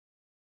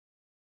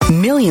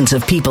Millions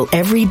of people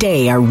every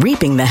day are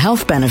reaping the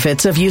health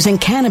benefits of using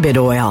cannabis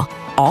oil,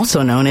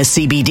 also known as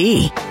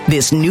CBD.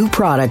 This new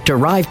product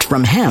derived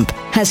from hemp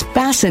has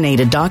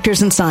fascinated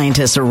doctors and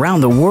scientists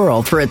around the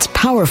world for its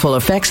powerful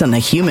effects on the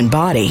human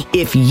body.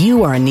 If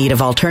you are in need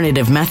of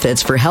alternative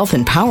methods for health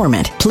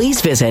empowerment, please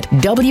visit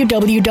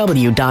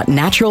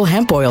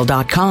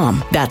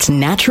www.naturalhempoil.com. That's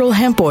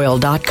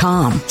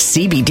naturalhempoil.com.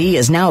 CBD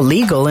is now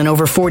legal in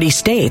over 40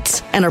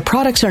 states, and our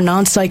products are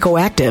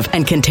non-psychoactive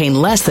and contain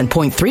less than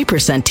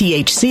 0.3%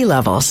 THC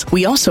levels.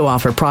 We also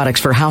offer products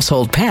for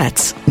household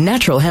pets.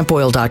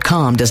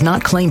 Naturalhempoil.com does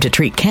not claim to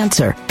treat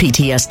cancer,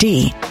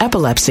 PTSD,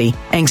 epilepsy,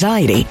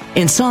 anxiety,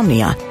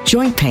 insomnia,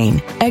 joint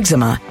pain,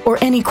 eczema, or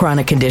any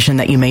chronic condition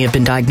that you may have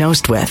been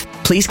diagnosed with.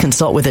 Please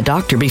consult with a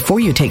doctor before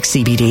you take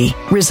CBD.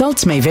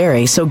 Results may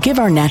vary, so give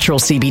our natural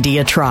CBD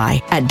a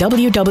try at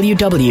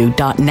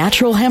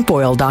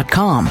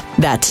www.naturalhempoil.com.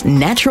 That's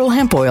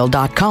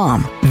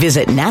naturalhempoil.com.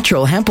 Visit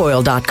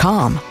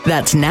naturalhempoil.com.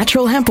 That's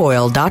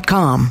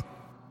naturalhempoil.com.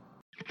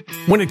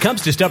 When it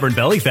comes to stubborn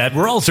belly fat,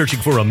 we're all searching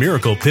for a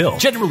miracle pill.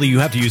 Generally, you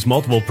have to use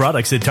multiple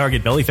products that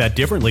target belly fat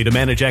differently to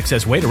manage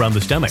excess weight around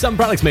the stomach. Some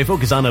products may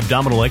focus on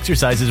abdominal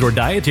exercises or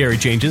dietary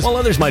changes, while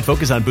others might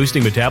focus on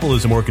boosting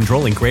metabolism or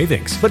controlling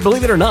cravings. But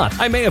believe it or not,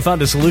 I may have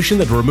found a solution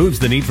that removes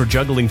the need for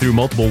juggling through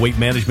multiple weight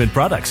management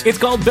products. It's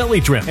called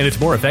Belly Trim, and it's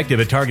more effective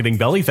at targeting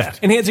belly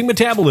fat, enhancing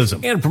metabolism,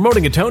 and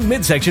promoting a toned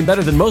midsection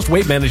better than most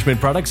weight management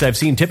products I've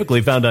seen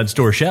typically found on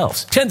store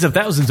shelves. Tens of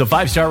thousands of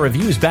 5-star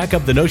reviews back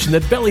up the notion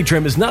that Belly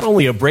Trim is not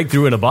only a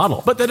breakthrough in a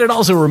bottle, but that it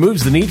also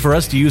removes the need for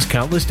us to use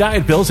countless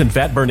diet pills and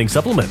fat-burning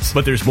supplements.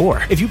 But there's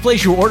more. If you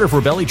place your order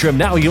for Belly Trim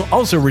now, you'll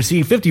also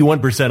receive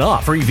 51%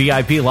 off, free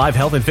VIP live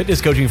health and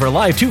fitness coaching for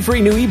life, 2 free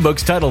new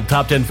ebooks titled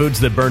Top 10 Foods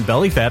That Burn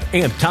Belly Fat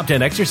and Top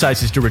 10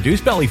 Exercises to Reduce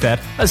Belly Fat,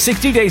 a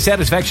 60-day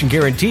satisfaction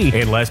guarantee,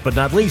 and last but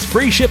not least,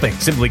 free shipping.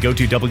 Simply go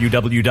to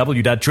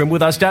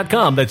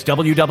www.trimwithus.com. That's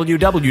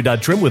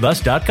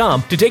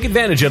www.trimwithus.com to take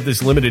advantage of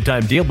this limited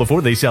time deal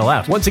before they sell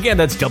out. Once again,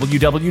 that's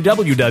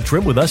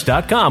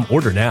www.trimwithus.com.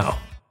 Order now.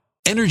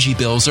 Energy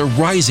bills are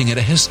rising at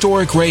a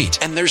historic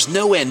rate, and there's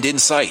no end in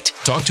sight.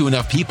 Talk to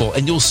enough people,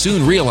 and you'll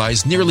soon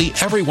realize nearly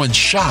everyone's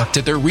shocked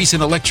at their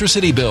recent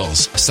electricity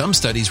bills. Some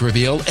studies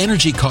reveal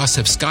energy costs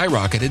have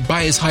skyrocketed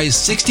by as high as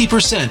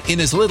 60%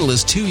 in as little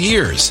as 2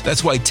 years.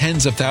 That's why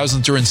tens of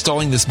thousands are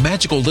installing this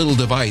magical little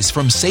device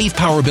from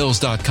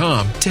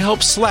SavePowerBills.com to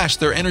help slash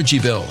their energy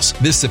bills.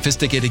 This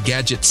sophisticated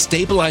gadget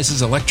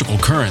stabilizes electrical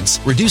currents,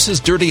 reduces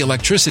dirty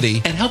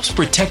electricity, and helps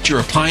protect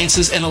your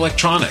appliances and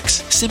electronics.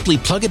 Simply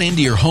plug it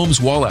into your home's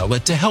wall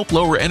outlet to help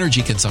lower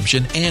energy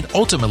consumption and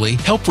ultimately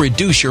help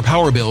reduce your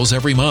power bills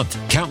every month.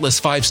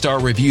 Countless 5-star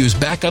reviews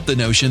back up the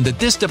notion that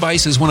this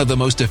device is one of the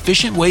most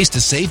efficient ways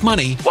to save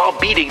money while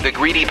beating the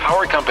greedy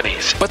power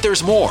companies. But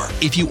there's more.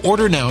 If you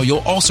order now, you'll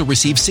also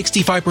receive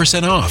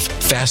 65% off,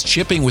 fast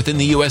shipping within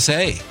the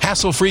USA,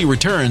 hassle-free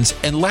returns,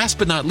 and last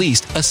but not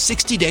least, a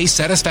 60-day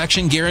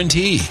satisfaction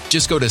guarantee.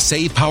 Just go to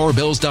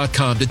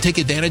SavePowerBills.com to take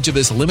advantage of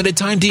this limited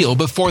time deal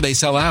before they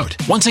sell out.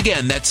 Once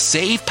again, that's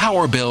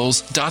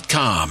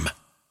SavePowerBills.com.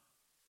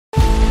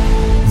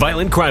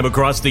 Violent crime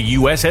across the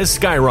U.S. has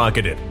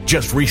skyrocketed.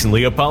 Just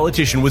recently, a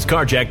politician was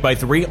carjacked by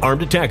 3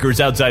 armed attackers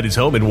outside his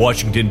home in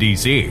Washington,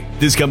 D.C.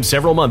 This comes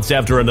several months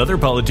after another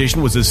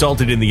politician was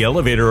assaulted in the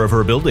elevator of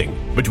her building.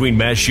 Between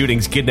mass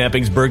shootings,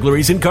 kidnappings,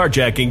 burglaries, and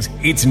carjackings,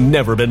 it's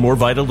never been more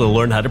vital to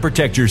learn how to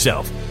protect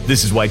yourself.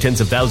 This is why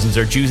tens of thousands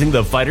are choosing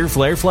the Fighter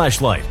Flare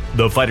flashlight.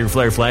 The Fighter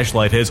Flare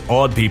flashlight has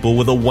awed people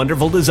with a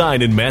wonderful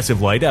design and massive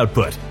light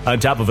output. On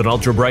top of an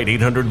ultra-bright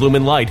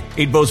 800-lumen light,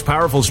 it boasts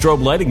powerful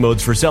strobe lighting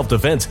modes for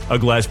self-defense, a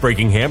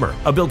glass-breaking hammer,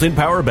 a built-in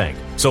power bank,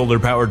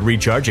 solar-powered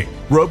recharging,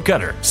 rope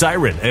cutter,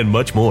 siren, and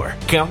much more.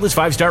 Countless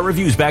 5-star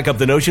reviews back up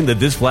the notion that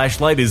this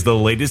flashlight is the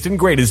latest and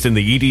greatest in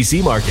the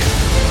EDC market.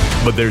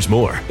 But there's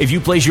more. If you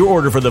place your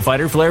order for the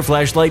Fighter Flare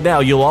flashlight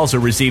now, you'll also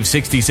receive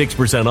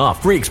 66%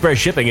 off, free express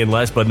shipping, and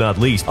last but not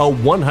least, a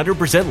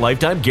 100%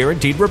 lifetime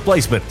guaranteed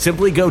replacement.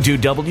 Simply go to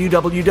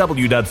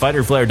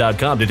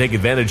www.fighterflare.com to take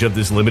advantage of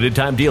this limited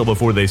time deal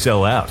before they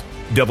sell out.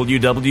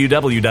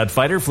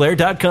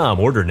 www.fighterflare.com.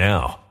 Order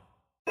now.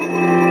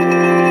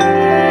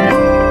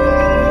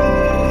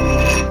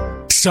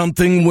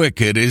 Something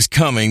wicked is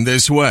coming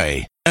this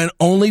way, and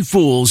only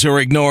fools are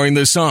ignoring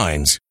the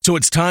signs. So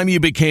it's time you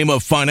became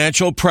a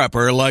financial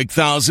prepper like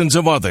thousands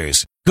of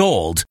others.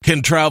 Gold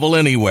can travel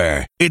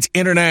anywhere. It's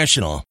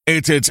international.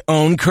 It's its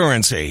own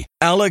currency.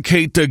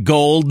 Allocate to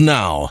gold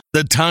now,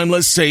 the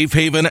timeless safe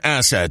haven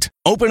asset.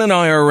 Open an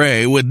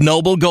IRA with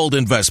Noble Gold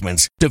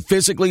Investments to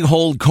physically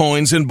hold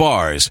coins and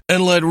bars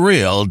and let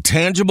real,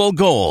 tangible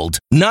gold,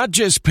 not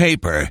just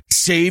paper,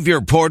 Save your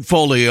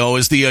portfolio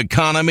as the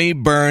economy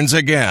burns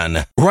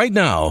again. Right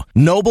now,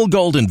 Noble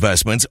Gold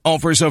Investments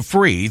offers a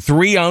free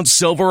 3-ounce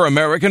silver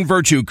American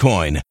Virtue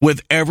coin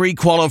with every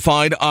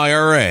qualified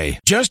IRA.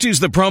 Just use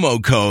the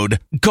promo code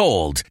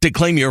GOLD to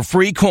claim your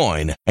free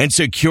coin and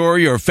secure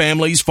your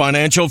family's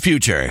financial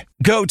future.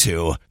 Go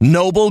to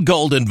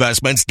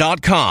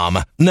noblegoldinvestments.com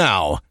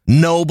now.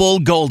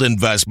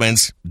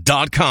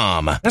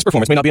 noblegoldinvestments.com. Past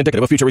performance may not be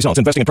indicative of future results.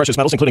 Investing in precious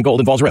metals, including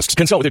gold, involves risks.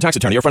 Consult with your tax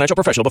attorney or financial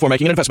professional before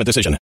making an investment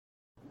decision.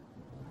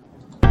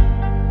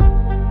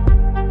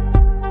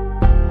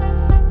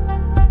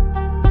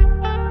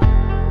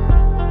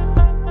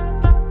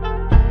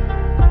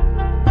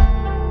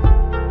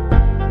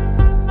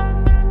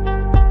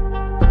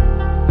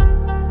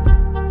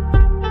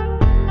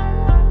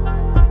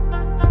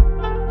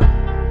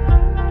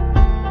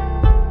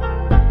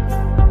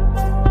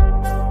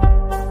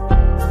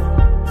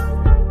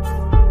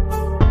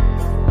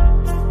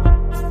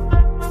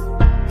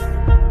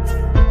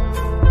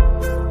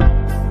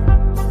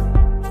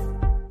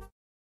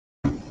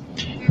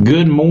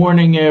 Good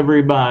morning,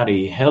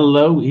 everybody.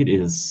 Hello, it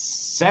is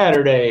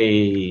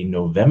Saturday,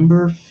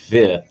 November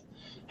 5th.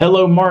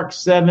 Hello,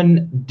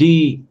 MarkZ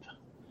Deep.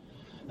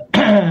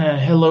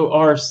 Hello,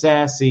 R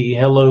Sassy.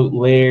 Hello,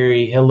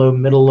 Larry. Hello,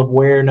 Middle of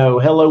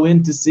Werno. Hello,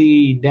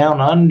 Intice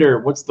down under.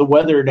 What's the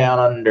weather down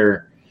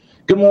under?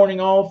 Good morning,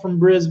 all from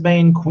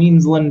Brisbane,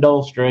 Queensland,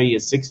 Australia.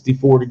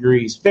 64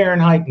 degrees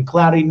Fahrenheit and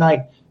cloudy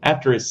night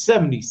after a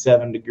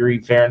 77-degree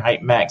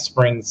Fahrenheit max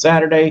spring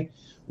Saturday.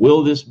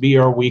 Will this be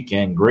our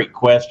weekend? Great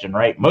question,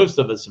 right? Most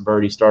of us have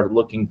already started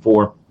looking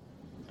for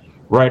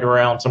right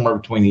around somewhere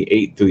between the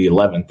 8th to the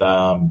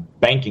 11th.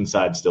 Banking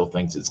side still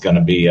thinks it's going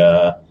to be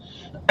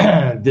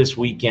this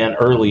weekend,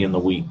 early in the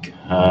week.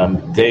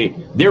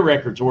 Their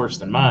record's worse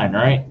than mine,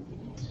 right?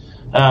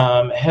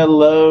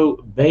 Hello,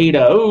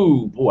 Beta.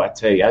 Oh, boy, I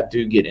tell you, I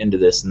do get into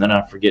this, and then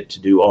I forget to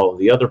do all of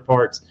the other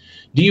parts.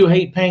 Do you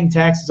hate paying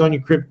taxes on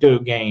your crypto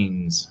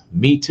gains?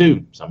 Me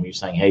too. Some of you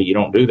saying, hey, you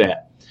don't do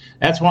that.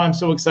 That's why I'm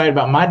so excited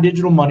about My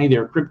Digital Money,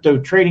 their crypto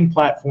trading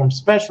platform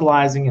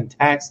specializing in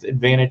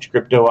tax-advantaged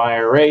crypto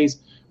IRAs.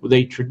 With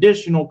a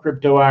traditional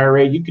crypto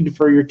IRA, you can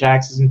defer your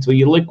taxes until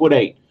you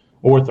liquidate.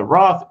 Or with a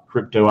Roth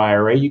crypto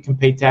IRA, you can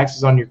pay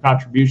taxes on your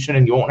contribution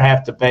and you won't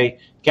have to pay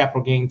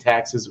capital gain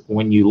taxes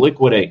when you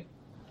liquidate.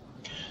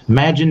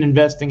 Imagine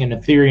investing in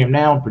Ethereum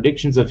now and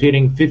predictions of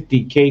hitting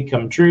 50K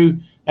come true.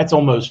 That's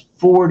almost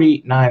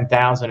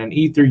 49,000 in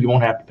Ether you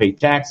won't have to pay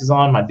taxes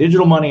on. My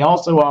Digital Money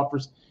also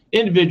offers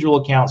individual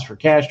accounts for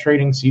cash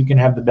trading so you can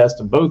have the best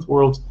of both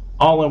worlds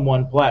all in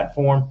one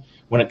platform.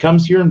 When it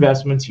comes to your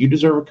investments, you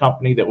deserve a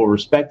company that will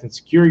respect and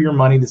secure your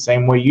money the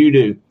same way you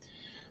do.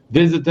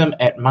 Visit them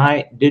at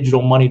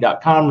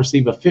mydigitalmoney.com.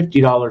 Receive a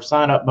 $50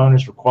 sign-up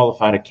bonus for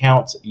qualified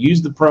accounts.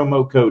 Use the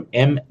promo code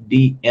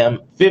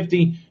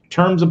MDM50.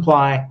 Terms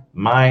apply.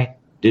 My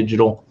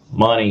Digital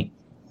Money.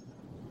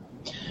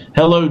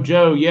 Hello,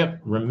 Joe.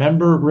 Yep,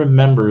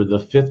 remember the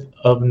 5th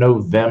of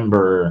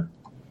November.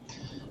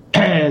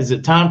 Is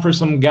it time for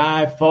some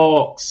Guy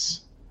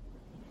Fawkes?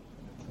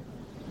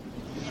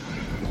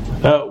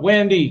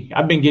 Wendy,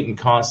 I've been getting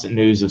constant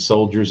news of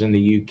soldiers in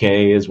the UK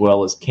as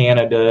well as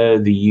Canada,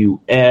 the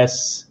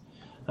US.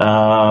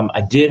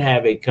 I did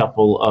have a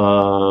couple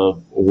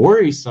of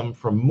worrisome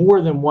from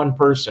more than one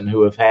person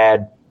who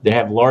have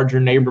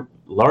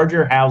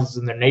larger houses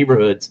in their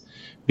neighborhoods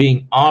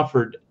being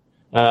offered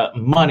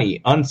money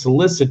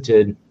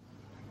unsolicited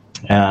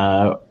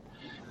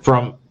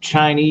from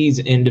Chinese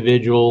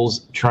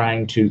individuals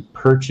trying to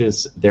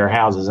purchase their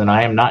houses. And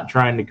I am not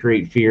trying to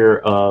create fear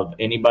of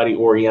anybody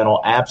Oriental,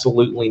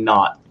 absolutely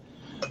not.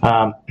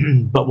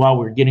 But while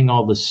we're getting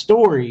all the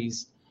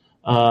stories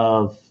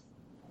of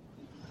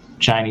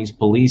Chinese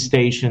police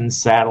stations,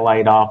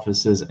 satellite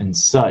offices, and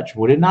such,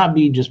 would it not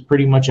be just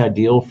pretty much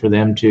ideal for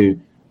them to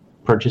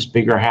purchase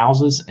bigger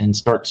houses and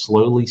start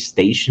slowly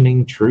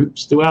stationing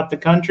troops throughout the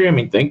country? I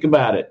mean, think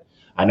about it.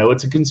 I know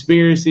it's a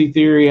conspiracy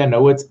theory. I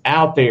know it's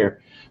out there.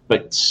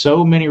 But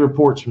so many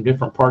reports from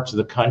different parts of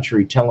the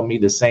country telling me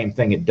the same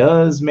thing. It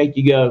does make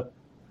you go,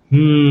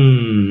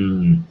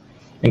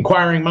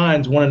 Inquiring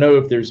minds want to know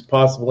if there's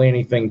possibly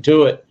anything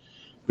to it.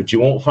 But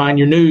you won't find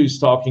your news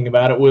talking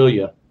about it, will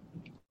you?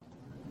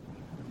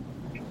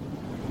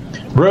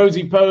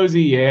 Rosie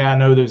Posey, yeah, I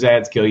know those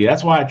ads kill you.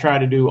 That's why I try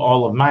to do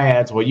all of my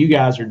ads while you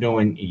guys are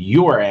doing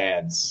your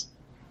ads.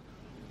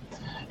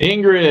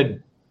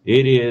 Ingrid,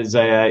 it is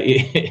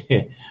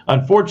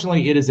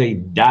unfortunately, it is a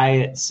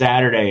diet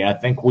Saturday. I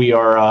think we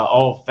are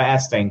all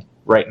fasting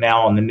right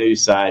now on the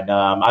news side.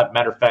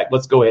 Matter of fact,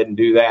 let's go ahead and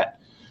do that.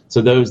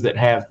 So those that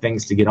have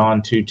things to get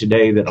on to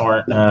today that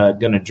aren't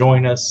going to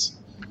join us,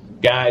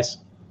 guys,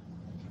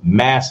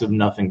 massive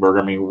nothing burger.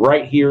 I mean,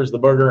 right here is the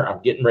burger.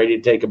 I'm getting ready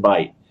to take a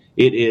bite.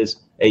 It is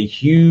a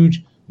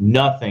huge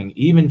nothing.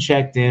 Even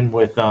checked in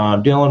with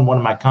Dylan, one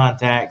of my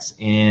contacts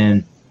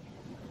in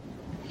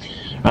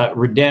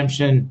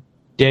Redemption,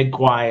 dead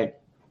quiet.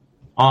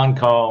 On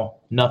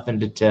call, nothing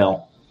to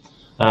tell.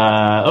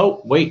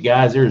 Oh, wait,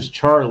 guys, there's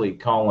Charlie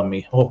calling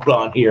me. Hold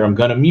on here. I'm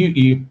going to mute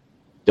you.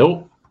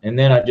 Nope. and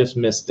then I just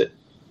missed it.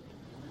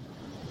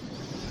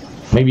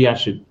 Maybe I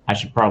should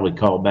probably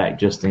call back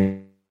just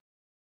in.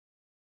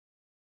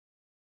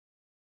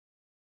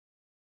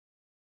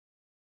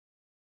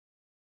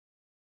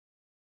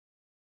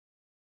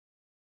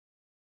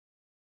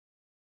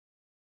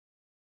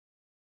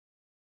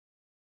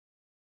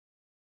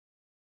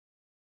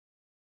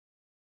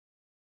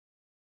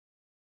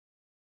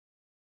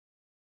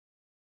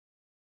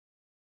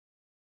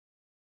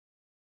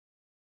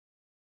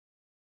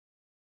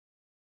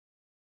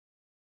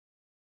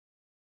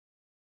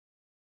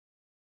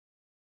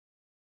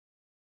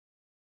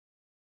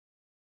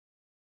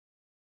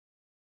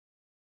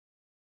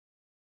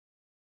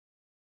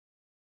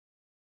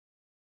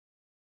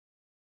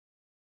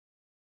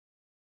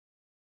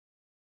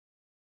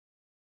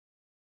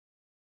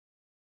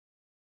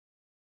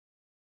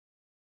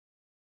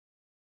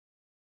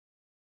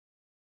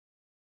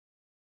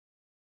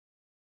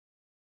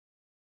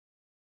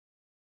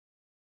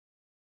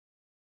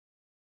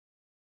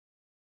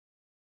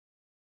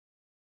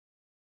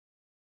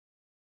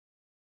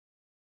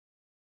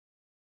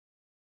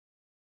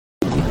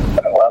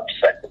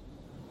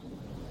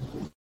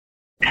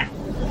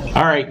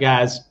 All right,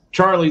 guys.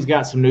 Charlie's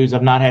got some news.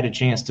 I've not had a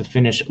chance to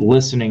finish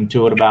listening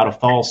to it about a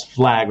false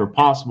flag or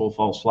possible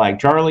false flag.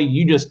 Charlie,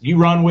 you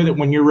run with it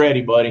when you're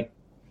ready, buddy.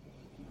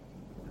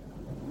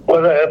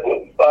 Well,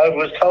 I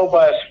was told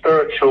by a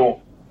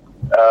spiritual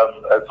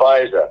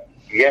advisor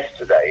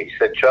yesterday. He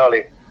said,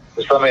 Charlie,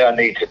 there's something I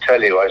need to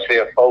tell you. I see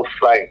a false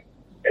flag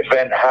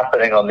event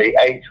happening on the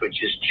 8th,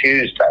 which is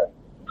Tuesday.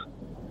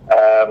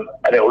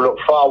 And it will look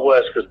far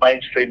worse because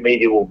mainstream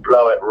media will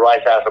blow it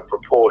right out of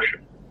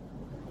proportion.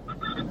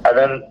 And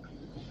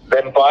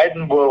then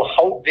Biden will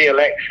halt the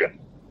election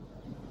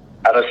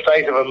and a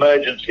state of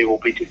emergency will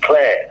be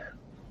declared.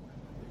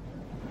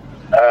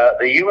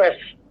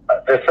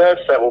 The third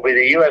step will be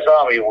the U.S.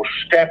 Army will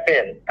step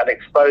in and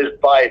expose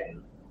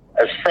Biden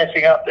as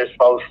setting up this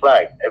false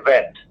flag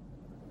event.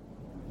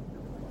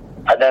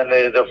 And then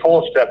the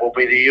fourth step will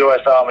be the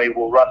U.S. Army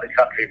will run the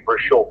country for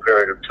a short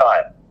period of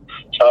time.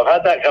 So I've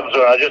had that come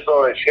through, and I just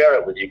thought I'd share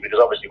it with you because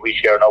obviously we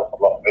share an awful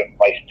lot of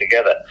information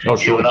together,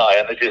 you and I,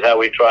 and this is how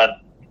we try and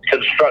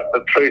construct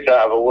the truth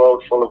out of a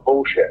world full of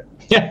bullshit.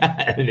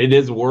 It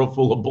is a world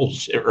full of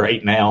bullshit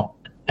right now.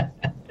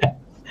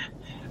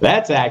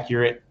 That's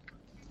accurate.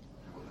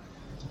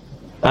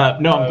 No,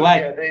 I'm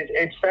glad.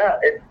 Yeah,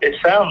 it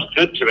sounds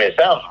good to me. It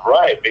sounds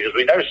right because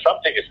we know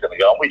something is going to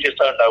go on. We just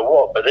don't know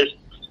what. But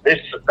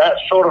that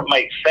sort of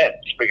makes sense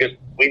because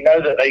we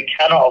know that they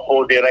cannot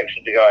afford the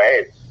election to go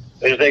ahead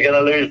because they're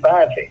going to lose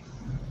badly.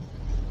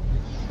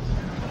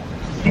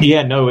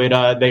 Yeah, no,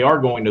 they are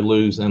going to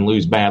lose and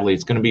lose badly.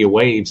 It's going to be a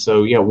wave.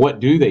 So, yeah,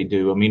 what do they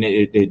do? I mean,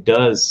 it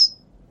does.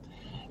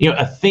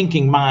 A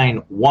thinking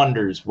mind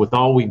wonders with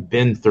all we've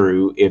been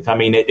through.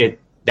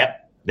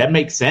 That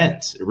makes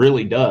sense. It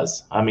really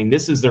does. I mean,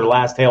 this is their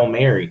last Hail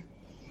Mary.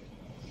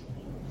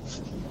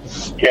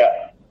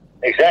 Yeah,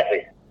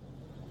 exactly.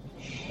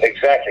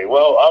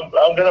 Well, I'm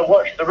going to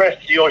watch the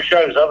rest of your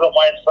shows. I've got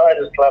my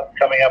Insiders Club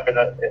coming up in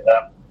a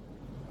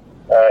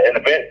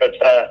bit, but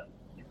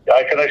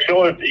I can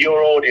assure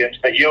your audience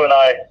that you and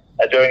I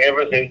are doing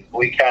everything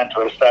we can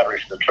to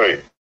establish the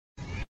truth.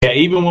 Yeah,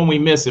 even when we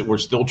miss it, we're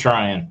still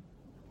trying.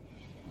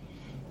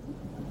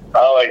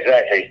 Oh,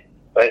 exactly.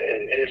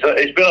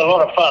 It's been a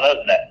lot of fun,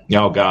 hasn't it?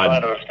 Oh, God.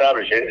 Trying to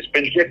establish it. It's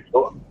been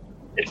difficult.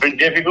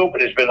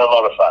 But it's been a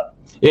lot of fun.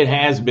 It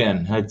has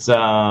been. It's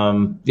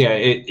from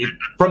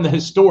the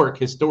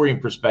historian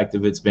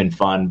perspective, it's been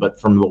fun. But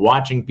from the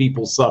watching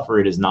people suffer,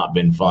 it has not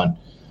been fun.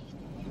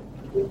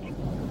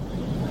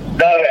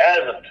 No, it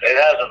hasn't.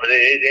 But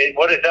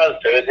what it does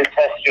do is it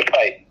tests your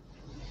faith.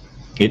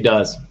 It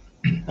does.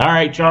 All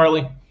right,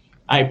 Charlie.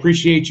 I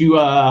appreciate you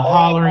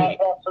hollering.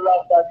 Lots of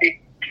love,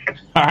 buddy.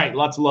 All right,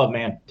 lots of love,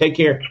 man. Take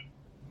care.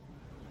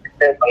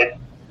 Yeah, buddy.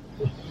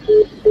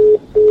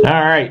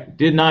 All right,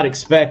 did not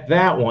expect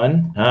that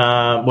one.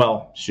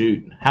 Well,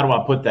 shoot, how do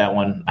I put that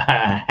one?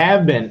 I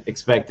have been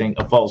expecting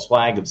a false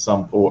flag of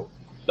some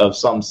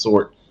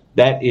sort.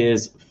 That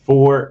is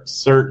for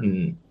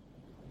certain.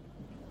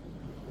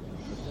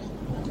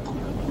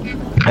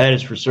 That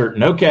is for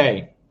certain.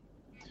 Okay.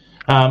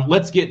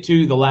 Let's get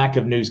to the lack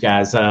of news,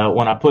 guys.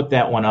 When I put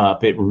that one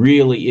up, it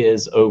really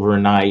is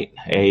overnight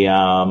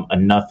a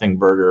nothing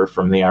burger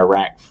from the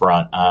Iraq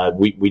front.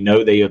 We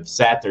know they have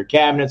sat their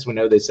cabinets. We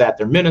know they sat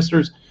their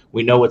ministers.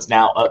 We know it's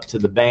now up to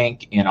the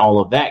bank and all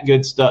of that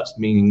good stuff,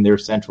 meaning their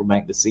central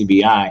bank, the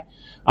CBI.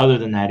 Other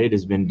than that, it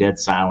has been dead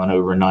silent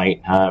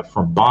overnight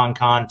from bond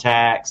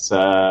contacts,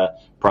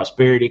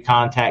 prosperity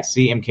contacts,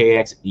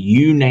 CMKX,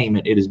 you name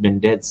it. It has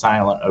been dead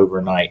silent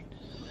overnight.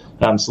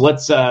 So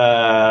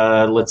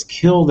let's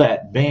kill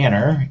that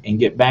banner and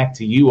get back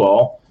to you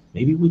all.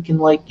 Maybe we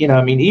can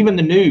even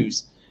the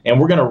news, and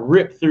we're going to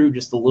rip through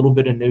just a little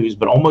bit of news,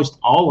 but almost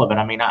all of it.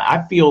 I mean,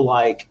 I feel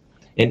like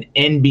an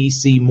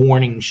NBC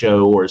morning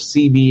show or a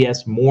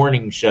CBS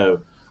morning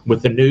show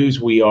with the news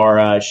we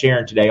are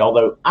sharing today.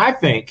 Although I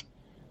think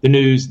the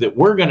news that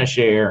we're going to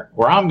share,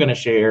 or I'm going to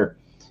share,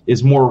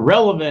 is more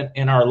relevant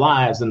in our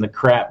lives than the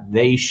crap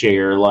they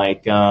share.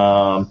 Like,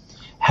 how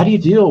do you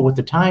deal with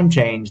the time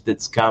change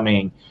that's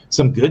coming?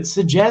 Some good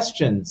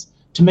suggestions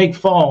to make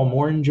fall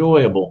more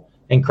enjoyable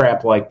and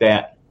crap like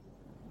that.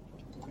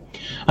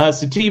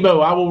 So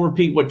Tebow, I will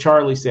repeat what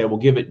Charlie said. We'll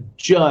give it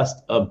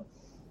just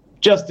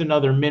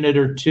another minute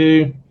or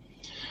two.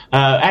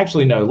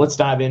 Actually, no, let's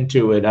dive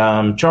into it.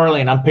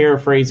 Charlie, and I'm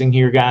paraphrasing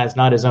here, guys,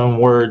 not his own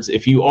words.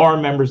 If you are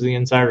members of the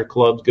Insider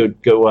Club,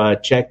 go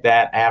check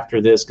that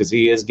after this, because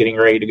he is getting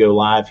ready to go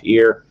live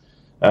here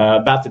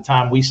about the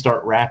time we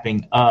start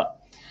wrapping up.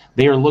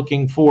 They are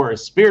looking for a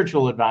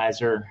spiritual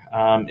advisor,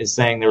 is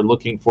saying they're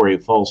looking for a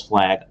false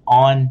flag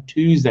on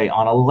Tuesday,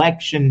 on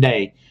Election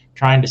Day,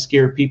 trying to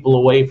scare people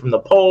away from the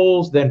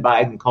polls. Then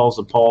Biden calls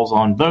a pause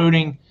on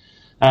voting.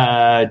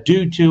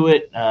 Due to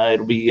it,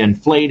 it'll be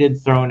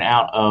inflated, thrown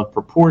out of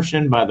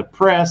proportion by the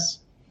press.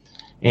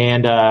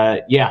 And,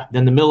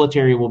 then the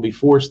military will be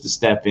forced to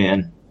step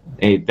in.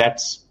 Hey,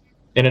 that's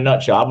in a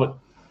nutshell.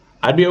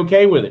 I'd be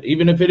okay with it,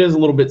 even if it is a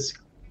little bit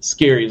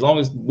scary, as long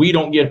as we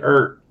don't get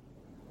hurt.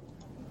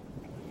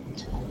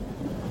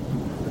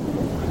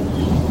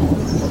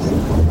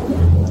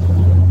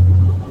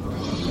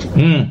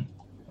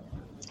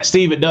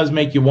 Steve, it does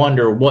make you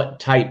wonder what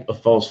type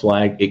of false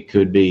flag it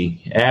could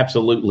be. It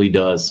absolutely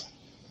does.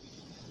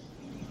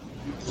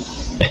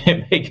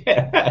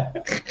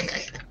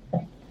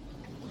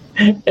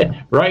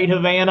 Right,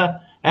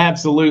 Havana?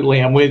 Absolutely,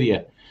 I'm with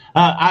you.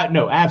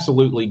 No,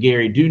 absolutely,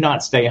 Gary. Do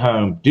not stay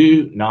home.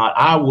 Do not.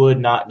 I would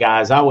not,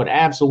 guys. I would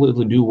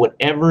absolutely do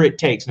whatever it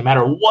takes, no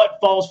matter what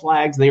false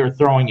flags they are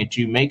throwing at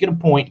you. Make it a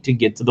point to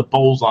get to the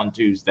polls on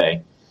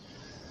Tuesday.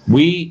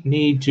 We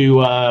need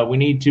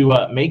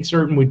to make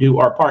certain we do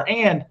our part.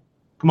 And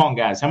come on,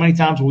 guys, how many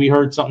times have we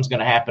heard something's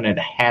going to happen and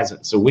it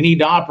hasn't? So we need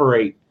to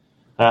operate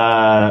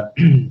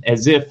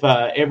as if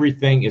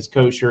everything is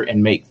kosher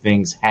and make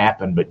things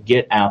happen. But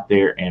get out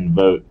there and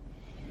vote.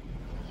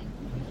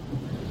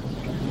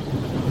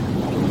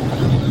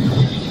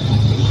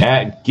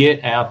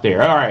 Get out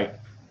there. All right.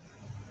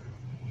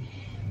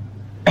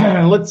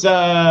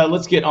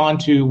 Let's get on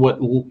to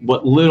what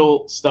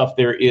little stuff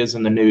there is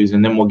in the news,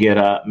 and then we'll get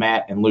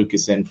Matt and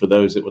Lucas in for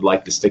those that would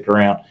like to stick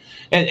around.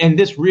 And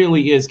this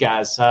really is,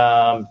 guys,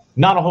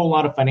 not a whole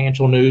lot of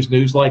financial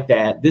news like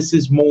that. This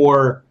is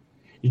more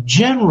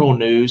general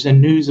news and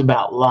news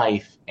about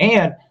life.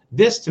 And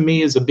this, to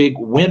me, is a big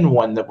win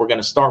one that we're going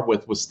to start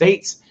with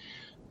states.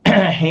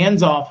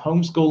 Hands off,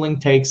 homeschooling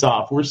takes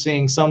off. We're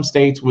seeing some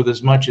states with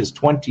as much as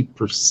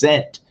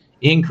 20%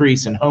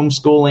 increase in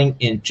homeschooling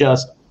in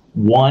just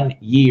 1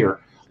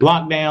 year.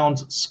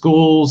 Lockdowns,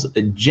 schools,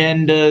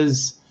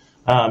 agendas,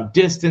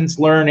 distance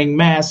learning,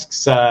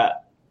 masks, a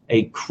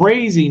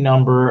crazy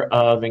number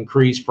of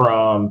increase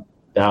from,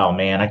 oh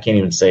man, I can't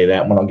even say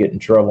that one. I'll get in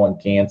trouble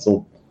and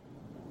canceled.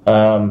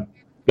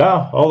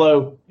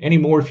 Although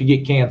anymore, if you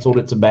get canceled,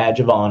 it's a badge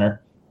of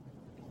honor,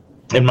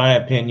 in my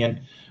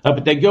opinion.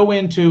 But they go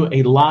into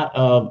a lot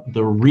of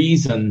the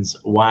reasons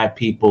why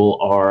people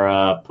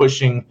are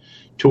pushing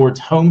towards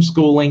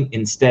homeschooling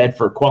instead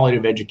for quality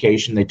of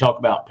education. They talk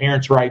about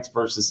parents' rights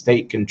versus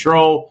state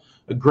control.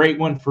 A great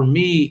one for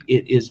me.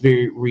 It is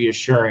very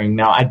reassuring.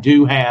 Now, I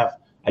do have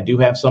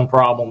some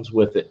problems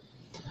with it,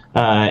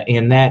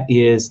 and that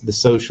is the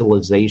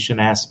socialization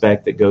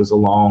aspect that goes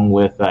along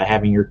with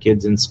having your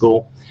kids in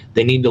school.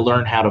 They need to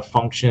learn how to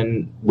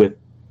function with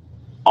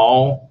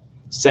all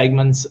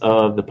segments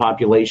of the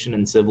population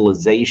and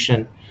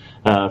civilization,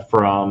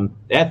 from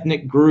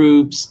ethnic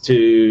groups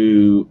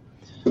to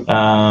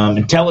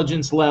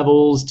intelligence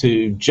levels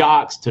to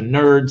jocks to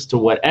nerds to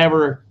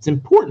whatever. It's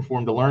important for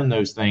them to learn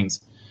those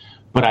things.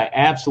 But I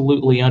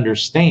absolutely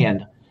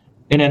understand.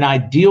 In an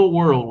ideal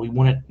world, we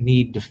wouldn't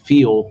need to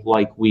feel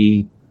like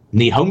we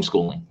need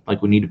homeschooling,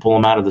 like we need to pull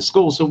them out of the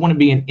school. So it wouldn't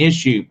be an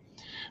issue.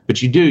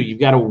 But you've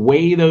got to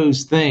weigh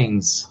those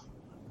things.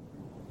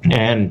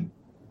 And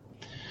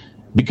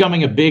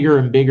becoming a bigger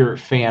and bigger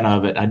fan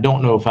of it. I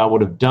don't know if I would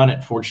have done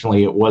it.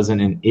 Fortunately, it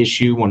wasn't an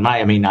issue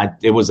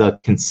it was a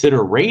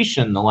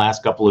consideration the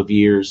last couple of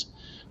years.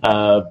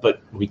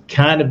 But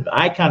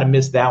I kind of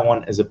missed that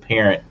one as a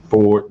parent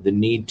for the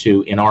need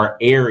to in our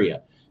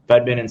area. If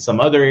I'd been in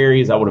some other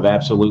areas, I would have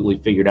absolutely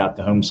figured out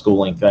the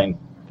homeschooling thing.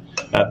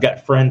 I've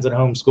got friends that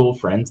homeschool,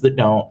 friends that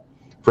don't,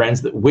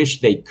 friends that wish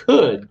they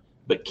could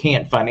but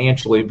can't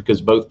financially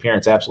because both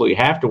parents absolutely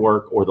have to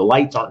work or the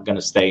lights aren't going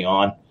to stay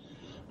on.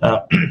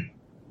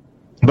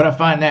 But I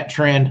find that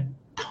trend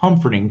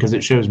comforting because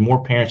it shows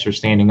more parents are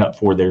standing up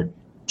for their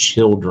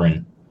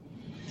children.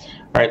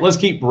 All right, let's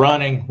keep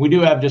running. We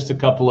do have just a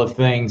couple of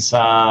things.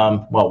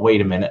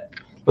 Wait a minute.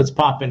 Let's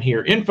pop in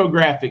here.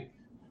 Infographic,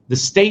 the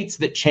states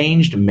that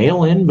changed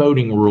mail-in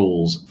voting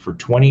rules for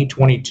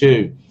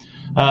 2022.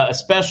 A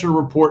special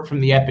report from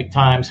the Epic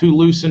Times, who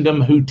loosened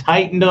them, who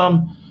tightened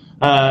them.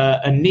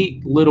 A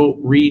neat little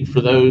read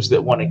for those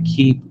that want to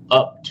keep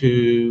up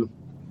to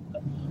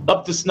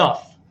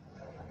snuff.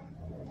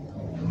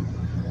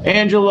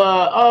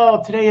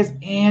 Angela, today is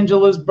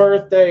Angela's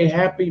birthday.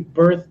 Happy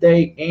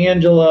birthday,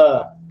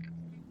 Angela.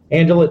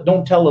 Angela,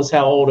 don't tell us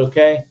how old,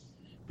 okay?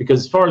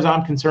 because as far as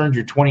I'm concerned,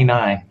 you're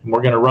 29, and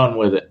we're going to run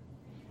with it.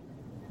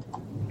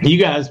 You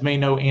guys may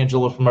know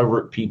Angela from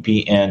over at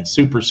PPN.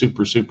 Super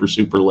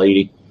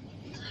lady.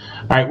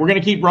 All right, we're going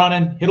to keep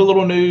running, hit a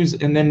little news,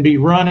 and then be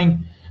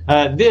running.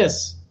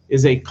 This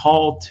is a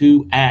call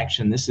to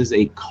action. This is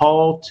a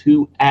call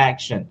to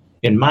action.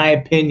 In my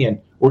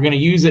opinion, we're going to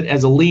use it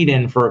as a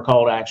lead-in for a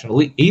call to action.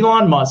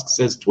 Elon Musk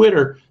says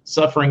Twitter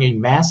suffering a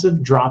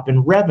massive drop in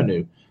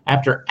revenue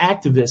after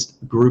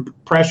activist group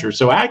pressure.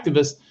 So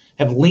activists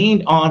have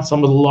leaned on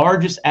some of the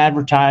largest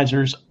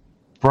advertisers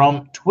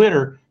from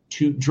Twitter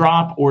to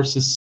drop or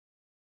suspend.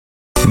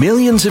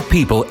 Millions of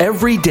people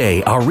every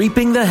day are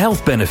reaping the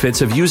health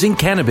benefits of using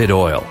cannabis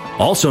oil,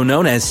 also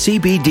known as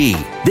CBD.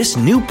 This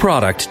new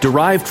product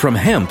derived from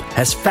hemp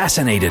has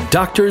fascinated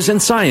doctors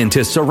and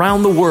scientists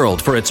around the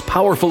world for its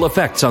powerful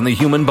effects on the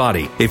human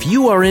body. If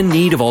you are in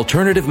need of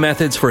alternative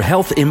methods for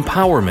health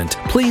empowerment,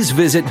 please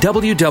visit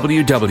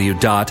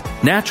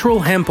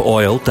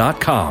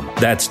www.naturalhempoil.com.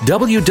 That's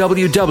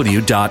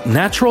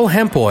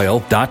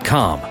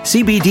www.naturalhempoil.com.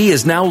 CBD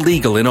is now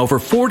legal in over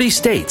 40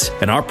 states,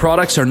 and our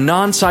products are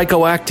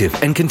non-psychoactive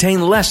and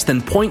contain less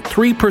than 0.3%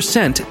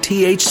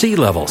 THC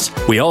levels.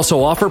 We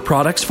also offer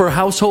products for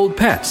household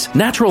pets.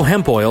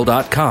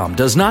 NaturalHempOil.com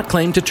does not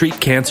claim to treat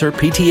cancer,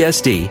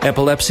 PTSD,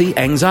 epilepsy,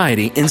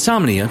 anxiety,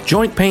 insomnia,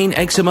 joint pain,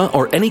 eczema,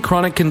 or any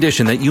chronic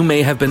condition that you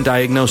may have been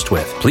diagnosed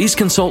with. Please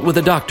consult with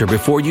a doctor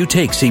before you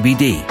take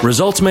CBD.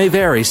 Results may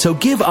vary, so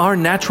give our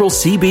natural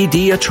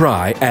CBD a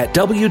try at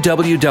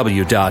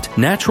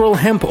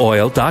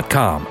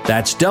www.naturalhempoil.com.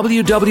 That's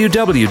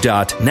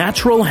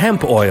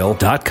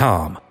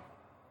www.naturalhempoil.com.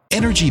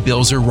 Energy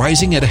bills are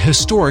rising at a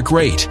historic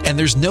rate, and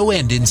there's no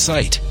end in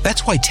sight.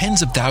 That's why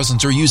tens of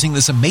thousands are using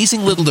this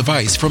amazing little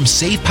device from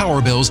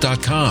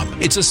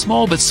SavePowerBills.com. It's a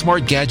small but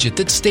smart gadget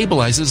that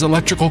stabilizes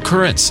electrical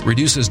currents,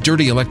 reduces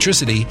dirty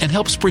electricity, and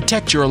helps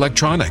protect your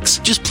electronics.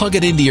 Just plug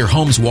it into your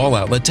home's wall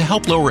outlet to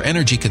help lower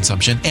energy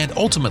consumption and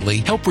ultimately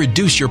help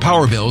reduce your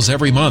power bills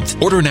every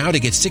month. Order now to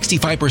get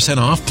 65%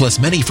 off plus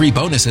many free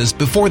bonuses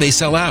before they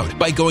sell out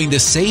by going to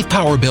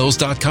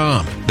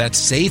SavePowerBills.com.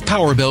 That's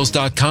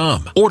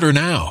SavePowerBills.com. Order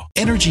now.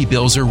 Energy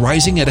bills are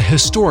rising at a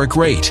historic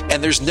rate,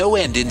 and there's no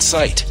end in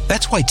sight.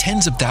 That's why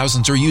tens of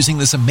thousands are using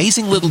this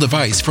amazing little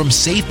device from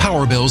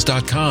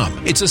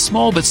SavePowerBills.com. It's a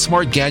small but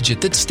smart gadget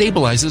that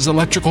stabilizes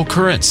electrical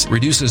currents,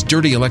 reduces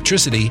dirty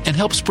electricity, and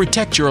helps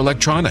protect your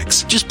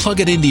electronics. Just plug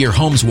it into your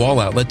home's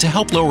wall outlet to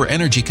help lower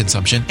energy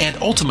consumption and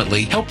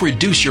ultimately help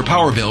reduce your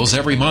power bills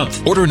every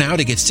month. Order now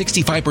to get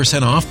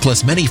 65% off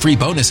plus many free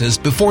bonuses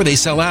before they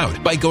sell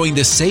out by going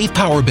to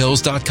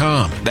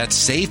SavePowerBills.com.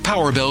 That's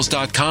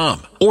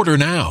SavePowerBills.com. Order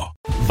now.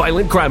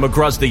 Violent crime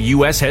across the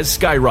U.S. has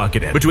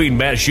skyrocketed. Between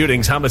mass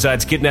shootings,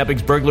 homicides,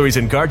 kidnappings, burglaries,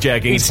 and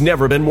carjackings, it's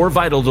never been more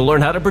vital to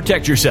learn how to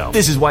protect yourself.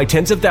 This is why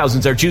tens of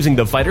thousands are choosing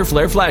the Fighter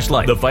Flare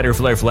flashlight. The Fighter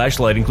Flare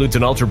flashlight includes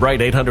an ultra-bright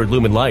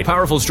 800-lumen light,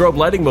 powerful strobe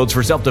lighting modes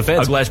for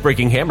self-defense, a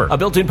glass-breaking hammer, a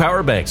built-in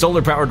power bank,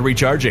 solar-powered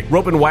recharging,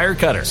 rope and wire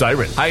cutter,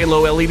 siren, high and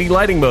low LED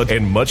lighting mode,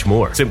 and much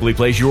more. Simply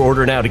place your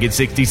order now to get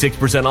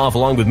 66% off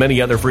along with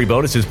many other free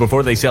bonuses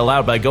before they sell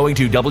out by going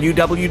to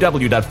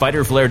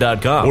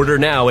www.fighterflare.com. Order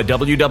now at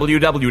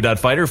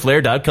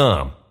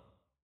www.fighterflare.com.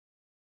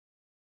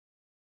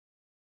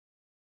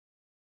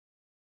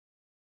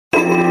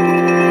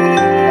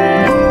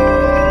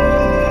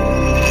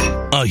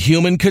 A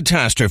human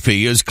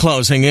catastrophe is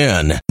closing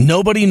in.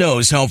 Nobody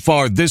knows how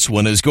far this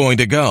one is going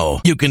to go.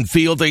 You can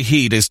feel the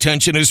heat as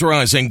tension is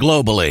rising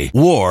globally.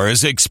 War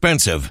is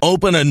expensive.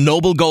 Open a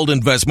Noble Gold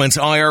Investments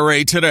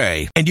IRA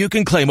today, and you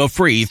can claim a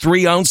free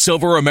 3-ounce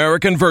silver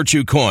American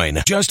Virtue coin.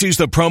 Just use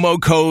the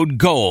promo code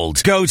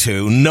GOLD. Go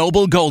to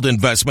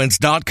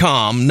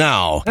noblegoldinvestments.com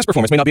now. Past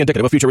performance may not be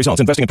indicative of future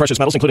results. Investing in precious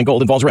metals, including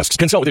gold, involves risks.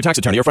 Consult with your tax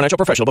attorney or financial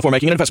professional before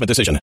making an investment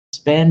decision.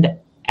 Spend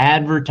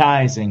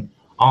advertising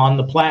on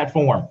the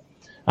platform.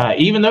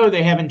 Even though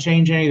they haven't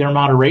changed any of their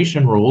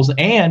moderation rules,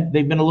 and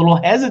they've been a little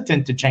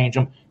hesitant to change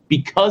them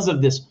because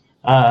of this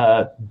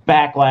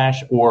backlash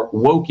or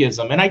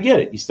wokeism. And I get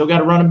it. You still got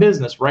to run a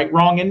business, right,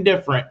 wrong, and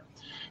different.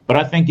 But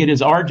I think it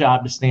is our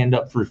job to stand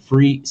up for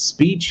free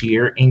speech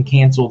here and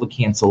cancel the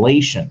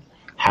cancellation.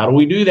 How do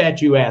we do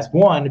that, you ask?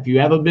 One, if you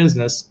have a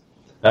business,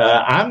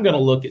 I'm going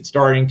to look at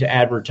starting to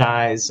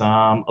advertise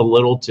a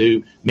little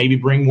to maybe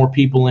bring more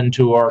people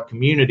into our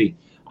community.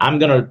 I'm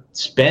going to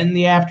spend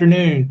the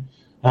afternoon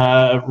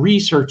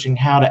researching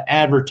how to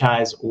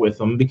advertise with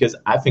them because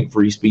I think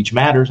free speech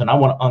matters and I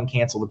want to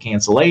uncancel the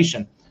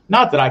cancellation.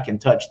 Not that I can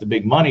touch the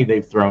big money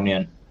they've thrown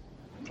in,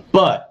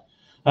 but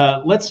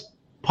let's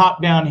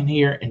pop down in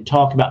here and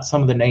talk about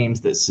some of the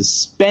names that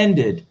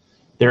suspended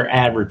their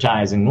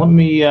advertising. Let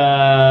me,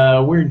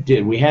 where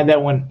did we had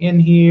that one in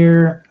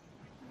here?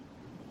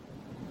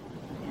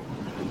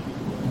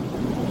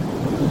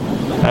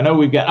 I know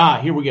we've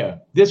got, here we go.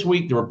 This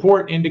week, the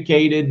report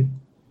indicated,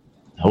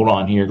 hold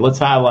on here, let's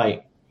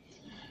highlight.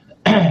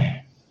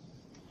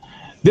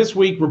 This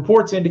week,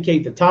 reports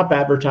indicate the top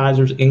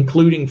advertisers,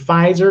 including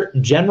Pfizer,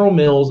 General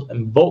Mills,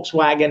 and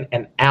Volkswagen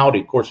and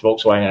Audi. Of course,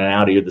 Volkswagen and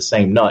Audi are the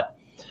same nut.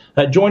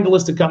 Join the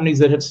list of companies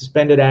that have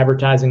suspended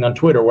advertising on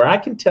Twitter, where I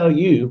can tell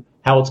you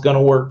how it's going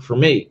to work for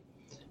me.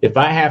 If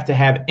I have to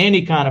have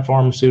any kind of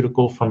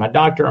pharmaceutical from my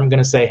doctor, I'm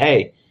going to say,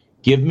 hey,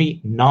 give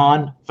me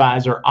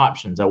non-Pfizer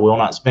options. I will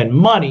not spend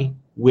money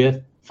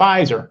with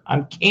Pfizer.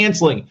 I'm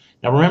canceling.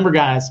 Now, remember,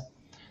 guys,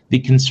 the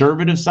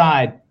conservative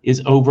side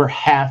is over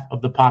half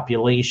of the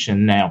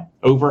population now,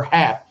 over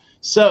half.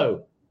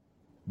 So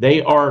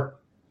they are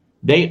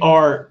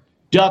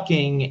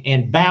ducking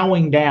and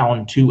bowing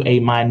down to a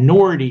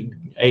minority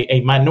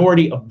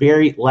of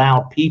very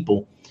loud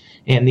people.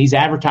 And these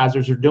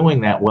advertisers are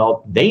doing that.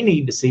 Well, they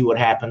need to see what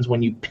happens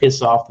when you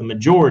piss off the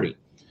majority.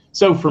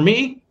 So for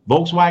me,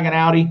 Volkswagen,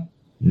 Audi,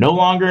 no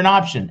longer an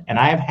option. And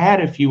I have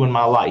had a few in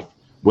my life.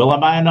 Will I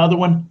buy another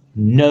one?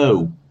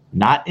 No,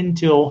 not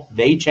until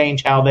they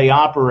change how they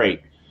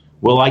operate.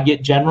 Will I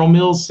get General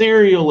Mills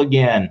cereal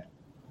again?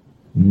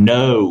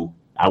 No,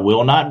 I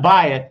will not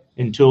buy it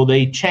until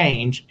they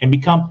change and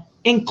become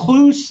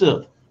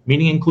inclusive,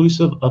 meaning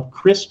inclusive of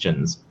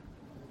Christians,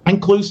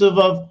 inclusive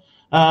of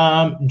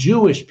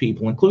Jewish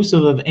people,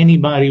 inclusive of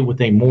anybody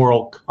with a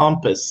moral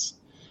compass,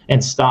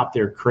 and stop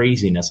their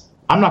craziness.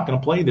 I'm not going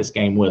to play this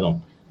game with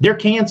them. They're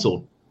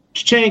canceled.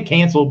 Cha-ching,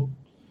 canceled.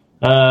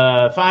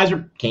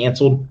 Pfizer,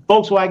 canceled.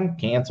 Volkswagen,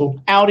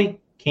 canceled.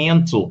 Audi,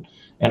 canceled.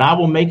 And I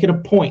will make it a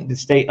point to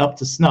stay up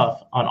to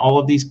snuff on all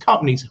of these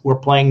companies who are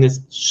playing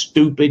this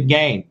stupid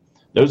game.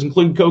 Those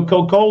include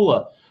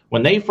Coca-Cola.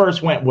 When they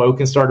first went woke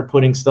and started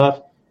putting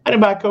stuff, I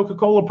didn't buy a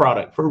Coca-Cola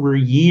product for over a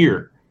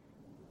year.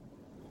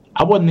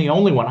 I wasn't the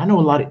only one. I know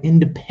a lot of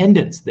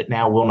independents that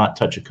now will not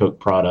touch a Coke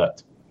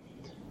product.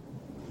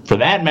 For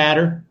that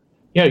matter,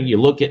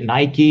 you look at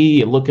Nike,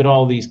 you look at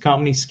all these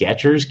companies,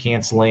 Skechers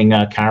canceling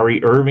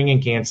Kyrie Irving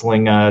and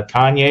canceling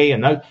Kanye.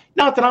 And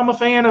not that I'm a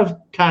fan of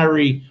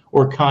Kyrie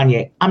or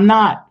Kanye. I'm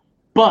not.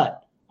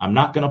 But I'm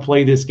not going to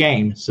play this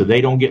game so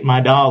they don't get my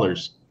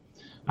dollars.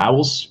 I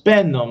will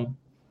spend them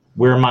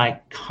where my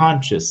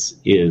conscience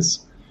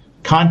is.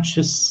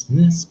 Conscience.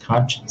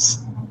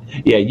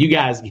 Yeah, you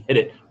guys get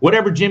it.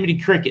 Whatever Jiminy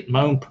Cricket,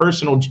 my own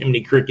personal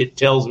Jiminy Cricket,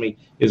 tells me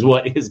is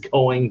what is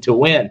going to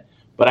win.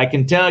 But I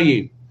can tell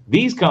you,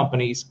 these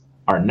companies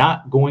are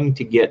not going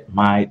to get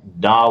my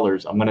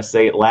dollars. I'm going to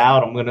say it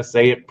loud. I'm going to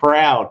say it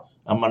proud.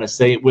 I'm going to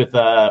say it with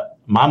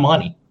my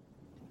money.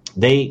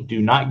 They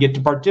do not get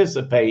to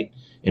participate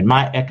in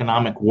my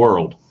economic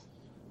world.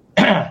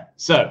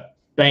 So,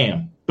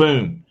 bam,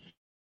 boom.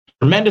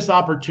 Tremendous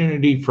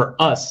opportunity for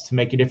us to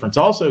make a difference.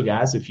 Also,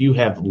 guys, if you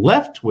have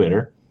left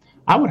Twitter,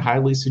 I would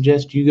highly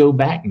suggest you go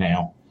back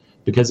now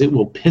because it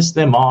will piss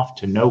them off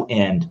to no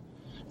end.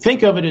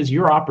 Think of it as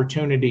your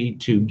opportunity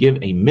to give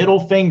a middle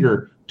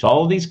finger to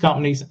all of these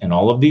companies and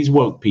all of these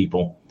woke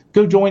people.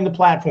 Go join the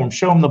platform.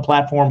 Show them the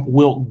platform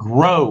will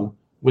grow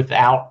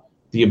without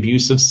the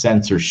abuse of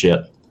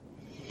censorship.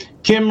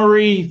 Kim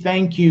Marie,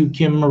 thank you,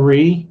 Kim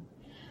Marie.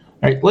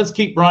 All right, let's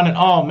keep running.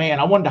 Oh, man,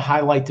 I wanted to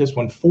highlight this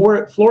one.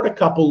 Florida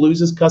couple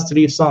loses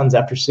custody of sons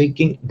after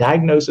seeking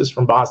diagnosis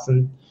from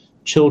Boston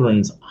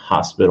Children's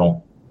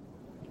Hospital.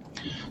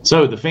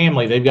 So the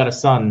family, they've got a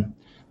son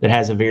that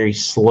has a very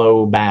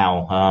slow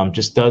bowel,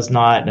 just does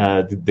not,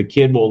 the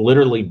kid will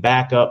literally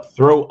back up,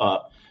 throw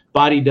up,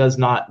 body does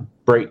not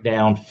break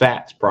down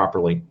fats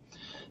properly.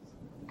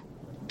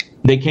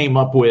 They came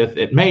up with,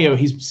 at Mayo,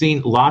 he's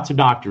seen lots of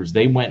doctors.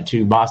 They went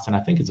to Boston,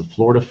 I think it's a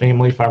Florida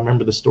family, if I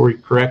remember the story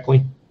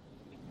correctly.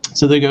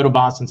 So they go to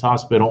Boston's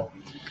hospital.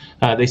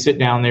 They sit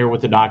down there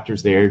with the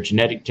doctors there,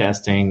 genetic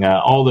testing,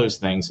 all those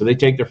things. So they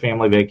take their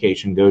family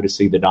vacation, go to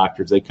see the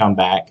doctors. They come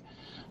back.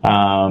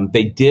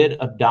 They did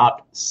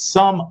adopt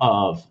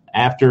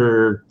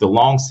after the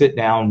long sit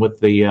down with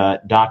the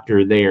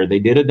doctor there, they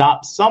did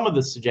adopt some of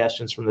the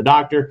suggestions from the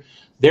doctor.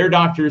 Their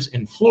doctors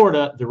in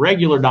Florida, the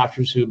regular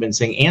doctors who have been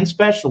seeing and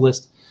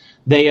specialists,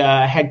 they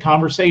had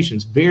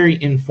conversations,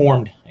 very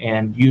informed,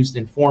 and used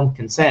informed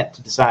consent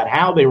to decide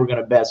how they were going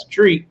to best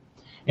treat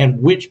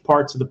and which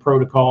parts of the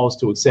protocols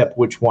to accept,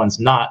 which ones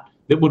not,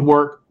 that would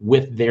work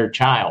with their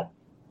child.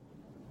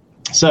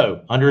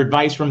 So, under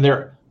advice from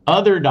their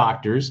other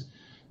doctors,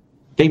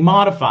 they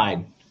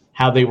modified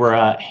how they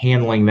were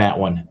handling that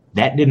one.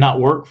 That did not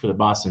work for the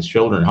Boston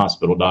Children's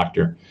Hospital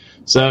doctor.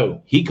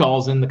 So he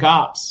calls in the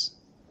cops.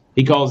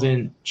 He calls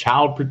in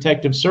Child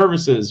Protective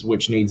Services,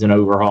 which needs an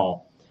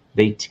overhaul.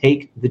 They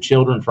take the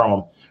children from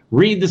them.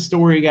 Read the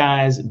story,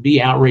 guys.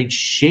 Be outraged.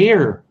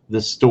 Share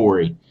the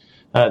story.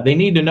 They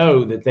need to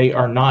know that they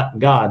are not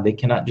God. They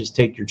cannot just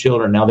take your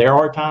children. Now, there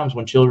are times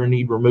when children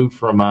need removed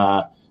from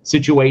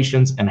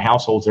situations and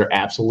households. There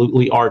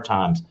absolutely are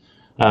times.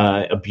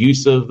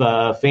 Abusive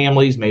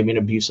families, maybe an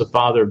abusive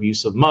father,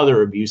 abusive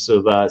mother,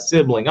 abusive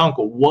sibling,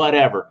 uncle,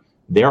 whatever.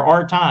 There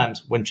are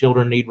times when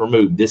children need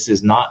removed. This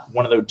is not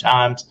one of those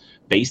times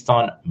based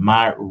on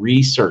my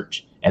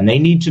research. And they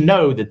need to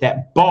know that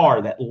that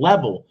bar, that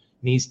level,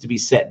 needs to be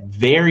set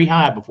very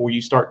high before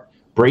you start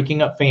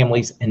breaking up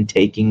families and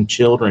taking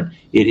children.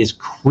 It is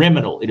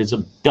criminal. It is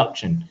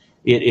abduction.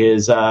 It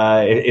is.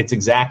 It's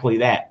exactly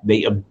that.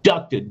 They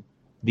abducted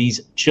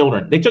these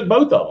children. They took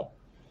both of them.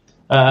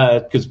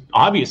 because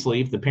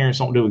obviously if the parents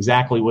don't do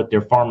exactly what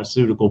their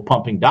pharmaceutical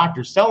pumping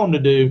doctors tell them to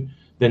do,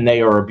 then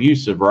they are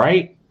abusive,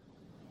 right?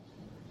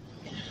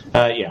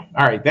 Yeah.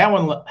 All right. That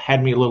one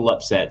had me a little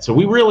upset. So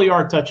we really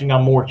are touching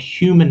on more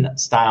human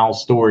style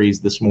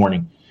stories this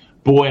morning.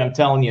 Boy, I'm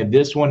telling you,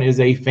 this one is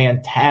a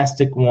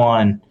fantastic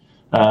one.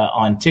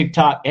 On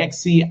TikTok,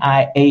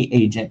 ex-CIA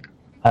agent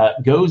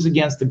goes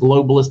against the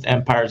globalist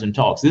empires and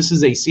talks. This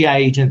is a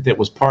CIA agent that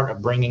was part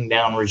of bringing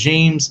down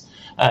regimes,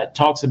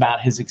 talks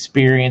about his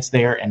experience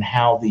there and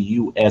how the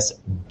U.S.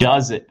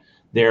 does it.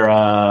 Their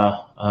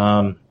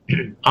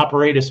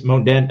apparatus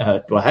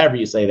however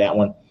you say that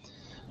one,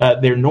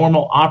 their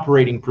normal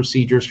operating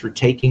procedures for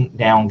taking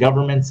down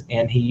governments,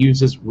 and he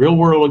uses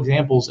real-world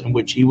examples in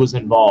which he was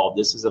involved.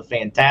 This is a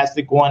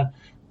fantastic one.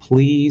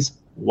 Please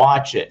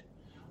watch it.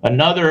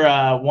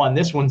 Another one,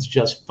 this one's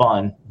just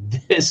fun.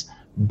 This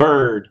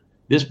bird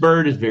is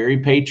very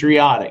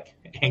patriotic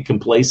and can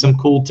play some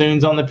cool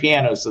tunes on the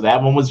piano. So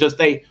that one was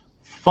just a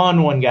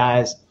fun one,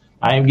 guys.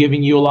 I am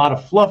giving you a lot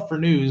of fluff for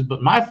news,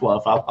 but my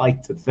fluff I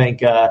like to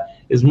think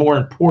is more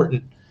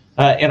important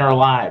in our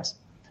lives.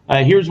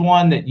 Here's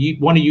one that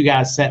one of you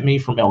guys sent me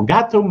from El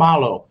Gato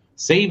Malo.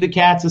 Save the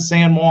cats of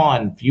San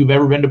Juan. If you've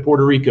ever been to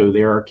Puerto Rico,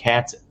 there are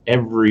cats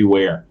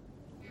everywhere.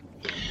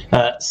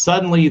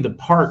 Suddenly, the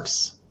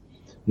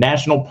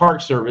National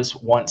Park Service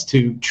wants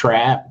to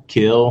trap,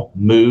 kill,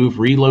 move,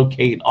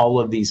 relocate all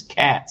of these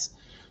cats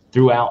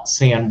throughout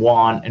San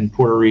Juan and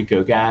Puerto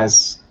Rico.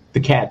 Guys, the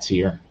cats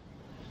here,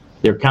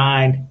 they're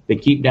kind. They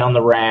keep down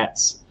the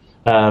rats.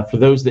 For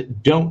those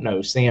that don't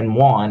know, San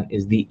Juan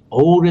is the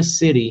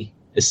oldest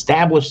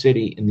established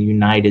city in the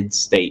United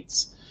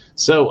States.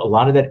 So a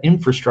lot of that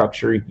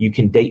infrastructure you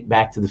can date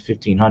back to the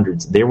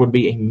 1500s. There would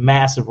be a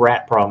massive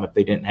rat problem if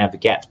they didn't have the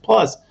cats.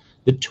 Plus,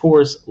 the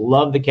tourists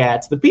love the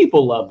cats. The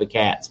people love the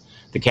cats.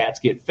 The cats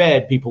get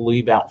fed. People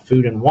leave out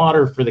food and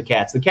water for the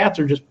cats. The cats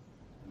are just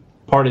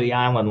part of the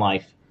island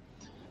life.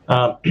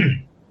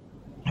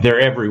 They're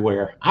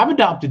everywhere. I've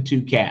adopted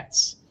 2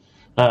 cats,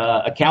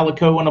 a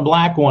calico and a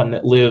black one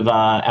that live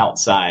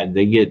outside.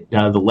 They get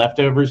the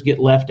leftovers get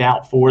left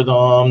out for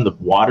them. The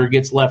water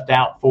gets left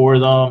out for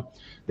them.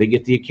 They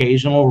get the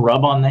occasional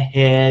rub on the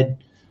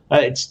head.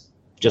 It's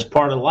just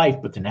part of life,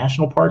 but the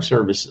National Park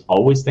Service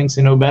always thinks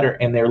they know better,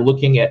 and they're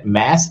looking at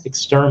mass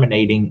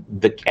exterminating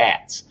the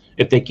cats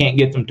if they can't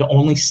get them to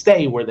only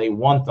stay where they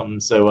want them.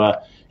 So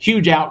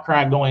huge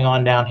outcry going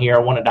on down here. I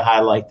wanted to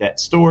highlight that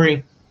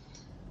story.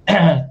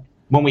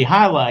 When we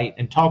highlight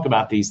and talk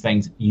about these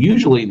things,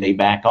 usually they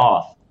back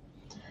off.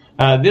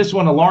 This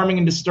one, alarming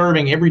and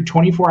disturbing. Every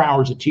 24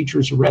 hours, a teacher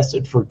is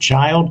arrested for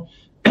child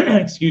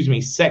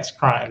sex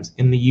crimes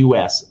in the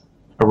U.S.,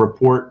 a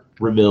report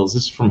reveals.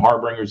 This is from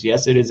Harbingers.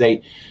 Yes, it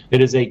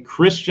is a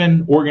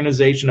Christian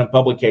organization and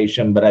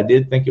publication, but I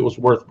did think it was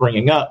worth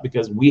bringing up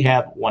because we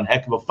have one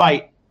heck of a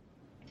fight,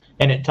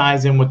 and it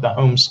ties in with the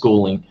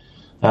homeschooling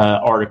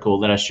article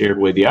that I shared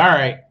with you. All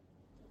right.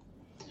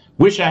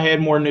 Wish I had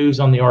more news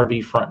on the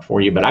RV front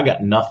for you, but I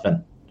got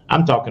nothing.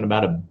 I'm talking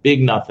about a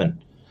big nothing.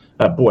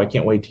 Boy, I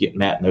can't wait to get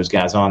Matt and those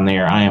guys on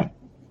there.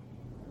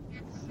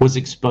 Was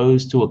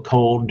exposed to a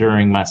cold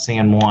during my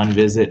San Juan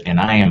visit, and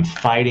I am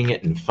fighting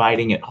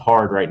it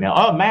hard right now.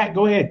 Oh, Matt,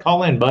 go ahead.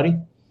 Call in, buddy.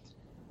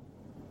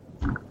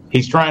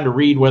 He's trying to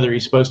read whether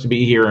he's supposed to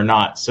be here or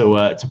not. So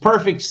it's a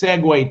perfect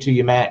segue to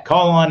you, Matt.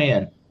 Call on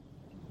in.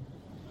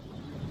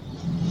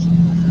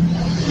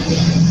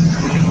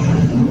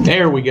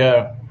 There we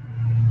go.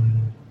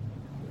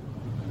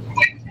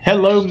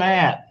 Hello,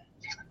 Matt.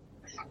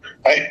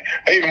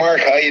 Hey, Mark.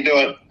 How you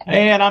doing?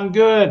 Man, I'm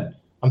good.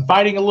 I'm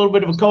fighting a little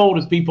bit of a cold,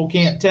 if people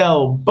can't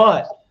tell,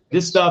 but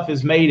this stuff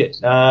has made it.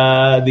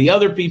 The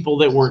other people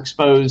that were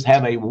exposed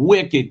have a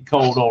wicked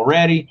cold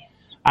already.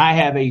 I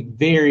have a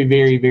very,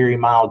 very, very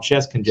mild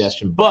chest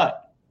congestion,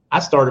 but I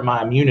started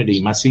my immunity,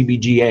 my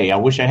CBGA. I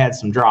wish I had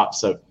some drops,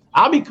 so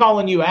I'll be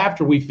calling you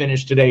after we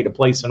finish today to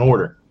place an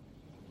order.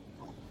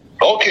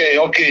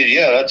 Okay.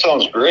 Yeah, that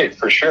sounds great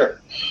for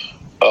sure.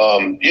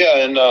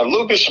 And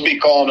Lucas will be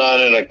calling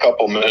on in a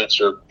couple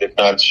minutes, or if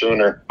not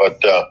sooner,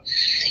 but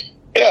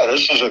yeah,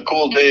 this is a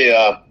cool day.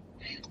 I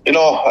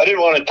didn't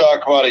want to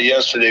talk about it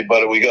yesterday,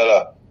 but we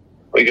got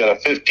a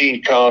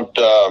 15 count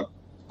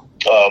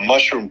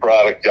mushroom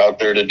product out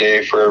there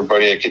today for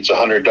everybody that gets a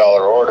 $100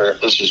 order.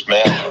 This is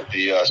Matt with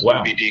the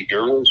Wow. CBD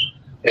Gurus.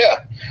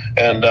 Yeah,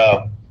 and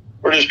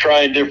we're just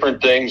trying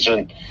different things,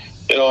 and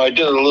I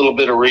did a little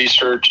bit of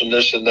research and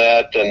this and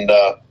that, and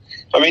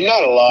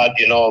not a lot.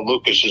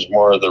 Lucas is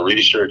more of the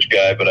research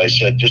guy, but I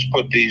said just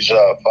put these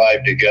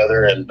 5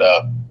 together and.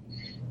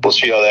 We'll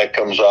see how that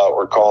comes out.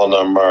 We're calling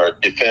them our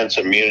Defense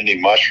Immunity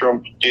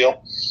Mushroom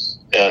deal.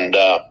 And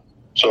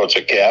so it's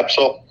a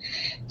capsule.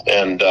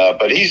 And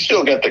but he's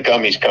still got the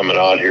gummies coming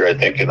out here, I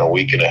think, in a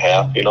week and a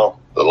half, the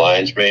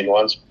Lion's Mane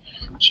ones.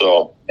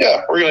 So,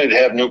 yeah, we're going to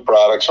have new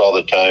products all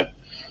the time.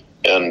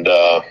 And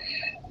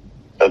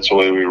that's the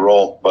way we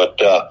roll. But,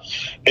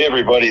 hey,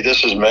 everybody,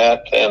 this is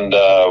Matt. And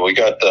we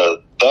got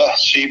the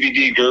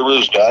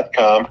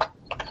CBDGurus.com.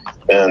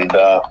 And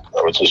I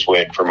was just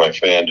waiting for my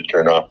fan to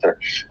turn off there.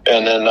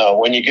 And then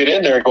when you get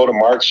in there, go to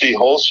MarkZ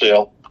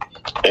Wholesale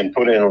and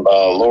put in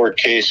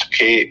lowercase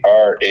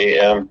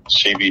KRAM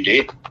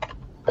CBD.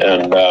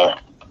 And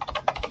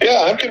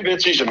I'm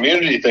convinced these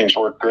immunity things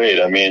work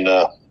great. I mean,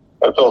 I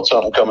felt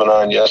something coming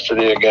on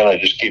yesterday again. I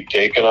just keep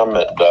taking them,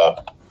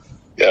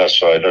 and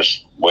so I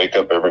just wake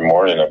up every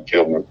morning. I'm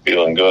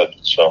feeling good.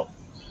 So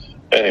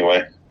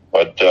anyway,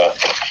 but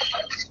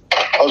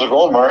how's it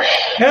going, Mark?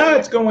 Yeah,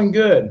 it's going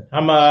good.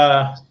 I'm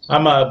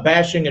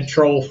bashing a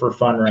troll for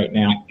fun right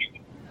now.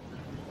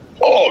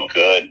 Oh,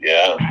 good.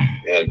 Yeah,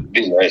 it'd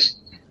be nice.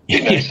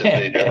 If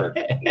they never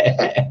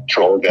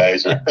troll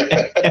guys.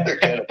 They're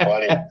kind of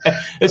funny.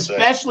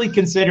 Especially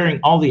considering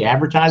all the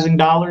advertising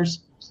dollars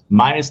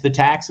minus the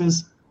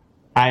taxes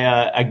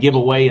I give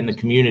away in the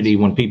community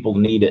when people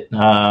need it.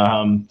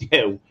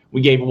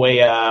 We gave away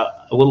a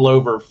little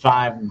over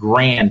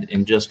 $5,000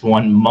 in just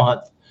 1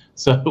 month.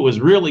 So it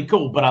was really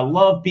cool. But I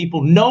love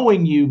people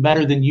knowing you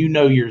better than you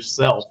know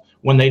yourself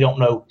when they don't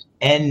know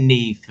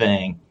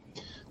anything.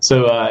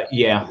 So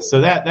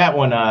so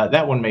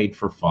that one made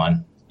for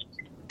fun.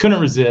 Couldn't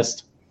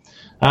resist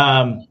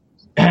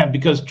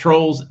because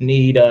trolls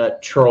need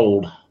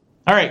trolled.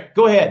 All right,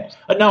 go ahead.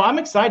 No, I'm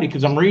excited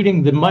because I'm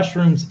reading the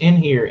mushrooms in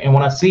here, and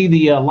when I see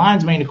the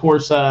lion's mane, of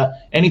course,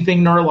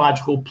 anything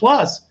neurological,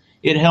 plus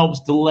it helps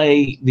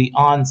delay the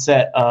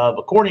onset of,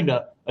 according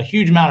to a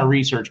huge amount of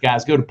research,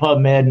 guys, go to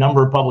PubMed,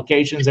 number of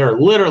publications. There are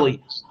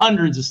literally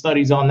hundreds of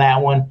studies on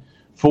that one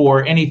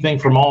for anything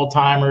from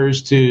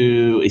Alzheimer's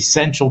to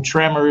essential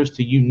tremors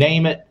to you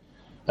name it.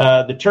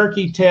 The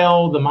turkey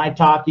tail, the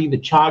maitake, the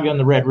chaga, and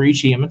the red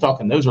reishi, I'm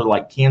talking those are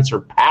like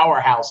cancer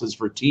powerhouses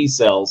for T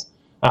cells.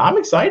 I'm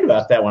excited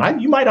about that one.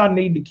 You might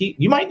need to keep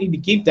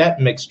that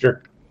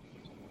mixture.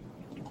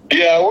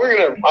 Yeah,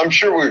 I'm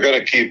sure we're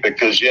gonna keep it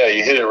because you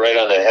hit it right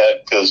on the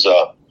head because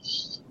a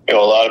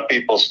lot of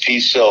people's T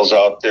cells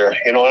out there,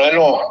 and I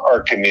know our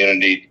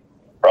community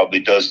probably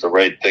does the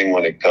right thing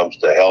when it comes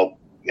to health,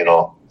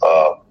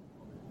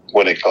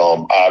 what they call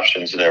them,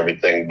 options and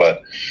everything,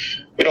 but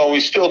we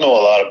still know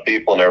a lot of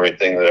people and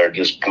everything that are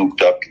just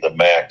cooped up to the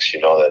max,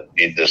 that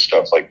need this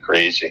stuff like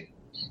crazy.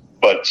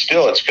 But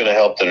still, it's going to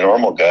help the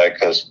normal guy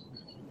because,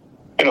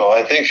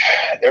 I think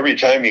every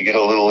time you get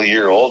a little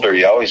year older,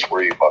 you always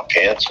worry about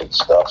cancer and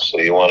stuff. So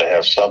you want to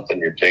have something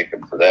you're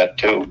taking for that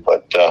too.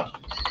 But I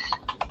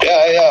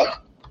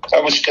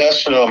was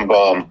testing them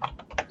on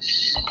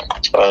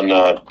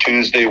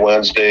Tuesday,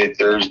 Wednesday,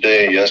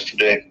 Thursday,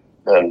 yesterday,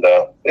 and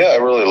I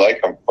really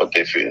like them. What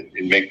they feel,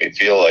 it make me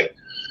feel like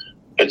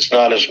it's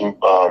not as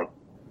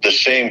the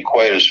same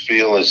quite as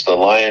feel as the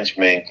lion's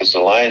mane, because the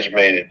lion's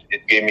mane,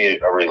 it gave me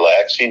a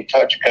relaxing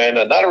touch, kind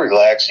of, not a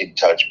relaxing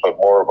touch, but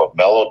more of a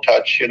mellow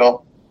touch,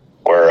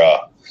 where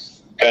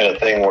kind of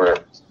thing where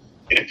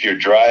if you're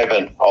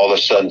driving, all of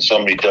a sudden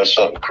somebody does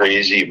something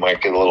crazy, you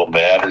might get a little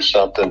mad or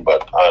something,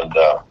 but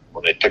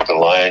when they took the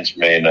lion's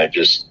mane, I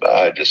just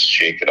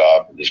shake it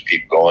off and just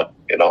keep going,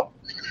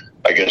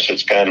 I guess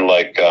it's kind of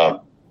like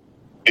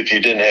if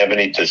you didn't have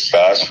any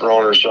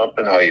testosterone or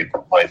something, how you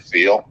might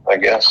feel, I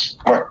guess.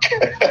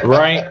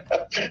 Right.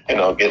 Getting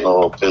a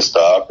little pissed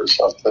off or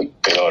something.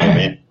 You know what I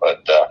mean?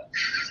 But,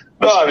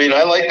 no, I mean,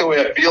 I like the way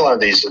I feel on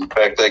these. In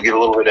fact, I get a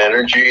little bit of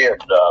energy, and,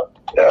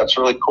 it's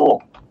really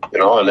cool.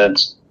 And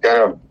it's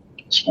kind of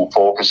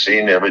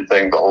focusing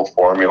everything, the whole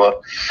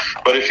formula.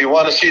 But if you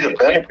want to see the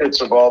benefits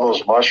of all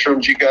those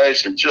mushrooms, you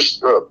guys, it's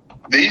just the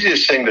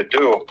easiest thing to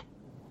do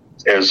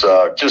is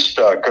just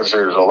because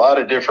there's a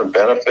lot of different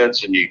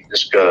benefits, and you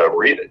just got to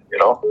read it,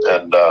 and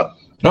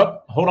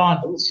hold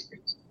on.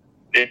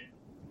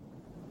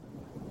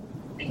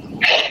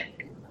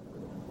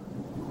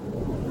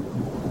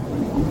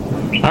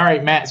 All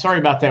right, Matt, sorry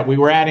about that. We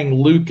were adding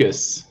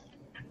Lucas.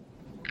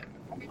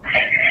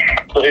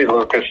 Hey,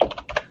 Lucas.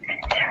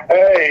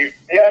 Hey,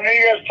 I know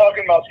you guys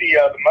talking about the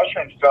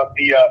mushroom stuff.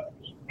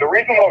 The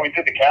reason why we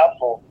did the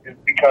capsule is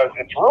because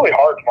it's really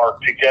hard,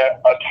 Mark, to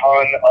get a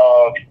ton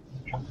of,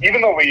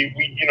 even though we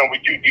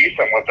do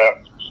decent with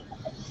it,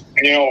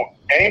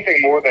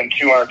 anything more than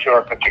 200,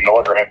 250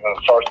 milligrams, and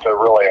it starts to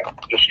really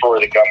destroy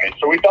the gummies.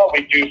 So we thought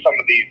we'd do some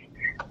of these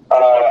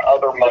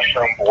other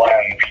mushroom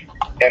blends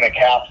in a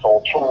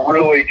capsule to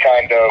really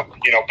kind of,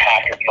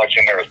 pack as much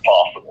in there as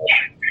possible.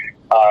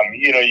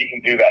 You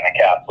can do that in a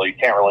capsule. You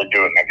can't really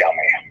do it in a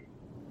gummy.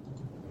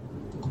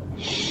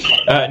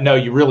 No,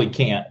 you really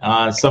can't.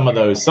 Some of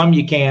those. Some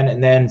you can,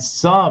 and then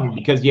some,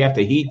 because you have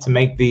to heat to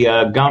make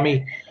the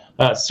gummy,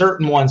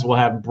 certain ones will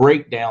have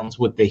breakdowns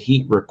with the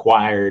heat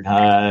required.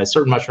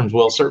 Certain mushrooms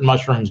will, certain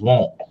mushrooms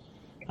won't.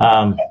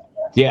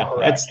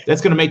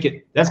 That's going to make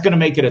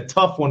it a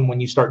tough one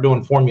when you start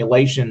doing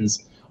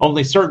formulations.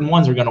 Only certain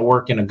ones are going to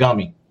work in a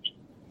gummy.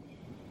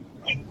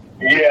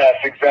 Yes,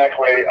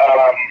 exactly.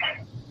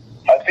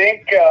 I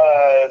think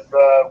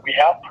we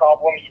have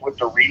problems with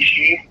the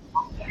reishi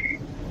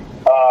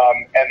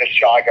and the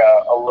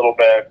chaga a little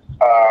bit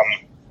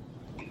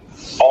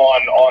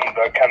on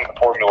the kind of the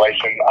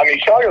formulation. I mean,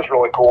 chaga is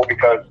really cool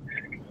because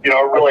it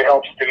really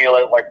helps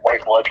stimulate like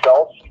white blood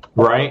cells,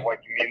 right?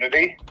 Like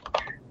immunity.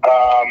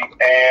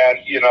 And,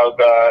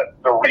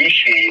 the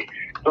Rishi.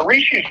 The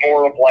Rishi is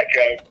more of like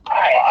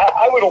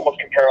I would almost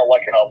compare it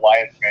like an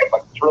alliance man.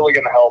 Like it's really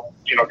going to help,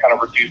 kind of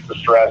reduce the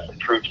stress,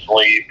 improve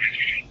sleep,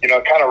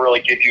 kind of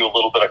really give you a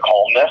little bit of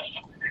calmness.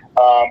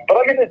 But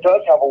I mean, it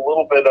does have a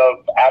little bit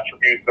of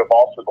attributes of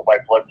also the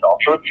white blood cell.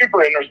 So it's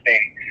super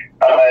interesting.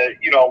 A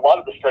lot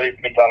of the studies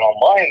have been done on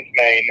lion's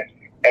mane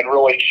and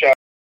really shown.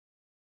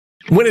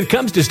 When it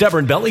comes to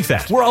stubborn belly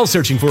fat, we're all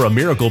searching for a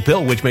miracle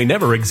pill which may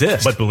never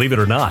exist. But believe it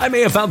or not, I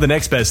may have found the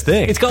next best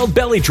thing. It's called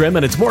Belly Trim,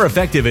 and it's more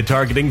effective at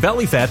targeting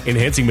belly fat,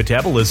 enhancing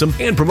metabolism,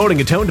 and promoting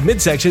a toned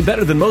midsection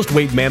better than most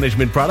weight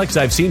management products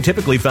I've seen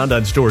typically found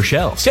on store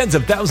shelves. Tens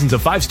of thousands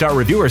of 5-star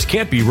reviewers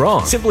can't be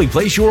wrong. Simply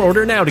place your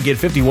order now to get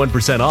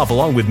 51% off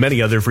along with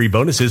many other free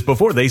bonuses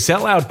before they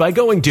sell out by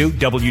going to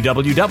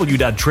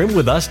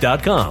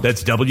www.trimwithus.com.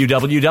 That's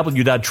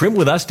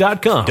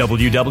www.trimwithus.com.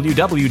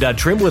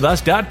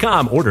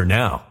 www.trimwithus.com. Order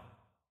now.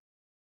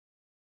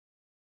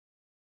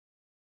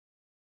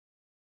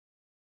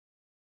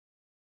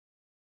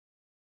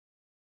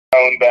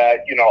 That,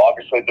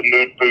 obviously the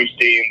mood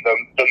boosting,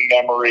 the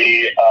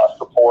memory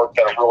support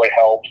that really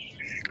helps.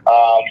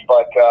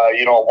 But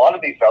a lot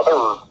of these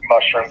other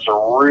mushrooms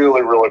are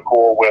really, really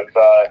cool with,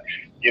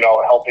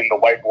 helping the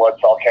white blood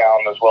cell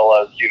count as well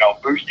as,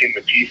 boosting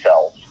the T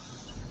cells.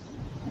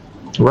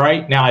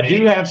 Right. Now, I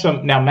do have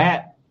some. Now,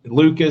 Matt,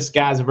 Lucas,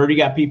 guys, I've already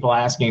got people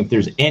asking if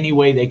there's any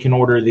way they can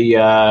order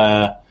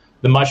the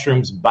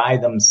mushrooms by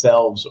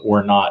themselves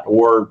or not,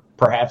 or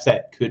perhaps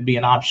that could be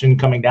an option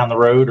coming down the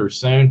road or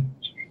soon.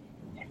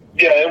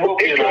 Yeah, it will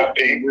be an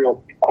option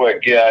real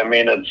quick. Yeah, I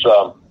mean, it's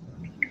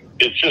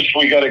just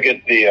we got to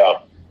get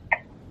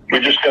we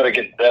just got to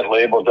get that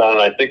label done.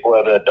 I think we'll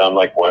have that done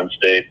like by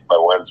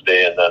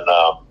Wednesday, and then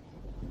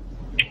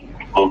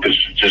Lucas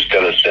just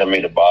got to send me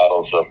the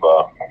bottles of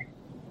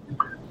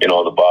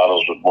the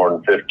bottles with more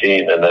than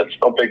 15, and that's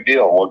no big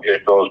deal. We'll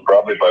get those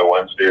probably by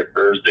Wednesday or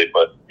Thursday.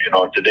 But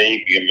today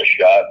you can give them a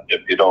shot.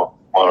 If you don't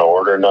want to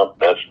order enough,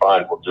 that's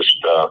fine. We'll just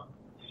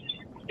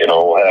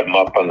we'll have them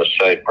up on the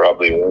site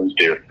probably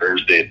Wednesday or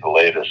Thursday at the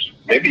latest.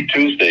 Maybe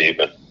Tuesday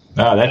even.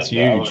 Oh, that's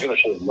huge. I was going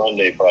to say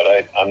Monday, but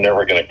I'm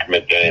never going to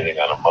commit to anything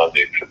on a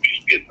Monday except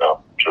just getting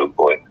up,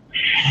 truthfully.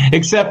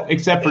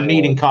 Except for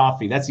needing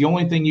coffee. That's the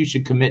only thing you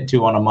should commit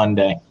to on a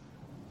Monday.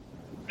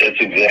 That's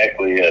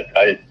exactly it.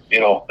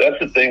 That's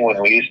the thing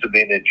when we used to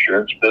be in the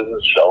insurance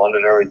business, selling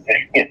and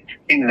everything.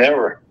 You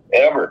never,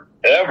 ever,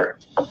 ever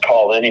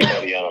call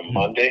anybody on a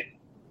Monday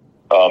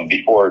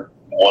before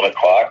 1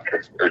 o'clock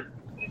or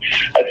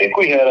I think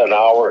we had an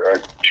hour or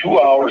 2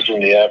 hours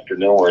in the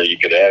afternoon where you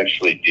could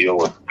actually deal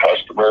with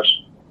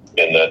customers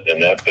in that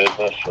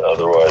business.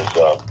 Otherwise,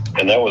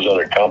 and that was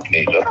other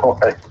companies.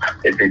 Otherwise,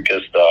 they'd be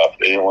pissed off.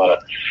 They want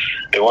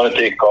to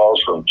take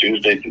calls from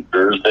Tuesday to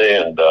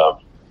Thursday and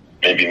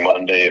maybe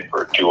Monday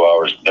for 2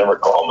 hours. Never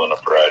call them on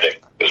a Friday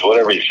because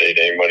whatever you say to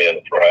anybody on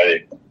a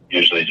Friday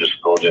usually just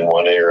goes in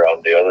one ear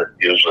out the other.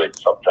 Usually,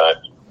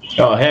 sometimes.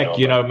 Oh heck,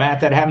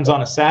 Matt, that happens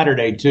on a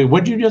Saturday too.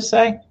 What'd you just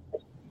say?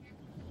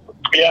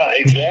 Yeah,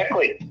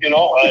 exactly.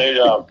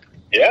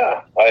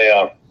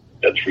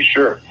 That's for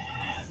sure.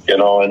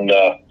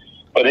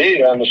 But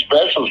hey, on the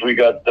specials, we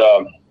got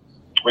the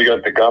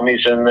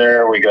gummies in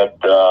there. We got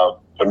the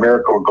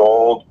Miracle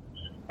Gold.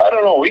 I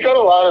don't know. We got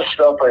a lot of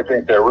stuff, I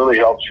think, that really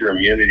helps your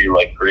immunity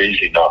like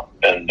crazy now.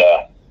 And,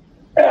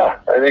 I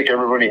think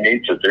everybody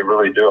needs it. They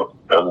really do.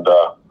 And,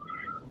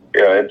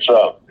 it's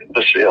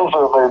the sales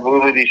of our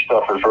immunity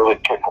stuff is really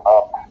kicking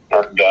up.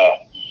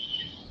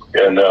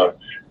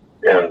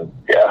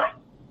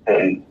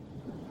 And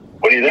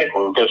what do you think,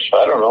 Lucas?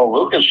 I don't know.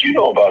 Lucas, you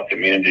know about the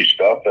immunity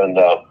stuff, and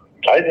I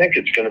think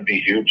it's going to be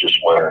huge this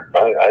winter.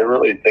 I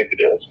really think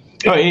it is.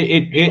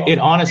 It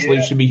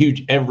honestly should be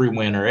huge every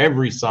winter,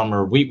 every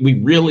summer. We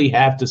really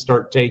have to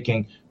start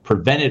taking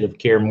preventative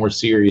care more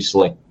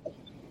seriously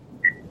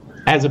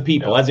as a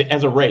people, as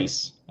a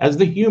race, as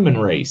the human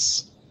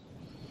race.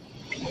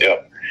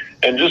 Yeah.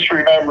 And just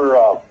remember,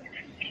 I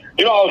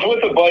was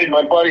with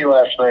my buddy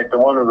last night, the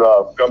one who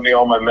got me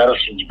all my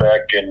medicines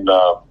back in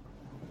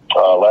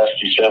last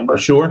December.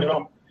 Sure. And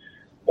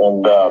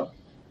I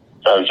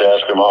was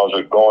asking him how's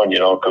it going,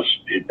 because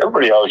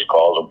everybody always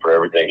calls him for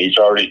everything. He's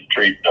already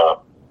treating, I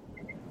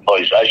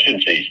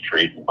shouldn't say he's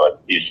treating,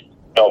 but he's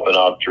helping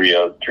out three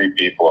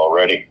people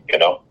already,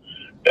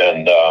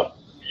 And,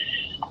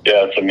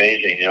 it's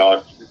amazing,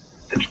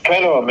 It's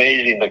kind of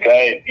amazing. The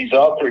guy, he's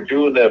out there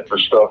doing that for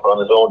stuff on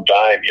his own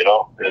time,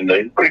 and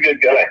he's a pretty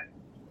good guy.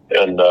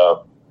 And,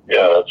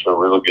 that's a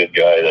really good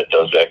guy that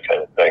does that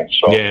kind of thing.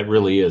 So yeah, it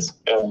really is.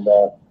 And,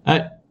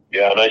 and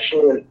I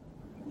saw it,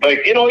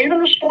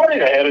 even this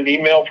morning I had an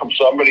email from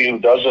somebody who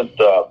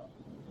doesn't,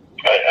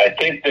 I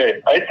think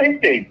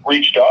they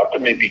reached out to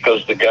me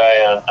because the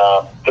guy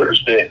on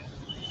Thursday,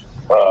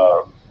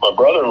 my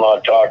brother-in-law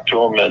talked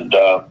to him and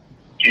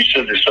he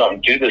said there's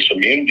something to this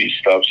immunity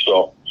stuff.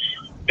 So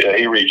yeah,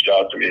 he reached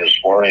out to me this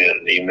morning in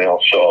an email.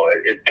 So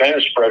it kind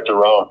of spreads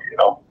around,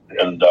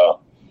 and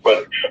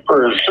But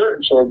for a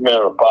certain segment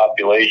of the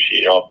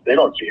population, if they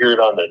don't hear it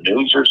on the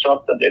news or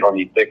something, they don't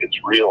even think it's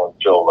real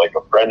until like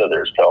a friend of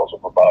theirs tells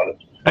them about it.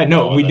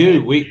 No, we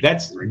do.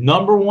 That's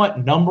number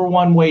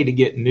one way to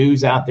get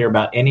news out there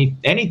about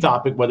any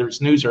topic, whether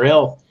it's news or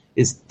health,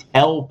 is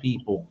tell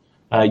people.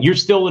 You're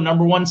still the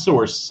number one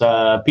source.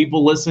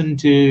 People listen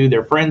to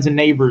their friends and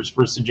neighbors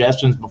for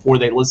suggestions before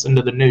they listen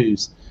to the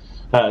news.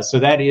 So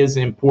that is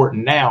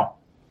important. Now,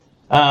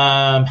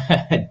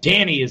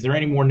 Danny, is there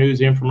any more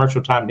news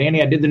infomercial time?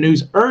 Danny, I did the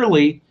news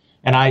early,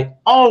 and I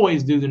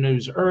always do the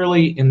news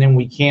early, and then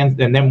we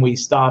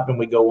stop and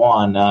we go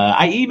on.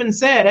 I even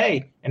said,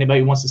 hey,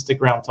 anybody wants to stick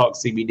around and talk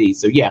CBD.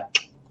 So, yeah,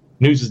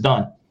 news is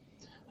done.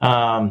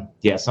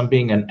 Yes, I'm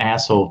being an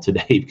asshole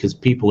today because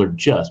people are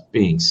just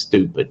being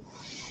stupid.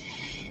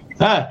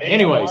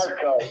 Anyways. Mark,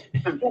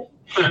 is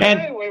there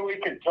any way we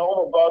could tell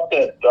them about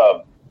that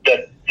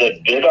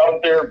bid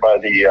out there by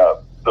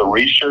the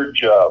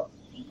research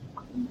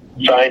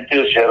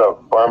scientist, head of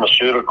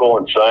pharmaceutical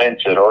and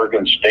science at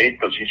Oregon State,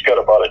 because he's got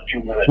about a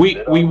 2-minute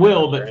bid. We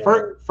will, but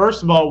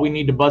first of all, we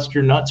need to bust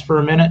your nuts for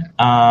a minute.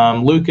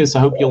 Lucas, I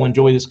hope you'll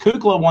enjoy this.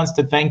 Kukla wants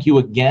to thank you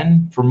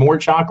again for more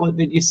chocolate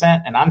that you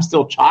sent, and I'm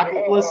still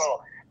chocolateless.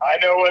 Oh, I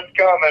know what's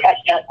coming.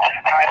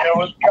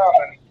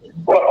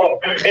 Well,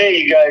 hey,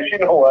 you guys, you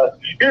know what?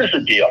 Here's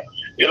the deal.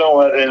 You know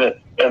what? And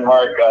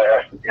Mark,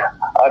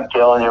 I'm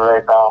telling you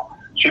right now,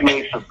 she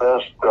makes the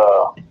best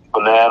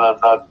banana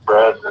nut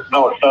bread.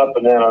 No, it's not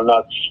banana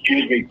nuts.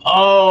 Excuse me.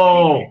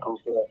 Oh,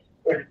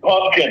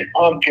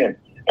 pumpkin.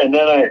 And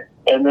then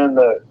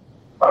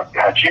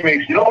she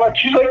makes. You know what?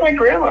 She's like my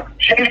grandma.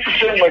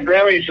 My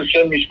grandma used to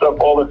send me stuff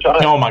all the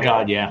time. Oh my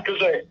God, yeah.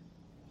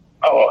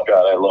 Oh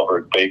God, I love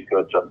her baked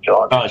goods. I'm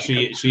telling you. Oh,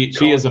 she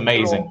is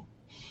amazing.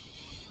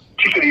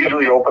 She could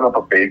easily open up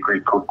a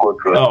bakery, cook.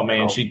 Oh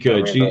man, she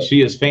could.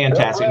 She is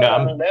fantastic.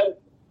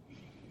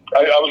 I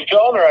was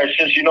telling her, I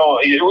says,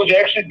 it was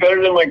actually better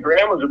than my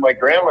grandma's. And my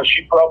grandma,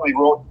 she probably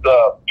wrote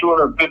at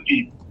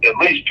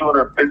least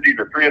 250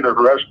 to 300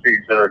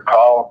 recipes in her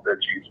column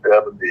that she used to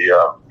have in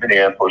the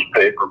Minneapolis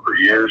paper for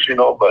years,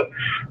 But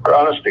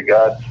honest to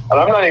God, and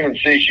I'm not even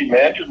saying she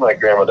matches my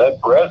grandma. That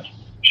bread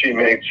she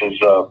makes is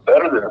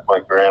better than my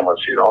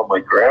grandma's. My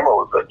grandma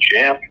was a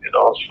champ,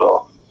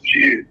 so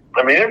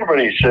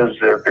everybody says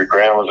that their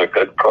grandma's a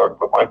good cook,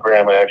 but my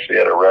grandma actually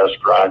had a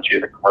restaurant. She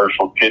had a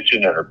commercial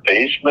kitchen in her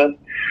basement,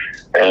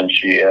 and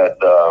she had,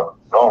 oh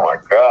my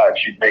God,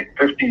 she'd make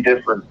 50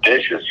 different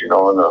dishes, in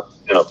a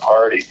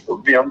party. It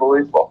would be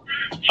unbelievable.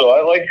 So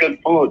I like good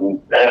food,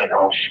 and and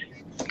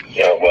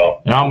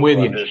I'm with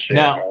you.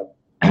 Now,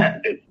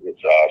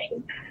 it's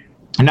awesome.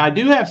 And I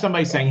do have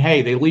somebody saying,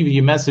 "Hey, they leave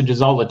you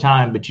messages all the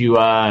time, but you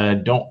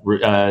don't.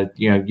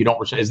 You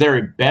don't. Is there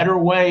a better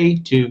way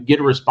to get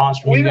a response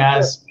from you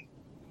guys?"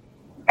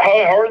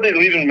 How are they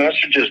leaving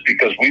messages?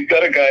 Because we've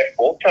got a guy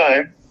full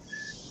time,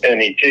 and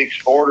he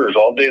takes orders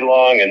all day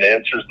long and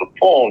answers the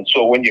phone.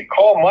 So when you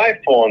call my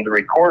phone, the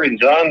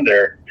recording's on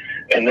there.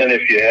 And then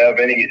if you have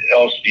any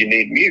else you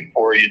need me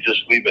for, you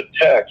just leave a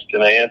text,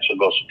 and I answer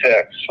those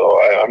texts. So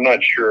I'm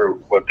not sure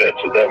what that's.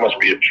 So that must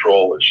be a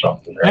troll or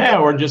something. Yeah,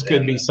 or it just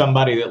could be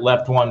somebody that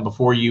left one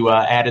before you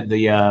added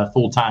the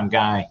full-time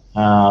guy.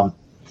 Yeah.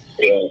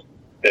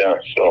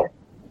 So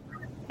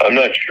I'm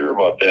not sure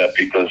about that,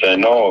 because I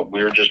know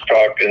we were just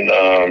talking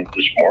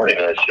this morning.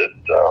 I said,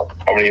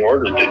 how many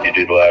orders did you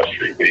do the last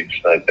 3 weeks?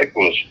 And I think it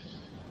was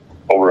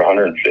over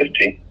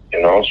 150,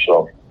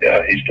 So,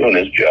 yeah, he's doing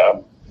his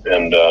job.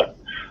 And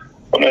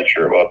I'm not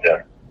sure about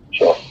that.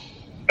 So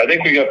I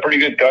think we got pretty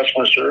good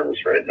customer service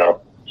right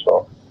now.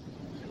 So.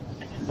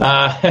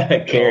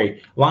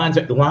 Carrie,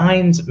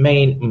 Lion's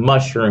Mane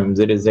mushrooms.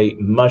 It is a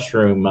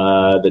mushroom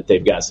that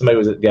they've got. Somebody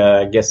was,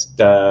 I guess,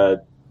 trying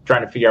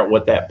to figure out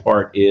what that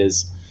part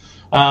is.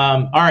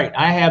 All right,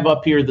 I have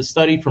up here the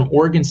study from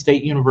Oregon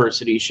State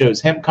University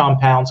shows hemp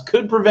compounds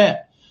could prevent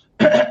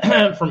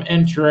from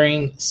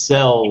entering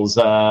cells.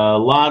 A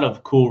lot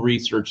of cool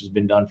research has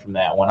been done from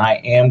that one.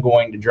 I am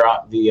going to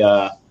drop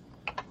the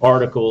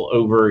article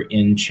over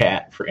in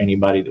chat for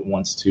anybody that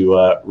wants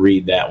to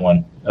read that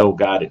one. Oh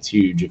God, it's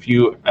huge. If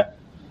you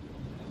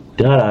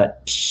you're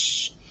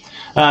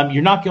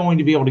not going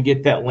to be able to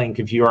get that link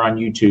if you're on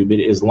YouTube. It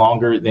is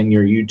longer than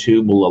your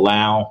YouTube will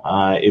allow.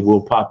 It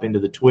will pop into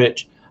the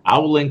Twitch. I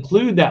will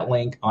include that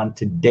link on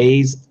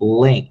today's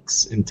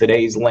links,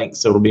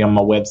 so it'll be on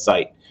my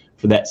website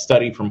for that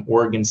study from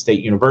Oregon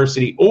State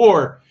University.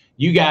 Or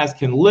you guys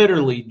can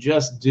literally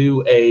just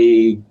do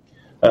a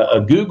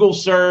Google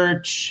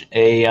search,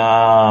 a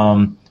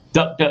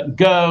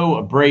DuckDuckGo,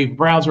 a Brave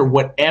browser,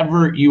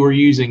 whatever you are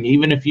using,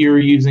 even if you're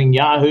using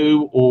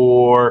Yahoo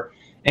or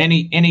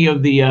any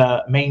of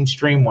the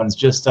mainstream ones,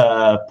 just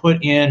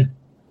put in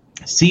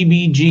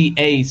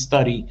CBGA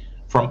study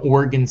from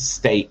Oregon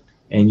State,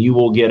 and you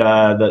will get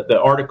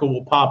the article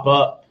will pop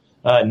up,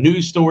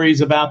 news stories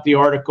about the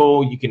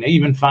article. You can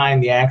even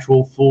find the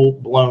actual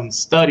full-blown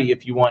study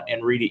if you want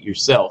and read it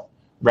yourself,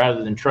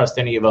 rather than trust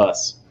any of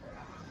us.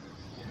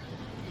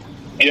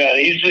 Yeah,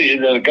 he's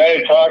the guy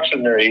who talks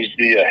in there. He's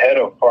the head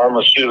of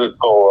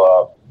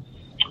pharmaceutical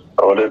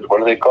what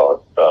do they call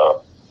it?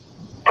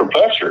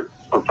 Professor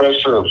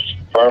of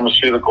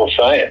pharmaceutical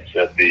science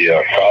at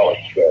the college.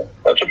 So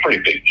that's a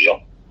pretty big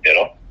deal, you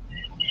know,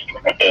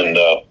 and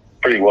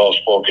pretty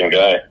well-spoken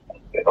guy,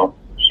 you know.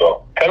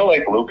 So kind of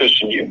like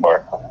Lucas and you,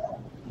 Mark.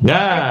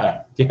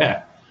 Yeah.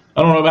 I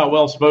don't know about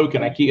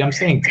well-spoken. I'm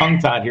staying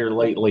tongue-tied here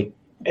lately.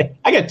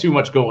 I got too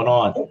much going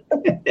on.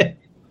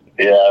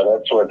 Yeah,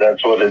 that's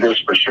what it is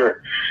for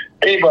sure.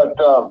 Hey, but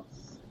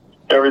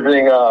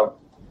everything,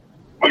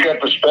 we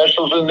got the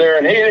specials in there.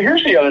 And hey,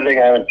 here's the other thing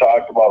I haven't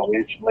talked about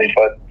recently.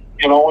 But,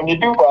 you know, when you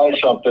do buy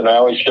something, I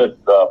always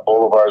set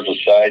Bolivars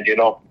aside, you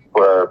know,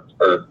 for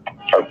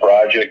our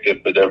project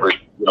if it ever,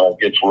 you know,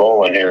 gets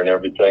rolling here and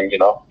everything, you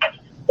know.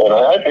 And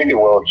I think it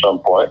will at some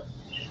point.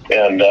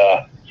 And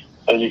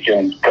you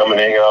can come and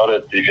hang out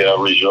at the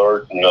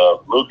resort. And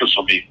Lucas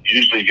will be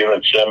usually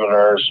giving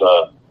seminars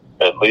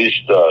at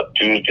least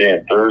Tuesday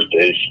and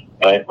Thursdays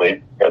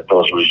nightly at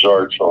those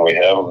resorts when we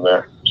have them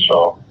there.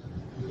 So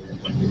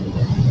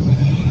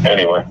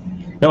anyway.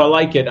 No, I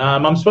like it.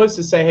 I'm supposed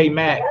to say, hey,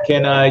 Matt,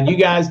 can you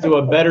guys do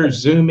a better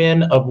zoom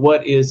in of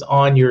what is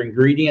on your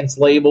ingredients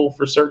label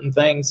for certain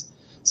things?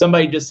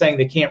 Somebody just saying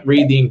they can't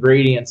read the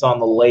ingredients on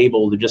the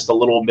label. They're just a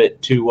little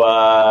bit too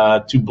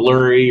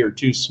blurry or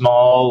too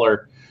small.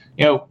 Or,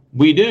 you know,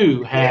 we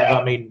do have,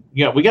 I mean,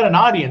 you know, we got an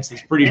audience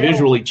that's pretty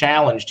visually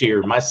challenged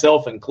here,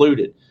 myself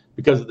included,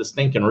 because of the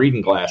stinking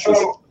reading glasses.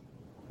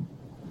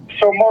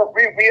 So Mark,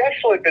 we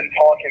actually been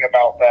talking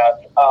about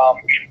that.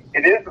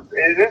 It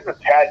is a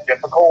tad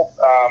difficult.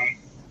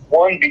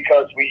 One,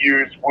 because we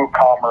use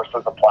WooCommerce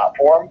as a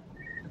platform.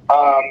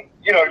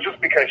 You know, just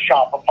because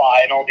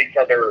Shopify and all these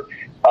other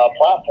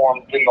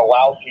platforms didn't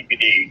allow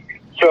CBD.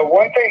 So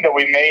one thing that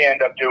we may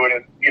end up doing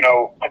is, you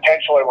know,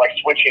 potentially like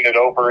switching it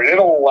over.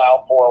 It'll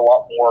allow for a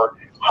lot more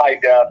high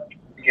def,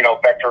 you know,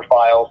 vector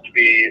files to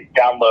be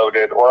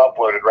downloaded or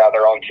uploaded rather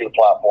onto the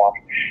platform.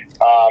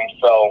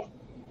 So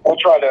we'll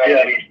try to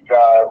at least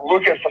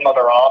look at some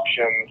other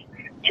options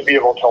to be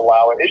able to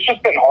allow it. It's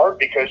just been hard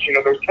because, you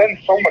know, there's been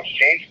so much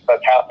change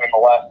that's happened in the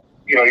last,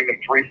 you know, even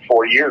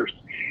 3-4 years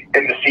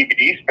in the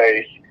CBD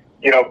space.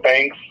 You know,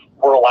 banks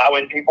were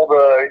allowing people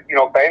to, you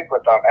know, bank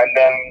with them. And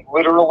then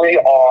literally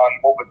on,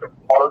 what was it,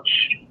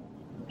 March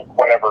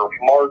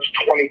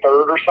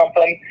 23rd or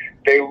something,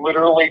 they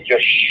literally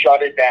just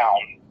shut it down,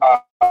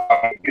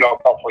 you know, a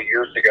couple of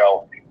years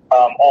ago,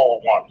 all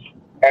at once.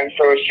 And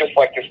so it's just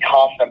like this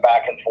constant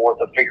back and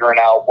forth of figuring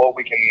out what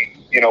we can,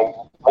 you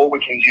know, what we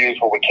can use,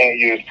 what we can't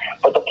use.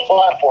 But the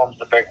platform's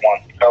the big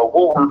one. So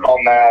we'll work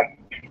on that.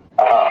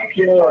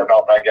 Sorry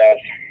about that, guys.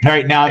 All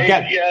right, now I've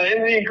got... Yeah,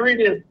 and the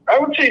ingredients, I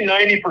would say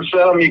 90%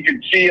 of them you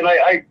can see. And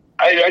I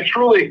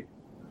truly,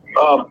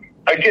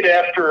 I get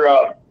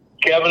after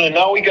Kevin, and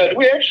now we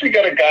actually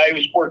got a guy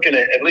who's working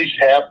at least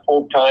half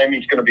full time.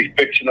 He's going to be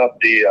fixing up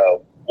the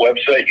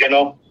website, you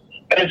know.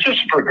 And it's just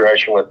a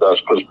progression with us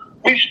because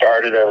we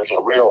started as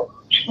a real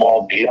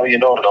small deal, you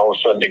know, and all of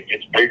a sudden it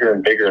gets bigger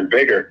and bigger and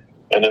bigger.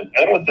 And then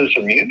with this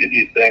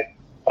immunity thing,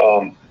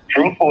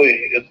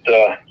 truthfully,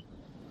 the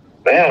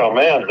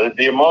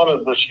amount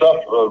of the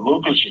stuff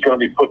Lucas is going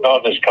to be putting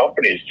out in his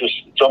company is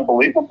it's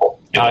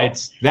unbelievable.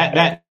 It's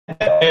that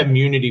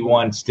immunity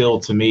one still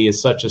to me is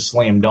such a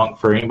slam dunk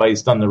for anybody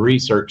who's done the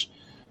research.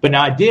 But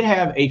now I did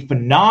have a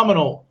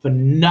phenomenal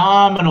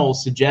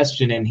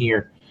suggestion in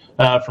here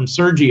from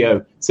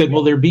Sergio. It said,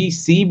 will there be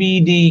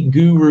CBD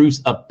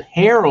Gurus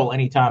apparel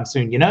anytime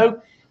soon? You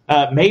know,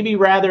 maybe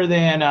rather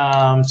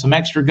than some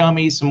extra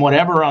gummies, some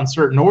whatever on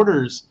certain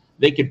orders,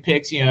 they could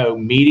pick, you know,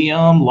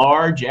 medium,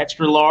 large,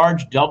 extra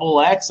large,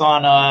 double X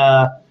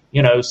on,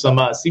 you know, some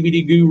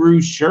CBD Guru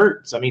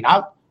shirts. I mean,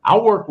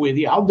 I'll work with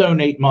you. I'll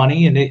donate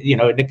money, and it, you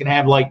know, it can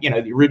have like, you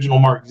know, the original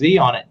MarkZ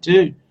on it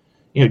too,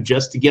 you know,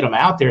 just to get them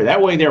out there.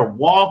 That way, they're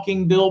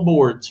walking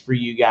billboards for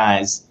you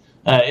guys.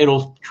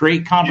 It'll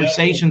create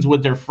conversations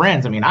with their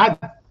friends. I mean,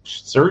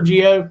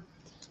 Sergio,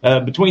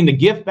 between the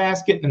gift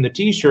basket and the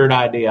T-shirt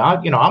idea,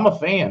 I'm a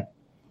fan.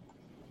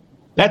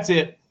 That's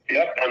it.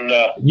 Yep, and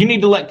you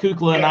need to let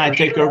Kukla and I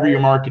take over your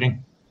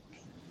marketing.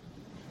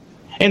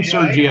 And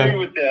Sergio. I agree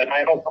with that.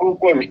 I know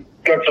Kukla's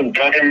got some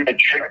dynamite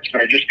shirts,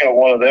 and I just got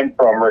one of them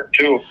from her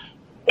too.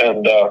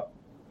 And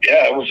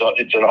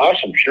it's an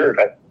awesome shirt.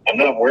 I'm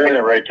not wearing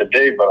it right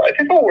today, but I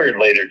think I'll wear it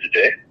later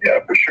today.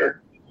 Yeah, for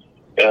sure.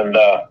 And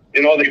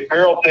you know, the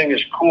apparel thing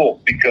is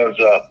cool because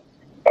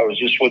I was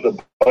just with a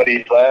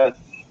buddy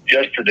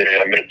yesterday.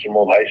 I met some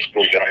old high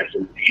school guys,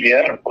 and he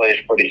had a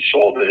place, but he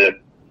sold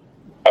it.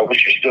 I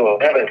wish you still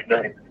had it.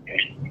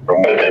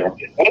 We'll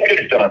get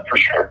it done for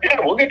sure.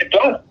 Yeah, we'll get it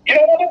done. You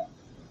know what?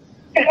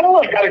 Hell,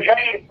 I've got a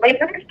guy right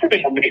next to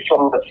me who makes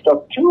some of that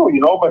stuff too, you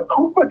know, but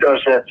Koopa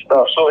does that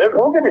stuff. So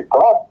we'll get it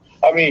done.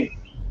 I mean,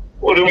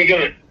 what are we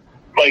going to,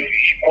 like,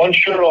 one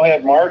shirt will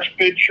have Mark's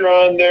picture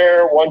on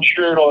there, one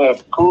shirt will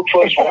have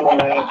Koopa's, one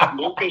will have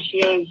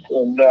Lucas's,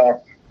 and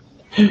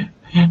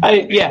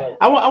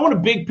I want a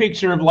big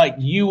picture of like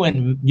you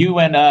and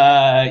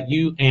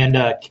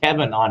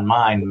Kevin on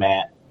mine,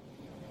 Matt.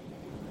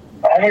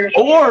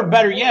 Or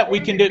better yet,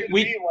 we can do like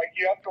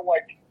you have to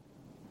like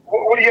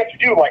what do you have to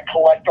do? Like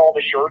collect all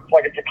the shirts?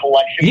 Like it's a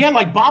collection? Yeah,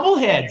 like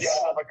bobbleheads.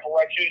 Yeah, have a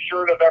collection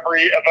shirt of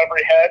every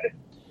head.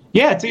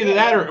 Yeah, it's either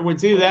that or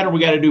we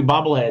got to do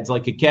bobbleheads,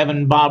 like a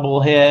Kevin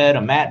bobblehead,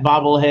 a Matt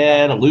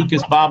bobblehead, a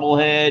Lucas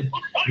bobblehead,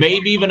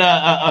 maybe even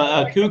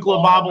a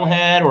Kukla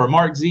bobblehead or a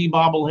MarkZ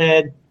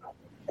bobblehead.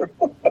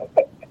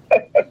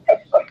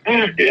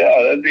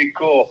 Yeah, that'd be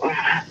cool.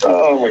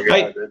 Oh my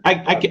God!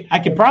 I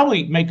could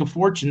probably make a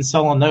fortune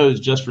selling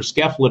those just for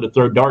Skeffler to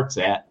throw darts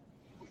at.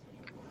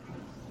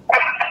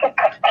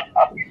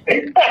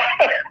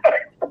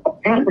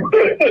 No, is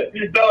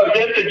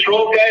that the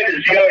troll guy?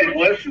 Does he always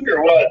listen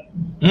or what?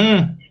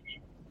 Yeah,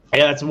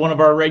 that's one of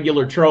our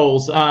regular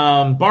trolls.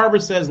 Barbara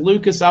says,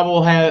 Lucas,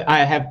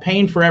 I have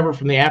pain forever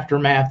from the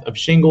aftermath of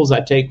shingles.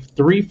 I take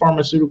 3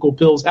 pharmaceutical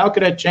pills. How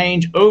could I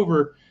change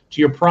over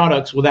to your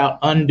products without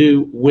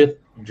undue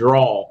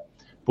withdrawal?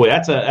 Boy,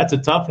 that's a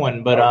tough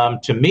one.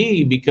 But to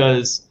me,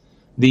 because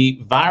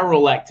the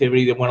viral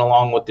activity that went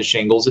along with the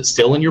shingles, it's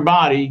still in your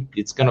body.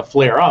 It's going to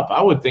flare up.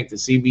 I would think the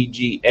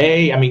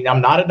CBGA, I mean,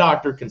 I'm not a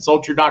doctor.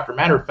 Consult your doctor.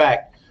 Matter of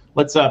fact,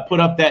 let's put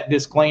up that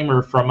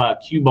disclaimer from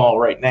Q-Ball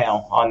right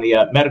now on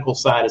the medical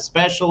side,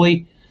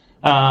 especially.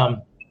 Yeah,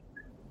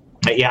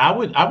 I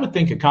would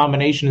think a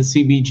combination of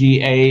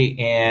CBGA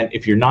and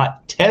if you're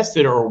not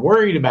tested or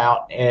worried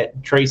about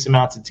trace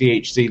amounts of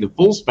THC, the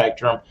full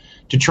spectrum,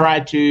 to try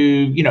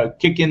to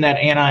kick in that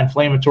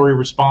anti-inflammatory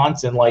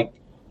response and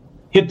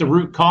hit the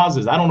root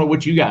causes. I don't know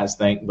what you guys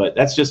think, but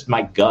that's just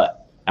my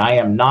gut. I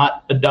am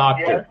not a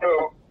doctor. Yeah,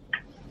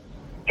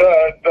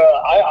 so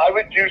I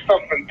would do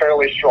something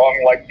fairly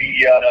strong, like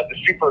the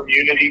super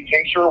immunity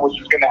tincture, which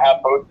is going to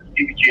have both the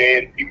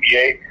CBGA and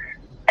CBA,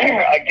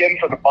 again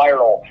for the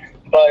viral.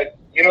 But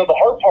the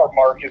hard part,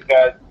 Mark, is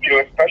that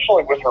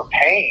especially with her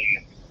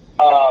pain,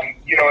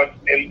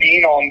 and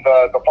being on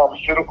the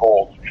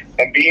pharmaceuticals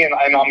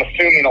and I'm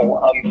assuming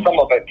some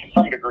of it to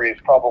some degree is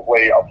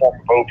probably a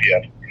form of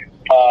opiate.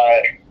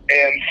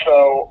 And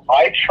so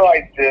I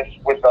tried this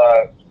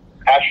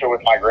actually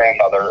with my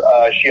grandmother.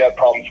 She had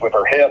problems with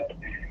her hip.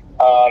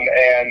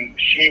 And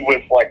she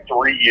was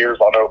 3 years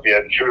on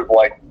opiates. She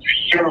was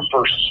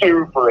super,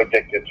 super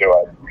addicted to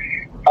it.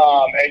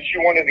 And she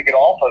wanted to get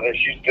off of it.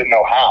 She just didn't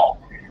know how.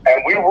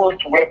 And we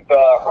worked with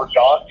her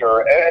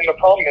doctor. And the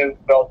problem is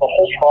the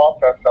whole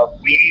process of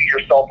weaning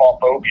yourself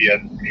off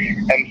opiates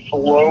and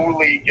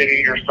slowly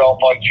getting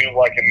yourself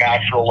onto a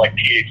natural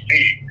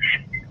THC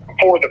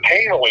for the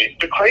pain relief.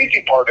 The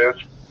crazy part is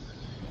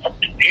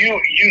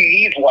you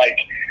need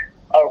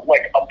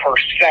a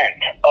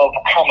percent of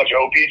how much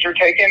opiates you're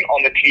taking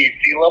on the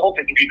THC level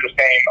to give you the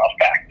same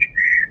effect.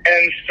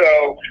 And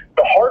so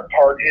the hard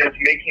part is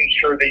making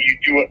sure that you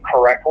do it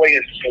correctly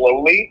and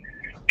slowly.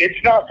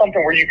 It's not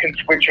something where you can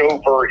switch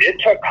over. It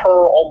took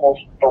her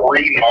almost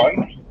 3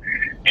 months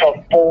to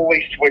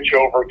fully switch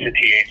over to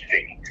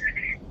THC.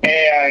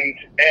 And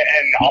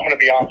I'm going to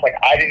be honest,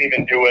 I didn't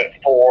even do it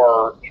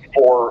for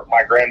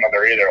my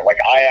grandmother either.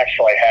 I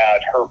actually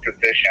had her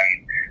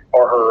physician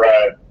or her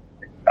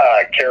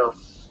care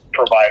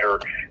provider,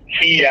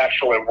 he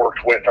actually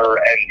worked with her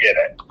and did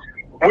it,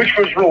 which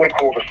was really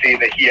cool to see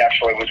that he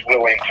actually was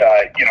willing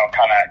to,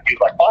 he's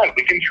like, fine,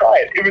 we can try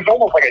it. It was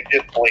almost like a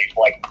disbelief,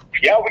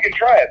 yeah, we can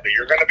try it, but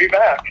you're going to be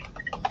back.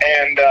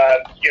 And,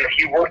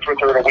 he worked with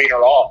her to wean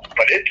her off,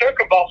 but it took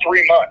about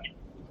 3 months.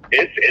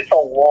 It's a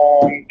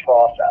long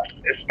process,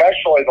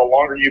 especially the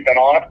longer you've been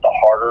on it, the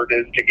harder it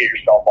is to get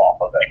yourself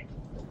off of it.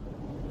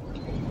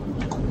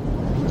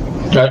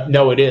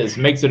 No, it is.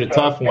 Makes it a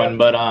tough one,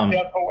 but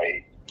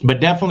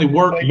definitely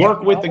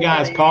work with the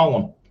guys. Call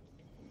them.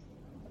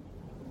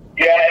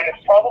 Yeah, and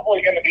it's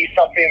probably going to be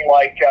something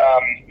like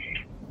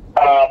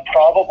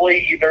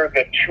probably either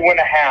the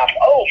 2.5.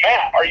 Oh,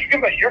 Matt,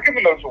 you're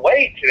giving those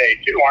away today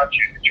too, aren't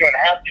you? The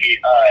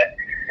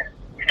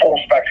 2.5 full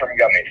spectrum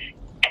gummies.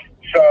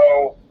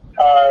 So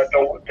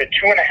the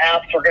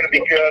 2.5s are going to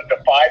be good. The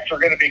 5s are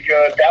going to be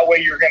good. That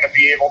way, you're going to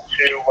be able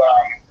to.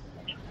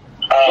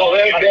 Well,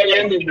 that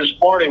ended this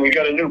morning. We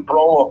got a new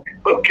promo.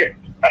 Okay.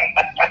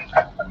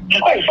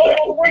 I saw it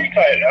on the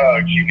website.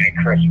 Oh, gee,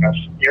 Christmas.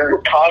 You're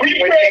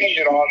constantly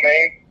changing on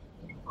me.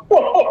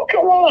 Oh,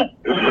 come on.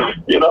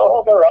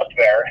 They're up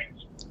there.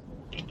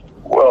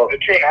 Well, the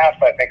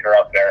 2.5s, I think, are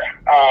up there.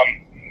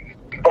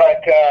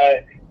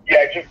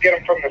 Yeah, just get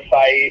them from the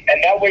site,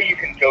 and that way you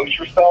can dose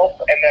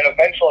yourself, and then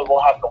eventually we'll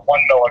have the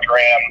 1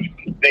 milligram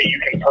that you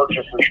can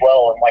purchase as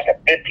well in a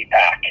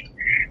 50-pack.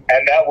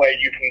 And that way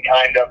you can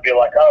kind of be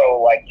like,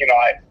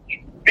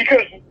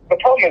 because the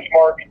problem is,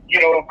 Mark,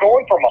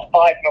 going from a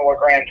 5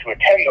 milligram to a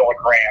 10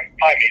 milligram,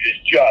 is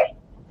just,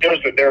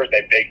 there's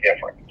a big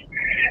difference.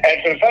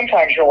 And so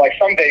sometimes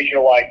some days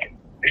you're like,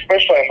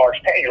 especially in Mark's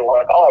pain, you're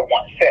like, oh, I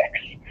want 6,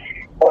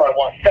 or I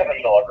want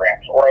 7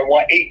 milligrams, or I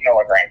want 8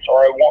 milligrams,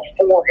 or I want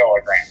 4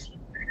 milligrams.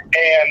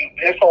 And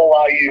this will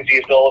allow you the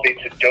ability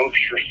to dose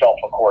yourself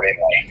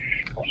accordingly.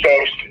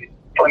 So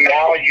for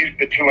now, use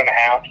the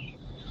 2.5.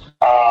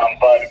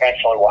 But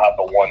eventually we'll have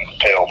the 1s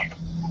too.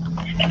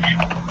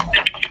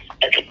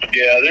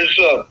 Yeah,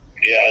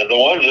 Yeah, the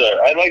ones that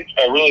I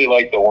really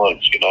like the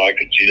ones. I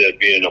could see that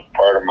being a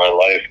part of my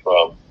life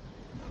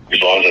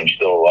as long as I'm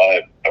still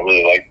alive. I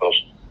really like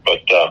those. But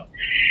I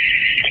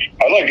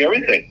like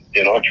everything,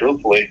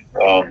 truthfully.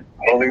 I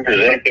don't think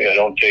there's anything I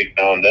don't take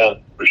now and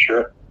then, for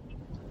sure.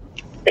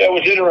 Yeah, it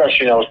was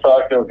interesting. I was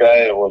talking to a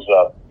guy that was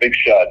a big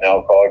shot in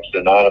Alcoholics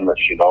Anonymous,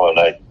 and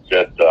I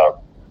said,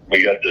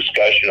 we got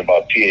discussion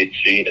about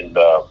THC and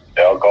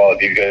alcohol.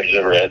 Have you guys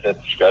ever had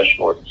that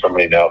discussion with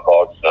somebody in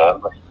Alcoholics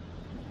Anonymous?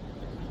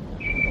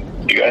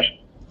 You guys?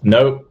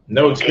 No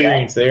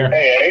experience there.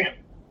 Hey.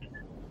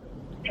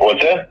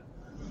 What's that?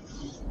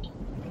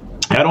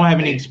 I don't have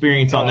any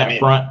experience on that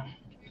front.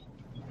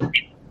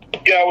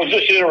 Yeah, I was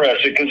just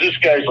interested because this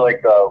guy's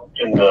like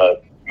in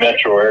the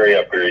metro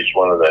area up here. He's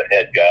one of the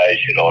head guys,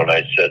 and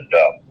I said,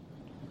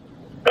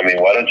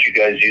 why don't you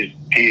guys use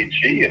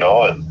THC, and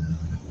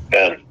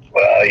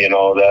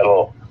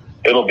well,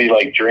 it'll be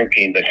like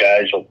drinking. The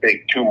guys will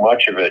take too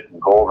much of it and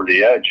go over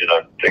the edge. And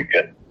I'm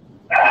thinking,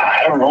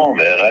 I don't know,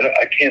 man.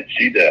 I can't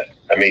see that.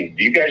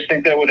 Do you guys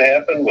think that would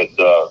happen with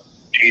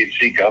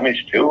THC gummies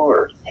too,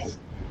 or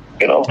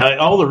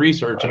all the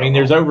research?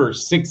 There's over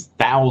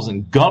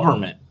 6,000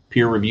 government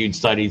peer-reviewed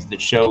studies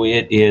that show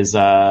it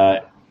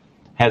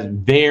has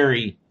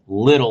very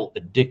little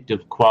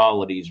addictive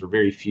qualities, or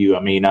very few.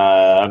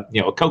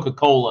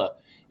 Coca-Cola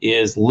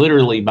is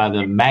literally by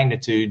the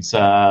magnitudes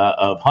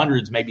of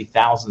hundreds, maybe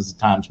thousands of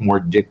times more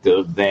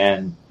addictive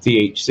than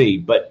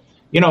THC. But,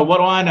 what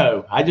do I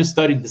know? I just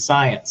studied the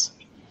science.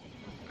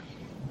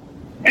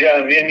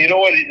 Yeah, and you know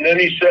what? And then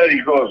he said,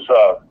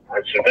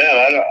 I said,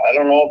 man, I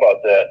don't know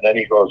about that. And then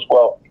he goes,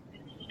 well,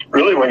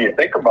 really, when you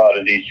think about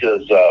it, he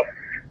says,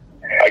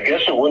 I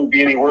guess it wouldn't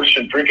be any worse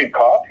than drinking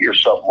coffee or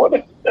something, would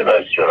it? And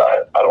I said,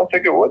 I don't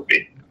think it would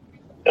be.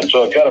 And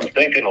so it got him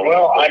thinking a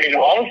little bit.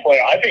 Honestly,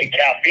 I think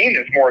caffeine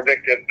is more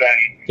addictive than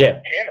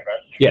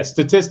cannabis. Yeah,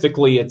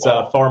 statistically, it's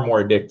far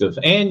more addictive.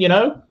 And,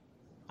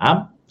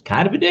 I'm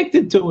kind of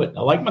addicted to it.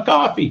 I like my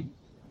coffee.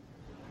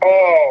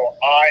 Oh,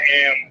 I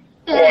am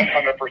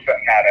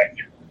 100%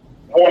 addict.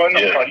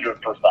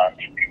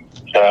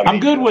 100%. I'm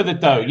good with it,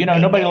 though.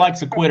 Nobody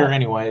likes a quitter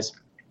anyways.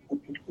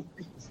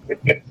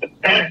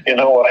 You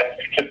know what?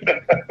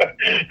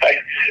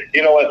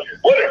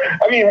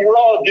 We're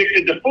all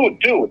addicted to food,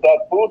 too.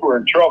 Without food, we're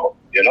in trouble,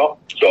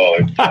 So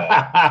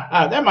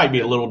that might be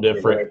a little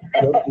different.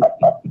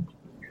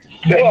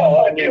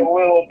 Well, that'd be a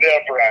little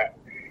different.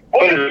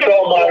 But it's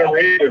all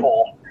moderation.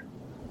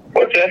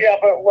 What's that? Yeah,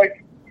 but but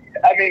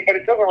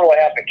it doesn't really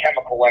have the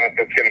chemical in it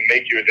that's going to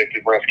make you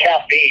addicted, whereas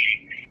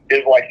caffeine is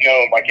it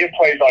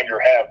plays on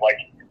your head.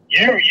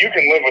 You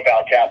can live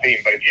without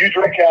caffeine, but if you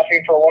drink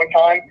caffeine for a long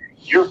time,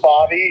 your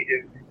body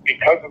is,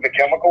 because of the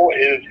chemical,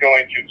 is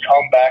going to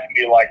come back and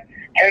be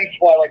hence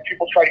why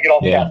people try to get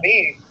off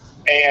caffeine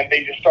and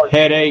they just start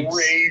headaches.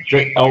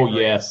 Oh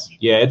yes,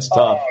 yeah, it's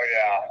tough. Oh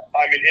yeah,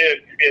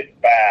 it's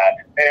bad,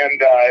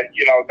 and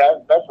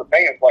that's the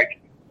thing. It's once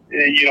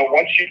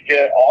you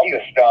get on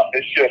this stuff,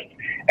 it's just,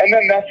 and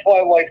then that's why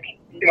a lot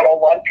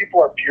of people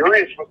are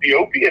furious with the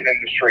opiate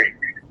industry,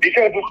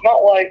 because it's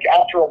not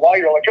after a while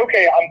you're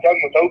okay, I'm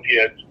done with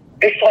opiates.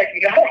 It's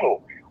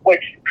no.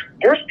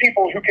 There's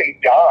people who can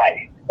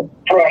die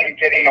from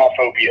getting off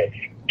opiates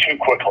too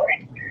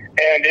quickly.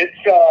 And it's,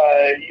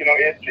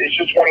 it's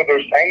just one of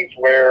those things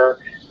where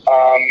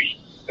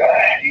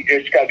you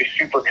just got to be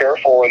super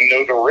careful and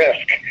know the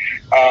risk,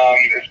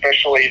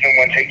 especially even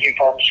when taking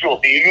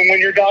pharmaceuticals. Even when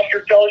your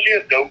doctor tells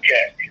you it's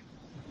okay.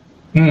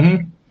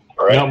 Mm-hmm.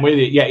 Right. No, I'm with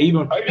you. Yeah,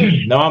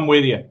 I'm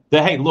with you.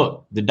 Hey,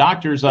 look, the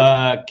doctors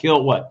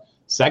kill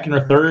second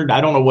or third? I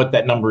don't know what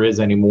that number is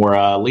anymore.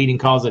 Leading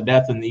cause of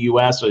death in the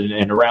U.S.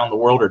 and around the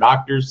world are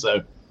doctors.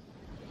 So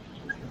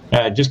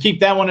just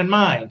keep that one in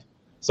mind.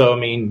 So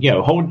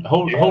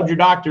hold your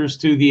doctors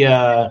to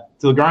the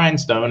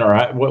grindstone,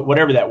 or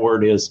whatever that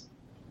word is,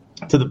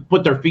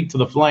 put their feet to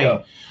the flame.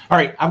 Yeah. All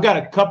right, I've got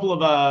a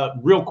couple of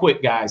real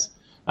quick guys.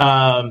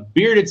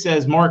 Bearded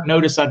says, Mark,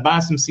 notice I'd buy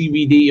some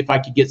CBD if I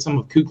could get some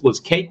of Kukla's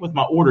cake with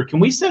my order. Can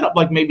we set up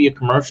maybe a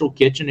commercial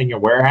kitchen in your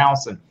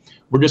warehouse, and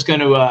we're just going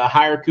to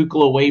hire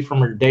Kukla away from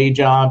her day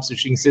job so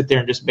she can sit there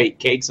and just bake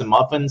cakes and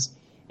muffins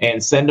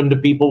and send them to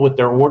people with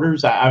their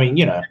orders?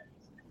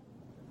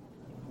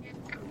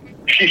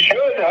 She should.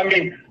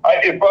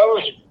 If I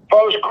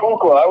was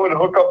Kukla, I would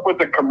hook up with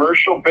the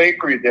commercial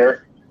bakery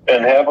there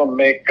and have them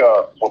make,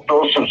 we'll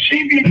throw some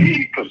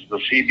CBD, because the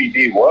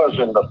CBD was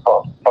in the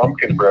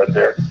pumpkin bread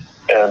there,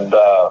 and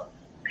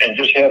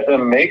just have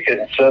them make it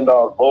and send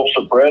out loaves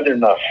of bread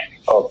in a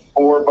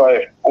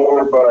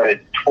 4x4 by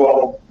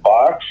 12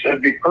 box.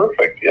 It'd be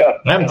perfect. Yeah,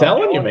 I'm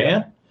telling you,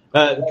 man.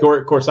 Of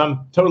course,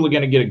 I'm totally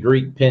going to get a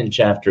Greek pinch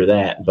after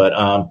that. But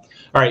all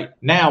right,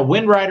 now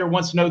Windrider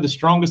wants to know the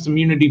strongest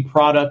immunity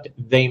product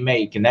they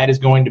make, and that is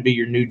going to be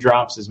your new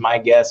drops, is my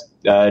guess.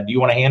 Do you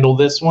want to handle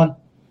this one,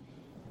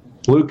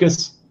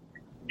 Lucas?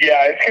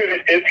 Yeah,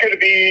 it's going to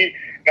be,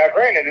 now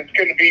granted, it's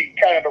going to be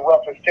kind of the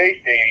roughest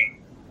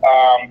tasting,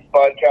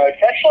 But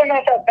it's actually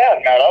not that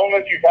bad, Matt. I don't know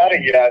if you've had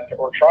it yet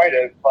or tried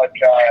it, but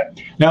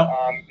no.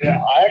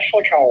 Yeah, I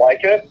actually kind of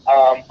like it.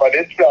 But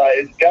it's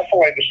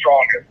definitely the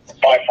strongest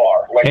by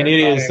far. Like, and it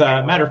is,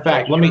 matter of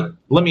fact,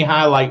 let me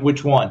highlight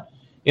which one.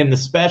 In the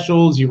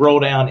specials you roll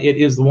down, it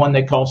is the one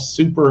they call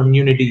Super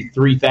Immunity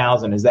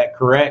 3000. Is that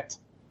correct?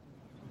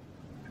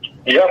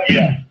 Yep.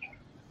 Yeah.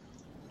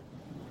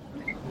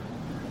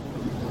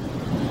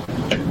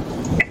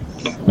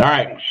 All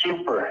right.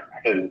 Super.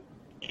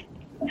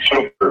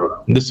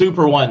 The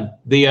super one.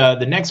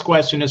 The next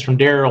question is from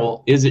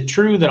Daryl. Is it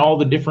true that all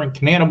the different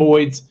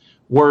cannabinoids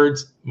work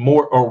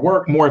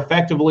more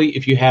effectively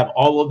if you have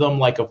all of them,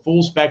 like a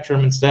full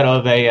spectrum instead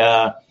of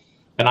an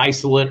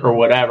isolate or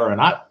whatever?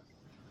 And I've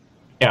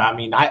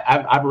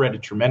read a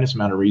tremendous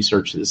amount of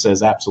research that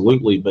says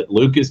absolutely. But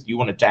Lucas, do you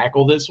want to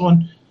tackle this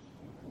one?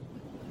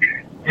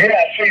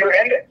 Yeah. So your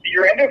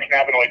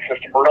endocannabinoid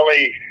system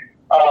really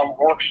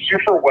works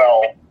super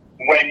well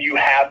when you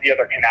have the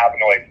other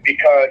cannabinoids,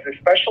 because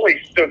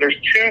there's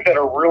two that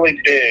are really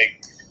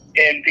big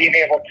in being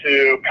able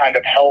to kind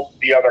of help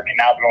the other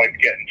cannabinoids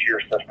get into your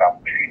system.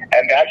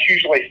 And that's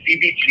usually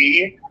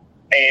CBG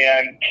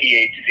and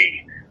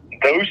THC.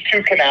 Those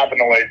two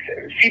cannabinoids,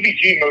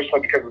 CBG mostly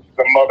because it's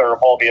the mother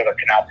of all the other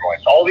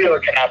cannabinoids. All the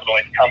other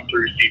cannabinoids come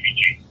through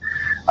CBG.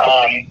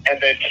 And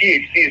then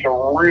THC is a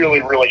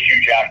really, really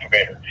huge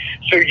activator.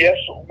 So yes,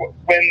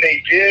 when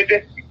they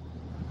did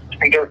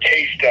their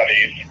case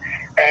studies,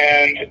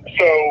 and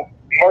so,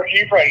 Mark,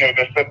 you probably know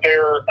this, that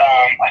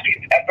I think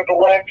it's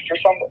Epidiolex or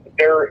something.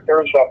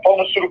 There's a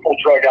pharmaceutical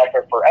drug out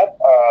there for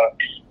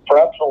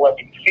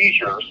epileptic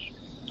seizures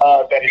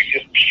that is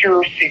just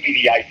pure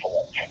CBD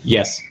isolate.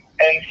 Yes.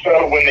 And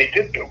so when they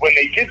did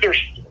their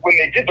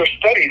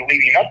study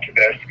leading up to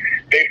this,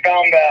 they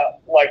found that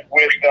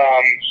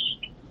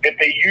if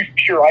they use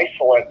pure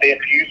isolate, they have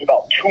to use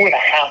about 2.5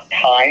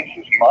 times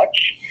as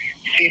much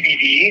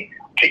CBD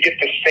to get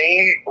the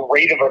same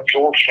rate of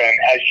absorption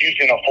as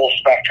using a full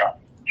spectrum.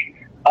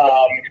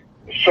 But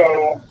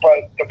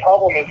the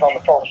problem is on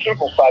the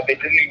pharmaceutical side, they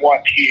didn't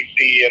want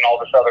THC and all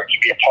this other to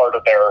be a part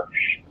of their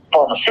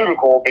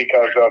pharmaceutical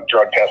because of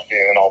drug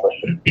testing and all this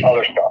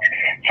other stuff.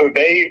 So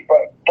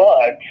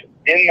but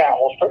in that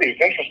whole study,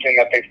 it's interesting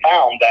that they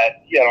found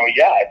that,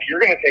 if you're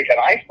going to take an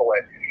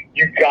isolate,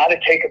 you've got to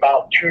take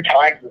about 2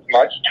 times as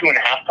much,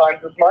 2.5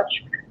 times as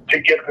much to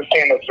get the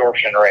same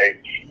absorption rate.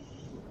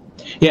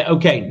 Yeah,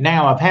 okay.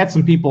 Now, I've had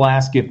some people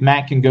ask if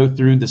Matt can go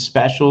through the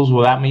specials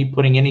without me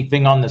putting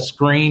anything on the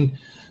screen.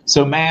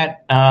 So,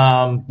 Matt,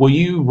 will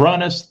you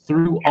run us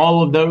through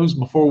all of those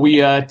before we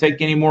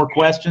take any more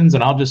questions?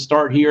 And I'll just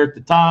start here at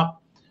the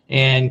top.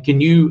 And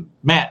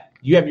Matt,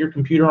 you have your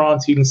computer on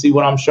so you can see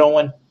what I'm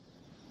showing?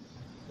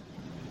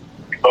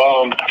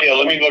 Yeah,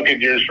 let me look at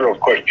yours real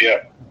quick.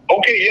 Yeah.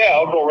 Okay, yeah,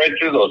 I'll go right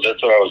through those.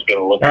 That's what I was going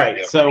to look at. All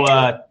right, so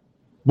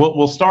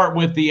we'll start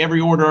with the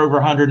every order over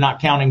 100, not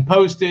counting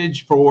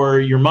postage. For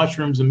your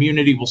mushrooms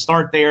immunity, we'll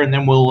start there, and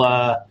then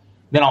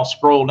then I'll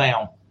scroll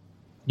down.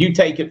 You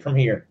take it from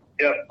here.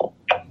 Yeah.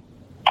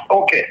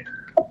 Okay.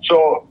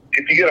 So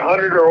if you get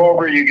 100 or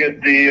over, you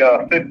get the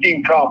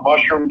 15-count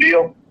mushroom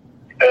deal,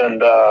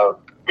 and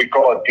we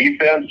call it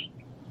defense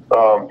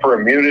for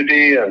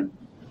immunity, and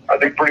I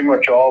think pretty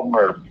much all of them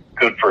are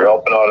good for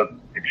helping out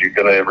if you're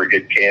going to ever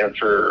get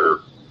cancer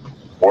or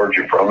ward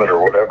you from it or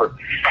whatever.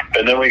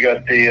 And then we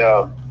got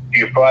the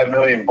you get 5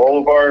 million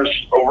bolivars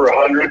over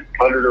 100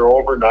 or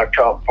over, not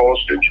count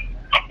postage.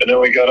 And then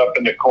we got up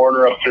in the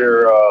corner up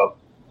there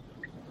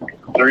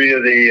 3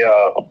 of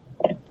the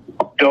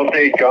Delta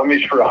 8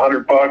 gummies for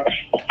 $100.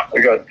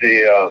 We got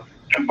the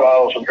 2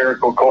 bottles of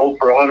Miracle Gold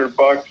for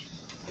 $100.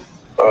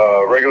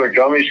 Regular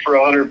gummies for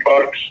 $100.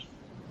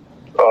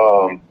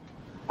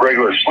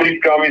 Regular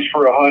sleep gummies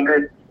for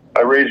 $100.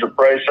 I raised the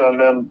price on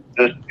them,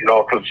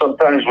 because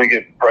sometimes we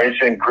get price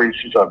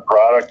increases on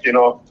product,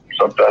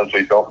 sometimes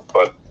we don't,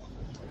 but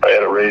I had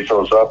to raise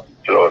those up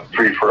to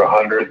 3 for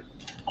 $100.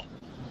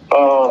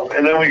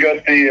 And then we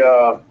got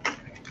the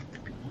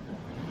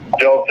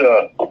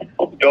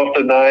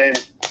Delta 9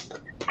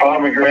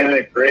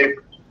 pomegranate, grape,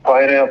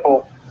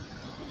 pineapple,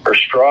 or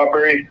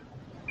strawberry,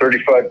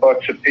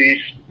 $35 a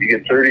piece. You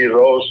get 30 of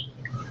those.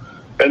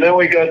 And then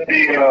we got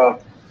the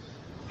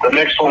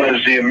next one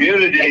is the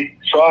immunity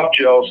soft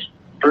gels,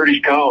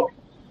 30 count.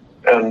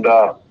 And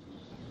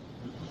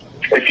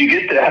if you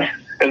get that,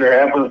 and there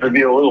happens to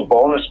be a little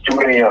bonus, too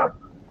many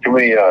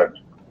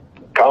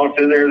counts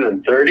in there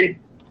than 30,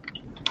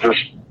 just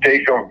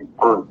take them.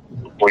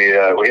 We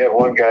had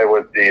one guy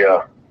with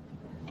the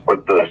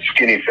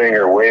skinny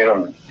finger weighing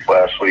them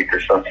last week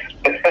or something.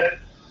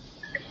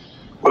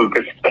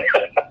 Lucas,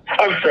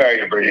 I'm sorry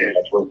to bring you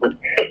up, Lucas.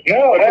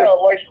 No,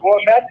 that's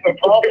the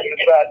problem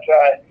is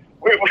that.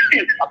 We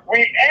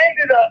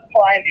ended up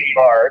finding,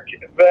 Mark,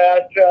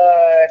 that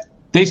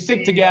they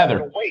stick together.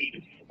 The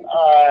weights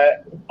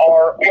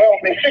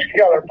they stick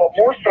together, but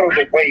more so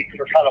the weights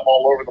are kind of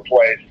all over the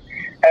place.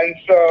 And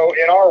so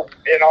in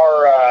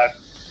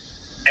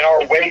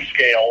our weigh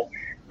scale,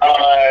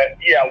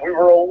 we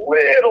were a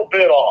little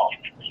bit off.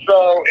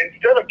 So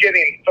instead of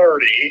getting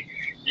 30,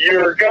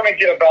 you're going to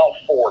get about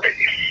 40.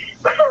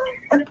 So,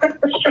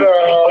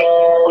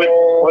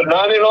 but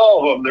not in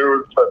all of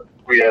them.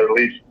 We had at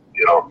least,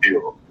 a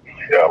few.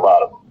 Yeah, a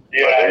lot of them.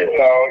 Yeah,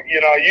 so,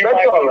 you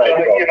might all right,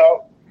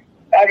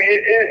 I mean,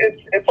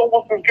 it's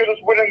almost as good as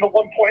winning the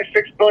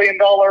 $1.6 billion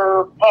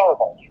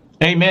Powerball.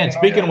 Amen.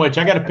 Speaking of which,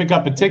 I got to pick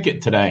up a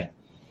ticket today.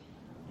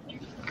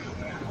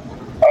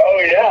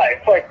 Oh yeah,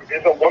 it's like, is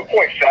it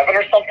 1.7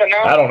 or something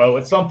now? I don't know.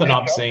 It's something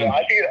obscene.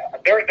 I think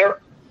they're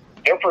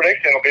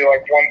predicting it'll be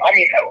like one. I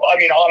mean,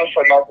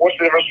 honestly, Mark, what's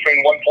the difference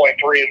between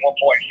 1.3 and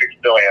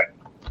 1.6 billion?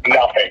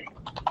 Nothing.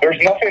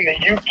 There's nothing that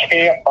you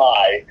can't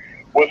buy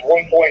with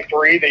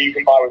 1.3 that you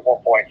can buy with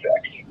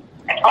 1.6.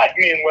 I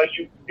mean, let's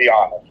just be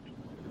honest.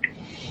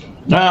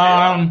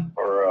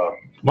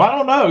 Well, I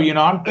don't know.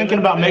 I'm thinking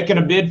about making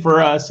a bid for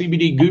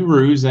CBD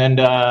Gurus, and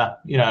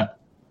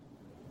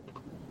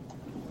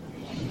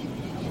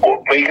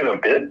making a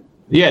bid.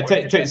 Yeah,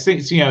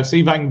 see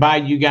if I can buy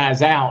you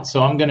guys out.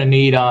 So I'm gonna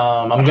need the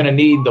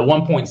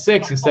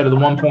 1.6 instead of the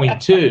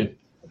 1.2.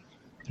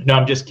 No,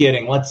 I'm just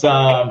kidding. Let's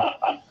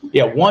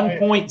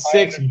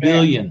 1.6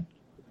 billion.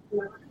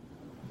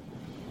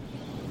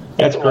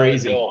 That's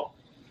crazy. All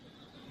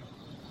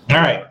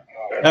right,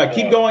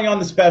 keep going on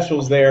the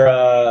specials there,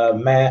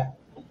 Matt.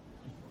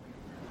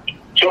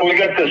 So we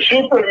got the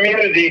Super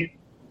Immunity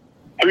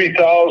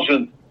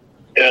 3000,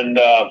 and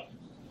I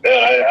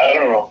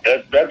don't know,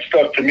 that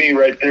stuff to me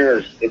right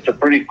there it's a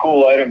pretty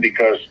cool item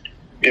because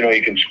you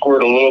can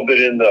squirt a little bit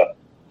in the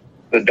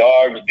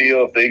dog's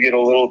deal if they get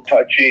a little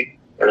touchy,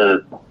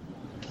 or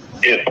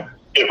if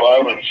I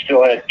would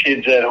still had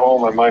kids at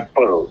home, I might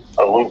put a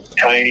little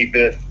tiny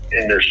bit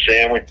in their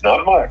sandwich,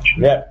 not much.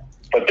 Yeah,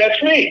 but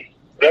that's me.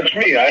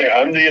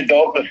 I'm the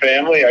adult in the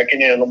family. I can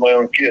handle my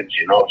own kids,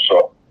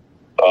 So,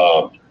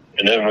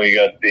 and then we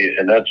got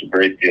and that's a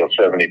great deal,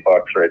 $70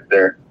 right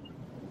there.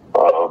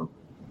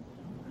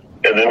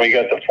 And then we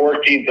got the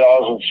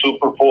 14,000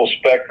 Super Full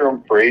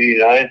Spectrum for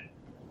 $89.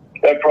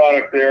 That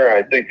product there,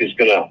 I think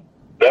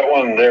that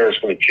one there is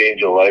going to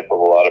change the life of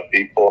a lot of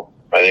people.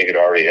 I think it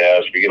already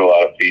has. We get a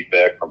lot of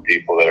feedback from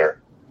people that are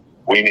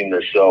weaning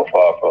themselves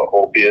off of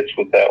opiates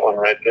with that one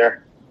right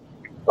there,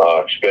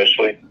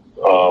 especially.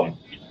 And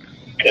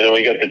then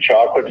we got the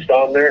chocolates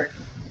down there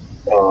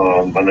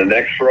on the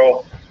next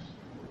row.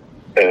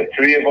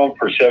 3 of them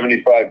for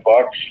 $75,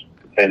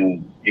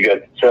 and you got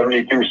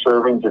 72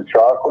 servings of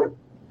chocolate,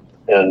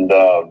 and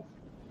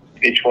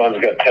each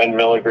one's got 10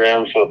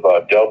 milligrams of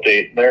Delta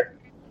 8 in there.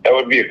 That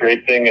would be a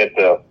great thing at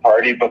the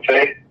party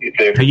buffet if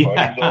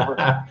everybody's over.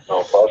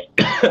 No fuss.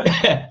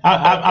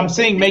 I'm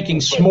seeing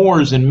making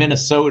s'mores in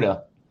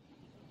Minnesota.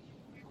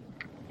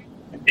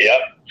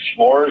 Yep,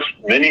 s'mores,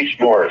 mini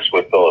s'mores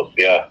with those,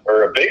 yeah.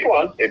 Or a big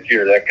one if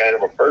you're that kind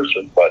of a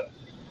person, but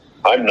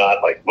I'm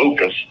not like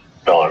Lucas.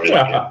 No, I'm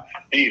just kidding.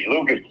 He's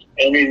Lucas.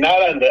 I mean,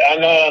 not on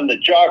the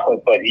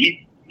chocolate, but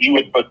he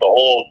would put the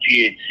whole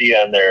THC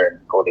on there and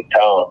go to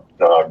town.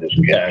 No, I'm just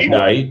kidding.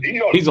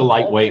 He's a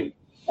lightweight.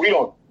 We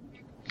don't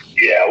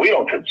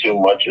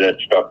consume much of that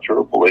stuff,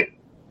 truthfully.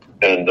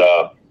 And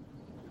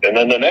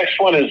then the next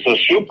one is the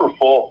Super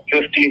Full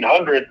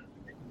 1500,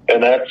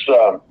 and that's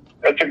a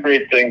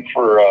great thing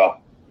for a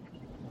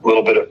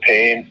little bit of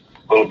pain,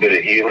 a little bit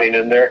of healing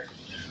in there,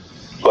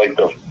 like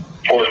the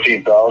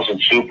 14,000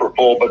 Super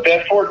Full. But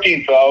that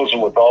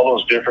 14,000 with all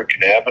those different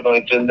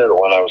cannabinoids in there, the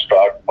one I was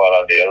talking about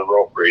on the other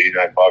row for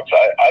 $89,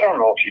 I don't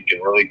know if you can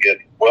really get,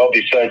 well,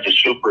 besides the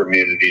Super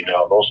Immunity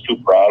now, those two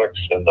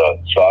products and the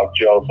soft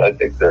gels, I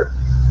think they're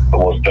the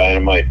most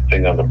dynamite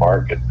thing on the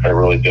market. I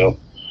really do.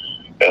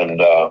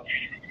 And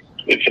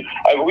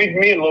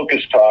me and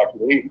Lucas talked.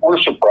 We're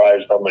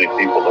surprised how many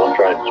people don't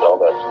try and sell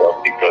that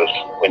stuff, because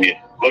when you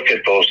look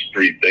at those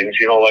three things,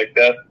 like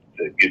that,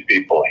 to get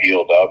people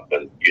healed up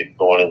and get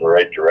going in the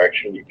right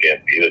direction, you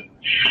can't beat it.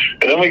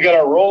 And then we got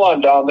our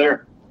roll-on down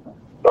there,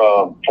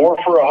 4 for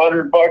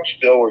 $100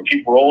 still. We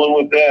keep rolling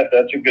with that.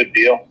 That's a good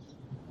deal.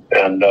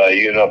 And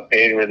you get enough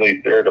pain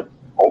relief there to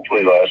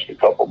hopefully last a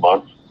couple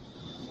months.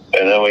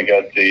 And then we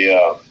got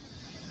the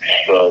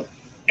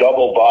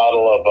double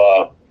bottle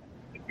of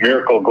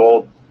Miracle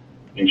Gold.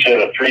 Instead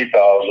of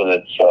 3,000,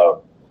 it's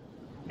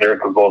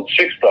Miracle Gold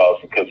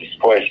 6,000 because it's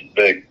twice as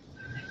big.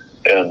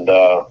 And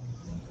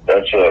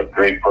that's a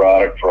great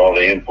product for all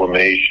the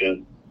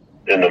inflammation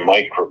and the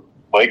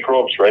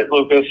microbes, right,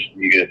 Lucas?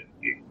 It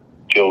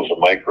kills the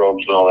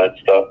microbes and all that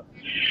stuff.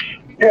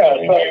 Yeah,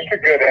 it's a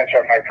good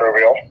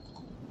antimicrobial.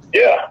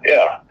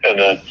 Yeah, and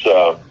that's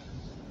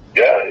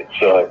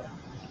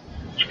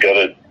it's got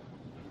a.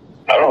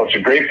 I don't know. It's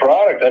a great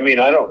product. I mean,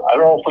 I don't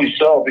know if we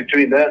sell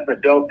between that and the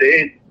Delta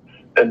 8,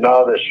 and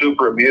now the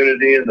Super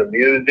Immunity and the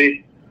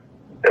Immunity,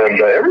 and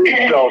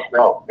everything sells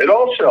now. It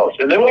all sells,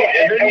 and then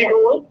you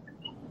go up.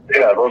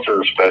 Yeah, those are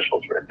the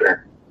specials right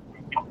there.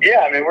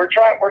 Yeah, I mean, we're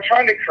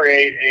trying to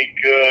create a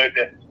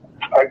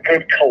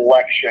good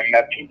collection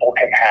that people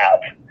can have,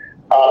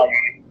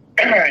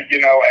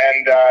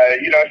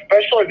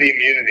 especially the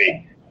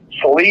immunity.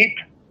 Sleep,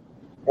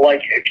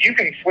 like if you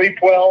can sleep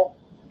well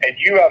and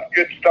you have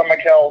good stomach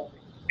health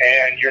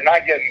and you're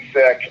not getting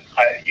sick,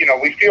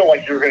 we feel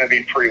like you're going to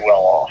be pretty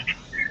well off.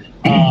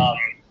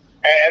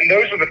 And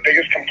those are the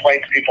biggest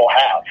complaints people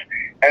have.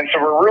 And so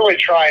we're really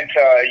trying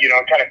to,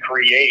 kind of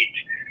create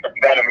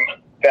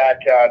that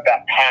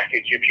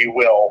package, if you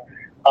will,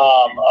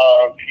 of,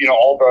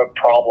 all the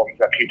problems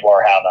that people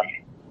are having.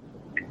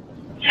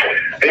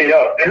 Hey,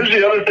 here's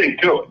the other thing,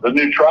 too. The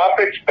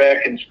nootropics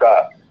back in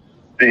stock.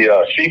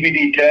 The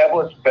CBD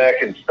tablets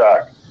back in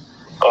stock.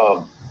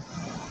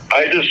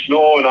 I just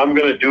know, and I'm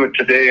going to do it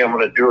today. I'm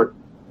going to do it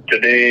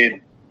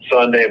today,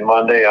 Sunday, and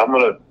Monday. I'm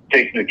going to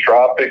take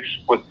nootropics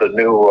with the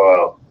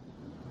new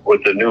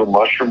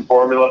mushroom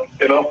formula,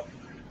 because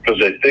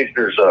I think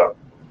there's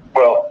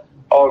I'll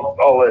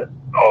let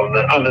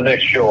on the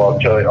next show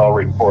I'll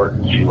report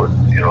and see what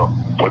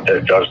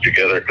that does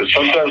together, because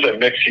sometimes I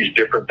mix these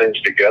different things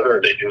together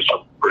and they do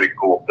some pretty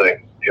cool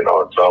things.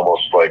 It's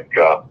almost like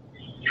I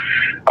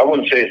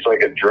wouldn't say it's like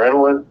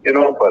adrenaline,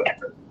 but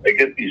I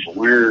get these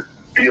weird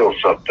feels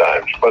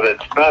sometimes, but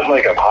it's not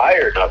like I'm high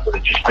or nothing.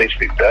 It just makes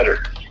me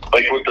better.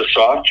 Like with the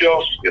soft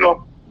gels,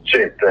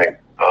 same thing.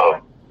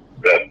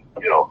 That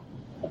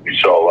we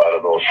saw a lot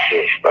of those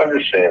too. I'm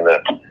just saying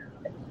that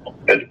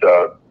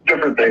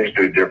different things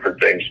do different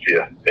things to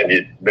you, and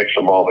you mix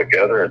them all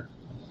together, and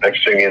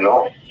next thing you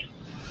know,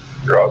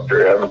 you're out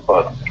there having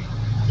fun.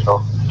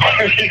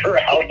 You're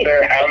out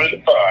there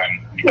having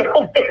fun.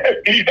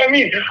 I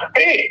mean,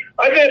 hey,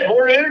 I've had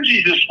more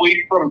energy this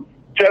week from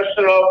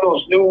testing out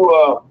those new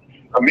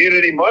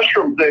immunity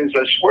mushroom things.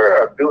 I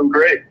swear, I'm feeling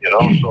great.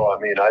 So I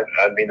mean,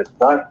 it's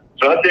not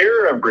the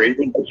air I'm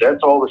breathing, because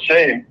that's all the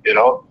same. And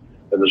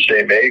the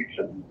same eggs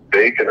and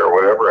bacon or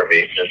whatever. I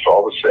mean, it's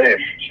all the same.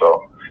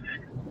 So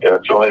yeah,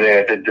 it's the only thing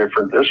I did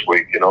different this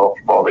week. From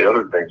all the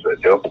other things I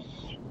do.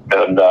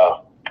 And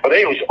but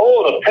anyways,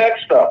 the pet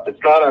stuff. It's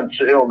not on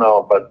sale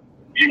now, but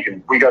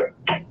we got.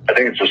 I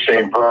think it's the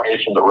same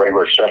price in the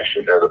regular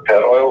section there, the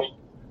pet oils.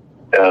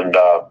 And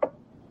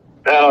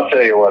I'll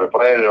tell you what, if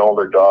I had an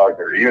older dog,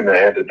 or even I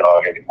had a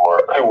dog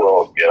anymore, I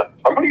will again.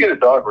 I'm going to get a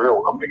dog I'm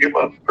going to get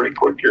one pretty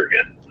quick here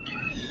again,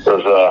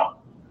 because the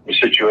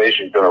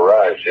situation's going to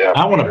rise. Yeah,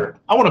 I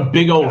want a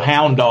big old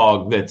hound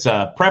dog that's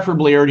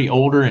preferably already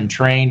older and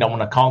trained. I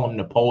want to call him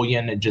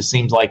Napoleon. It just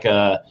seems like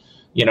or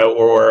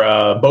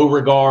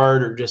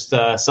Beauregard, or just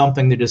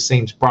something that just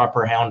seems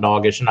proper hound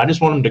dogish. And I just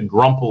want him to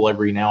grumple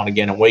every now and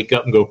again and wake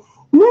up and go,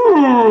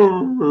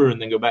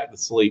 and then go back to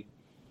sleep.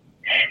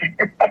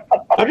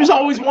 I've just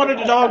always wanted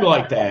a dog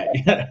like that.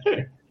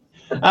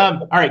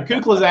 All right,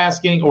 Kukla's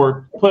asking,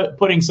 or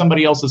putting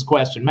somebody else's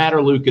question, Matt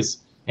or Lucas,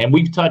 and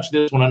we've touched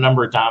this one a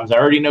number of times. I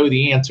already know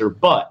the answer,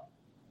 but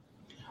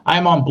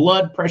I'm on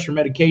blood pressure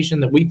medication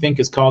that we think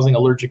is causing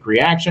allergic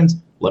reactions.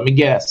 Let me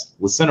guess,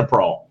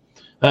 lisinopril.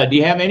 Do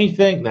you have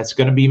anything? That's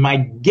going to be my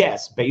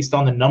guess based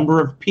on the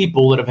number of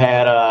people that have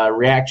had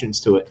reactions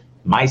to it,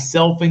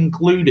 myself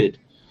included.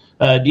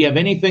 Do you have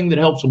anything that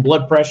helps with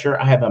blood pressure?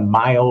 I have a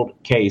mild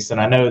case,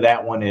 and I know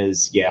that one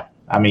is,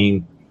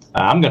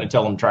 I'm going to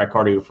tell them try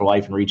Cardio for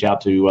Life and reach out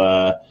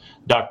to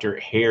Dr.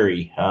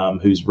 Harry,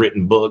 who's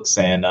written books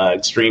and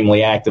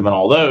extremely active in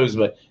all those.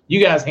 But you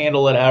guys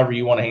handle it however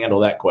you want to handle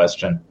that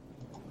question.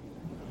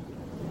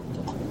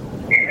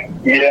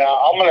 Yeah,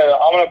 I'm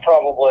gonna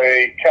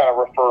probably kind of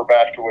refer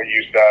back to what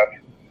you said.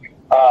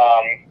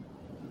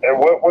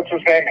 What's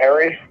his name,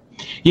 Harry?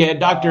 Yeah,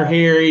 Dr.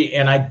 Harry,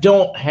 and I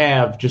don't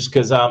have, just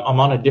because I'm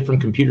on a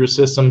different computer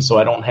system, so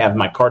I don't have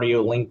my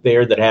cardio link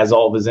there that has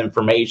all of his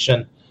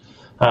information,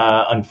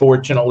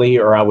 unfortunately,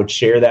 or I would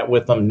share that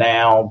with them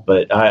now.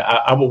 But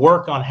I will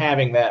work on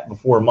having that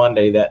before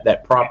Monday,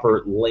 that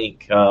proper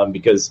link,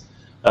 because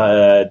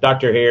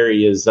Dr.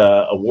 Harry is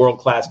a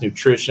world-class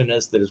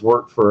nutritionist that has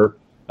worked for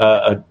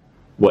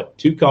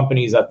two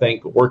companies, I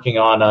think, working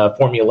on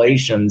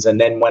formulations,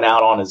 and then went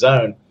out on his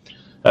own.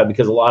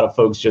 Because a lot of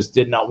folks just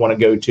did not want to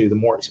go to the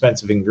more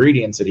expensive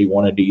ingredients that he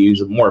wanted to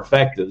use, more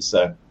effective.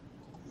 So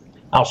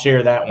I'll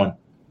share that one.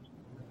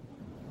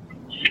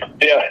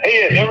 Yeah.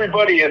 Hey,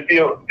 everybody, if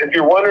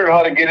you're wondering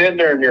how to get in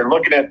there and you're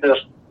looking at this,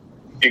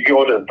 you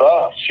go to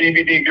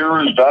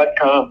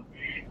thecbdgurus.com.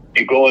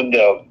 You go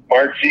into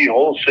MarkZ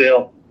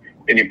Wholesale,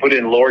 and you put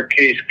in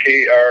lowercase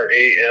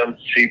KRAM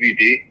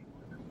CBD,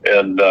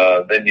 and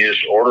then you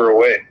just order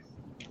away.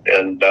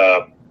 And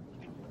I'm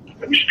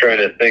just trying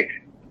to think.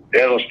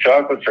 Yeah, those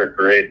chocolates are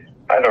great.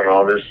 I don't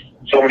know. There's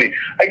so many.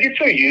 I get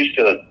so used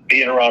to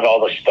being around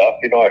all the stuff.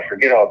 I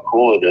forget how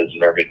cool it is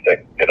and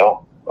everything.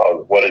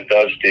 What it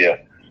does to you.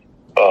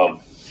 And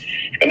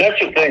that's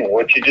the thing.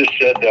 What you just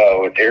said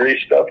with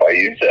dairy stuff, I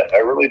use that. I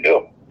really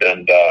do,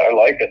 and I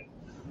like it.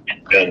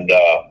 And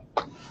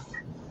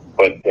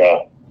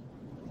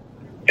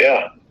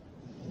yeah,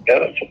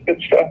 that's some good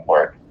stuff,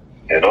 Mark.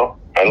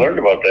 I learned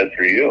about that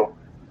through you.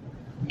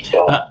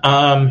 So,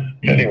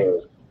 anyway.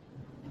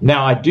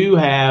 Now, I do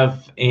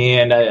have,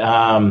 and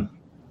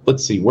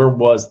let's see, where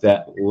was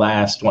that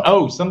last one?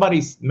 Oh,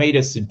 somebody made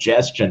a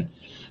suggestion,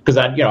 because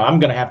I'm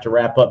going to have to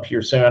wrap up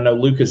here soon. I know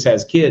Lucas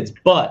has kids,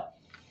 but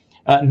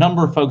a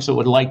number of folks that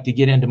would like to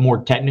get into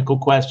more technical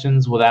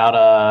questions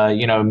without,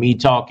 me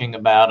talking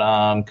about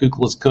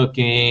Kukla's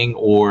cooking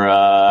or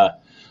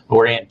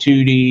Aunt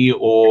Tootie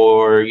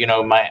or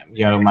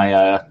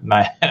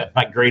my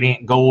great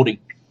Aunt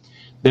Goldie,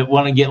 that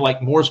want to get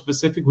like more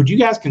specific. Would you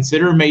guys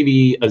consider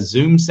maybe a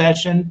Zoom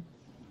session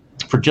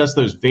for just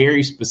those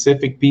very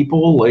specific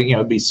people?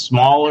 Like, be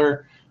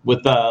smaller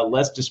with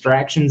less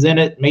distractions in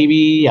it.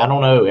 Maybe, I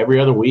don't know, every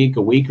other week,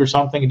 a week or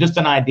something. Just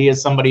an idea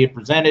somebody had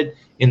presented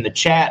in the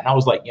chat, and I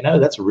was like,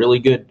 that's a really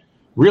good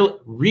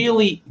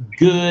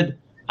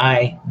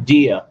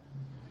idea.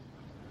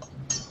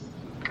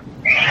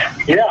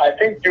 Yeah, I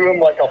think doing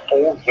like a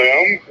full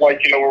Zoom, like,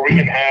 where we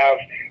can have,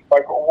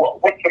 like,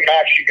 what's the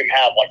max you can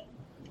have? Like,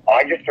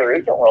 I guess there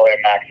isn't really a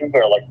max, is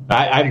there? Like,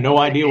 I have no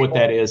idea what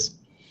that is.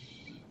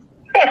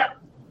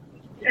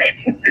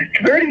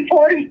 30,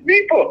 40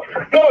 people.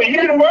 No, you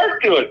didn't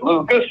Mark do it,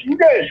 Lucas. You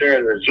guys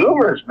are the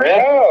Zoomers, man.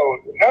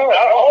 No.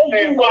 I'll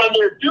Zoom on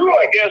there too,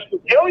 I guess.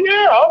 But hell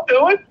yeah, I'll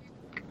do it.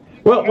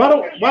 Well,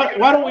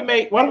 why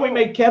don't we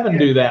make Kevin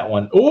do that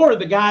one, or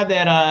the guy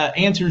that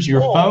answers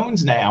your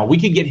phones now? We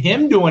could get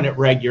him doing it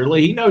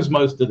regularly. He knows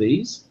most of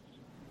these.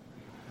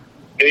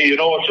 Hey, you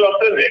know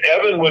something?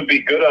 Evan would be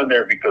good on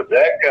there because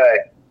that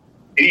guy,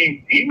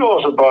 he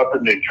knows about the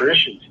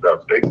nutrition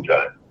stuff big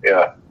time.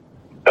 Yeah.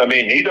 I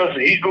mean, he's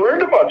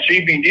learned about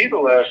CBD the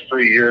last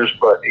 3 years,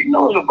 but he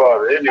knows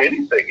about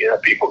anything. Yeah,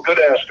 people could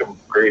ask him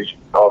crazy.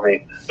 I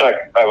mean,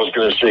 I was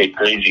going to say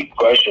crazy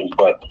questions,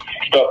 but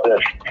stuff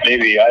that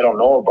maybe I don't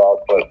know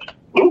about. But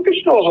Lucas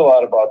knows a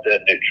lot about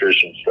that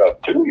nutrition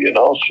stuff too,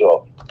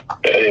 So,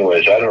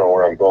 anyways, I don't know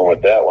where I'm going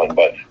with that one,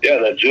 but yeah,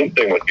 that Zoom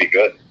thing would be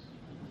good.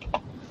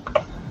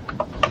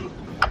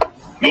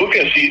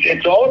 Lucas,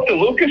 it's all up to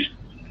Lucas.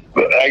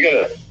 But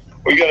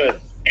we gotta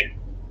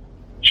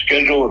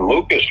schedule with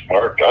Lucas,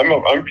 Mark.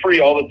 I'm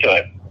free all the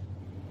time.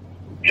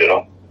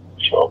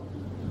 So.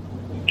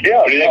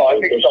 Yeah, I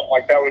think something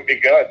like that would be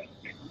good.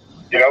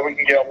 We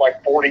can get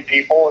like 40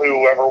 people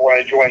who ever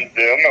want to join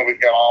Zoom, and we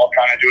can all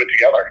kind of do it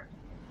together.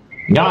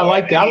 No, I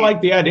like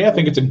the idea. I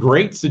think it's a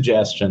great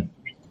suggestion.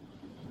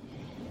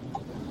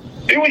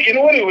 You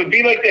know what? It would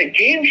be like that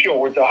game show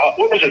with the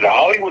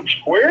Hollywood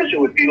Squares? It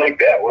would be like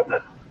that, wouldn't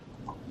it?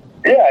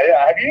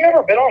 Yeah. Have you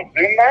ever been on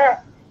Zoom,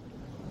 Matt?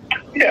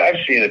 Yeah, I've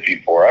seen it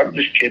before. I'm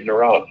just kidding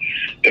around,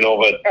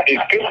 but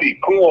it could be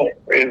cool.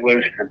 It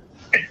was,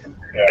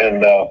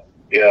 and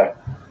yeah.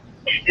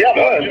 Yeah,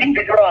 but we can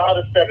figure out how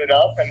to set it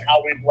up and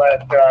how we'd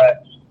let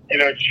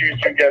choose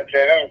who gets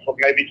in, and so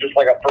maybe just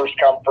like a first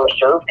come first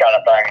serve kind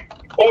of thing.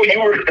 Oh,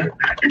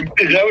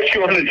 is that what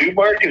you want to do,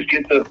 Mark? Is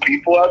get the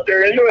people out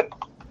there into it?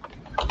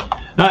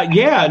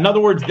 Yeah, in other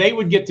words, they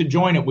would get to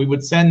join it. We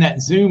would send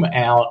that Zoom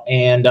out,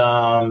 and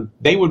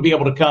they would be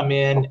able to come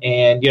in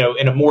and,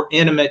 in a more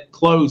intimate,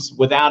 close,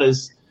 without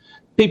as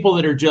people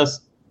that are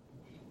just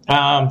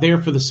there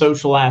for the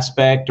social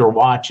aspect or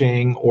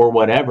watching or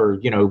whatever,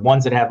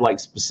 ones that have like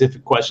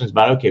specific questions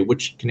about, okay,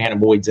 which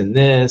cannabinoids in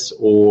this,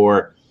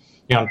 or,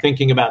 I'm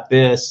thinking about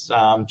this,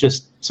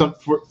 just some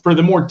for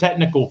the more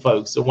technical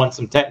folks that want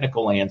some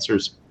technical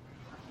answers.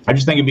 I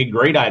just think it'd be a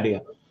great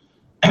idea.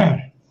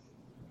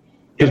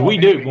 Because we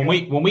do.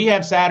 When we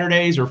have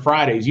Saturdays or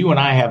Fridays, you and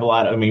I have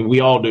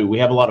we all do. We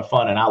have a lot of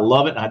fun, and I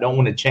love it, and I don't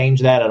want to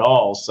change that at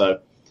all. So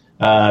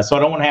I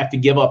don't want to have to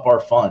give up our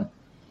fun.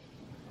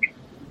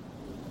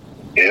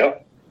 Yeah.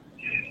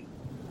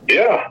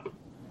 Yeah.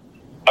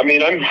 I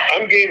mean,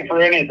 I'm game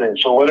for anything.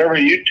 So whatever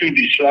you two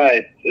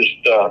decide,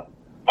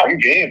 I'm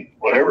game.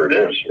 Whatever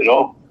it is, You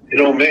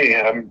know me.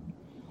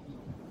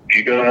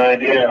 You got an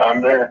idea?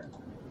 I'm there.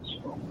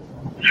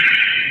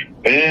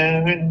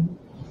 And.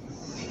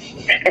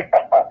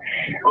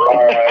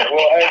 All right.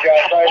 Well, hey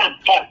guys,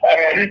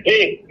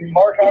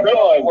 Mark, I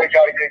know we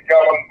got to get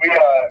going.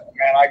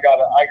 I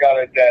got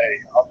a day.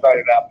 I'll tell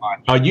you that much.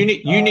 Oh, you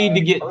need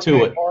to get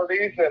to it.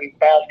 Parties and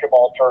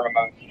basketball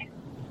tournaments.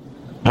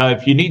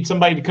 If you need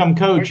somebody to come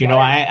coach,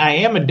 I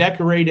am a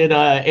decorated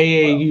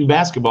AAU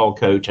basketball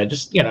coach. I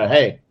just,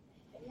 hey.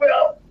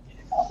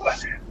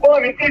 Well, I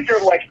mean, these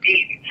are like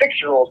 8 and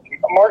 6-year-olds.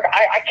 Mark,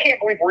 I can't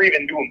believe we're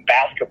even doing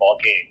basketball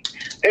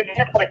games. They've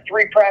had like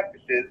 3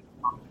 practices.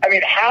 I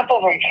mean, half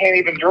of them can't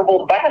even dribble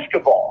the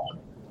basketball.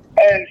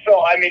 And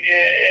so, I mean,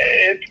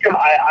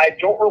 I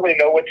don't really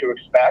know what to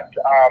expect.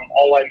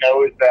 All I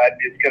know is that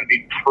it's going to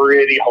be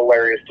pretty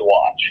hilarious to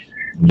watch.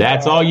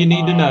 That's all you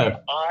need to know.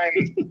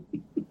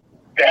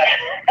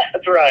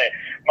 That's right.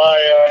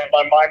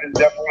 My mind is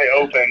definitely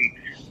open.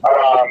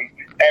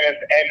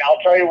 And I'll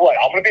tell you what,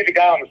 I'm going to be the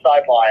guy on the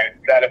sideline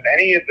that if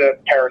any of the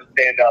parents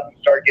stand up and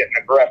start getting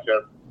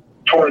aggressive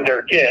toward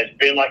their kids,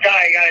 being like,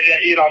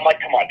 I'm like,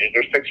 come on, dude,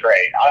 they're 6th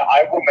grade.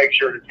 I will make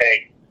sure to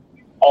take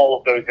all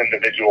of those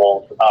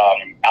individuals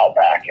out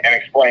back and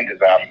explain to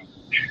them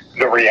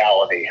the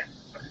reality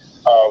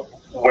of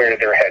where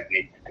their head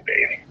needs to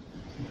be.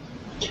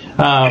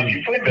 Did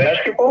you play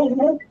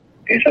basketball?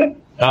 he said.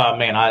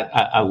 Man,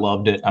 I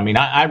loved it. I mean,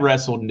 I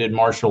wrestled and did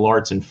martial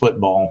arts and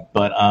football,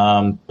 but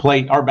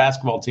our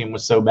basketball team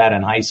was so bad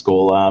in high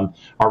school.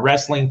 Our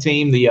wrestling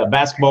team, the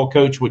basketball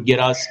coach would get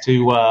us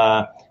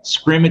to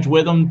scrimmage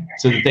with them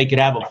so that they could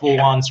have a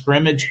full-on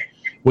scrimmage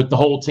with the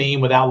whole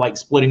team without like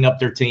splitting up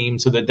their team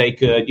so that they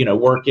could,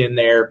 work in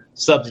their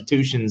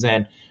substitutions,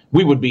 and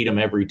we would beat them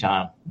every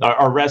time.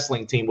 Our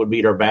wrestling team would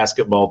beat our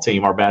basketball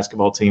team. Our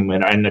basketball team,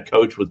 and the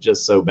coach was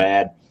just so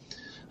bad.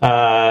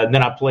 Then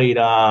I played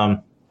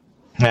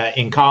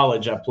in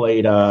college. I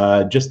played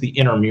just the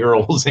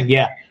intramurals, and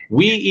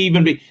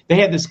they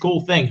had this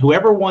cool thing.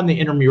 Whoever won the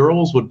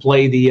intramurals would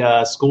play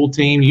the school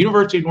team.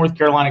 University of North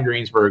Carolina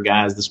Greensboro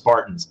guys, the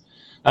Spartans.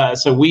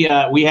 So we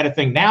had a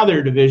thing. Now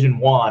they're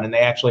Division I, and they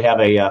actually have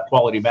a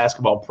quality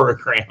basketball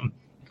program.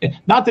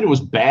 Not that it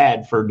was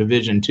bad for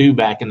Division II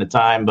back in the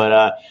time,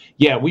 but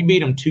we beat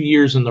them 2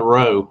 years in a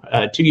row.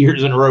 2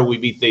 years in a row, we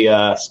beat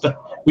the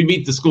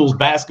school's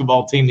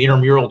basketball team. The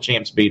intramural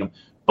champs beat them.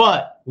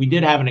 But we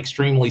did have an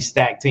extremely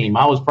stacked team.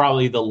 I was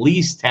probably the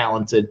least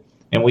talented,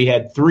 and we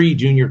had 3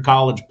 junior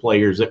college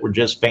players that were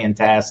just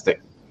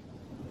fantastic.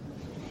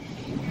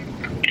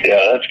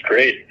 Yeah, that's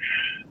great.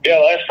 Yeah,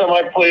 last time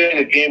I played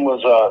a game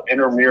was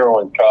intramural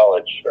in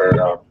college.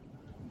 Or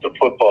the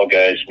football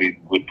guys, we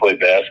would play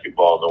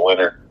basketball in the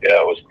winter.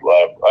 Yeah, it was a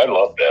lot. I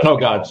love that. Oh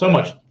God, so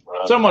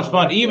much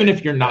fun. Even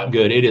if you're not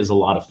good, it is a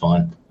lot of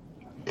fun.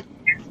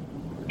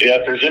 Yeah,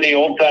 if there's any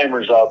old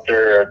timers out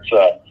there, it's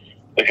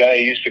the guy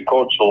who used to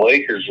coach the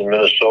Lakers in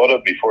Minnesota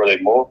before they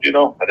moved.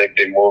 I think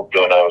they moved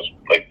when I was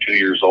like 2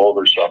 years old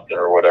or something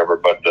or whatever.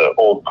 But the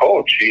old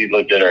coach, he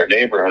lived in our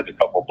neighborhood a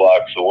couple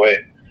blocks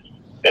away,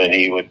 and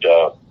he would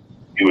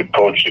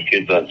coach the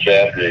kids on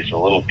Saturdays, the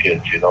little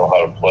kids,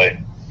 how to play.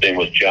 His name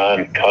was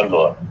John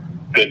Kundla.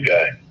 Good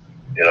guy,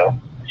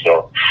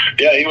 So,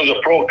 yeah, he was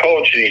a pro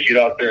coach, and he'd get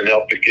out there and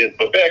help the kids.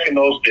 But back in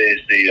those days,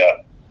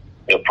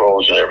 the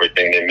pros and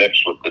everything, they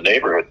mixed with the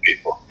neighborhood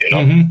people,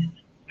 Mm-hmm.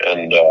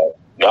 And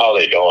now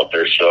they don't.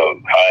 They're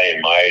so high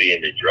and mighty,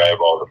 and they drive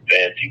all the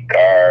fancy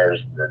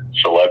cars and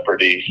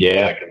celebrities.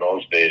 Yeah. Back in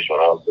those days when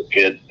I was a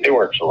kid, they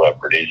weren't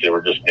celebrities. They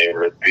were just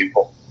neighborhood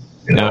people.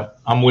 No,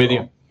 I'm with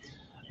you.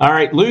 All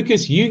right,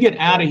 Lucas, you get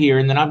out of here,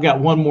 and then I've got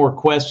one more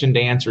question to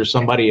answer.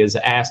 Somebody has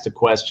asked a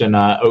question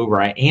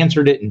over. I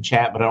answered it in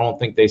chat, but I don't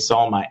think they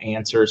saw my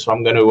answer, so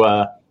I'm going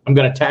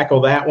to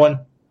tackle that one.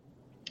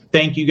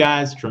 Thank you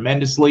guys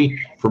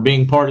tremendously for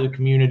being part of the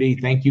community.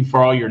 Thank you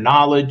for all your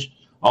knowledge,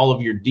 all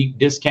of your deep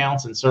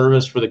discounts and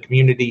service for the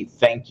community.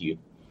 Thank you.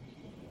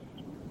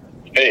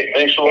 Hey,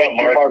 thanks a lot,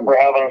 Mark, for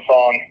having us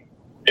on.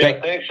 Yeah,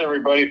 thanks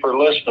everybody for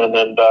listening,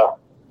 and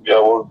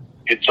we'll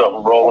get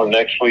something rolling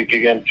next week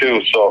again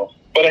too. So.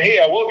 But hey,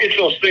 I will get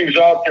those things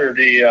out there.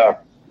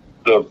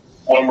 The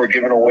one we're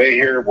giving away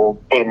here, we'll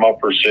put them up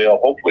for sale.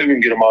 Hopefully, we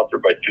can get them out there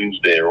by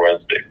Tuesday or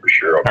Wednesday for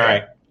sure. Okay? All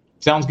right,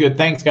 sounds good.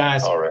 Thanks,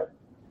 guys. All right.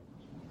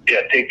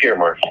 Yeah, take care,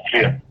 Mark. See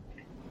ya.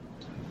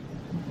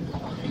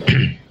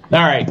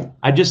 All right,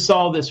 I just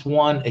saw this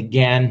one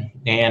again,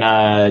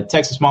 and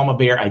Texas Mama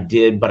Bear, I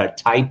did, but I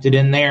typed it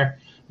in there.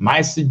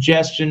 My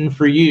suggestion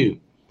for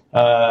you,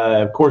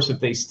 of course, if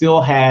they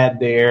still had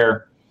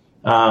their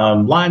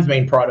Lion's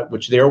Mane product,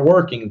 which they're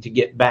working to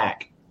get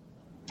back,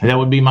 that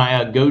would be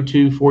my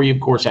go-to for you.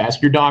 Of course,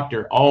 ask your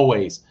doctor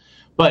always.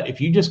 But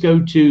if you just go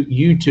to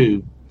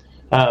YouTube,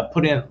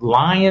 put in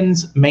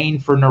Lion's Mane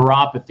for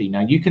neuropathy.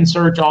 Now, you can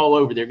search all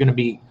over. There are going to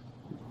be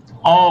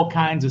all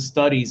kinds of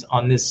studies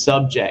on this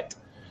subject.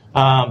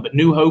 But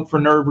New Hope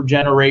for nerve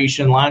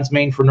regeneration, Lion's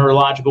Mane for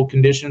neurological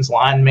conditions,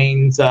 Lion's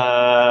Mane's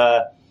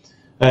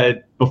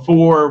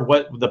before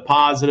what the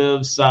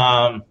positives,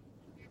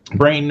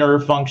 brain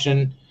nerve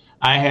function.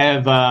 I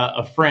have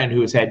a friend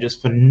who has had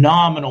just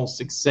phenomenal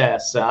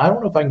success. I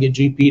don't know if I can get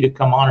GP to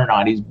come on or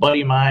not. He's a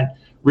buddy of mine,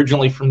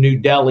 originally from New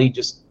Delhi,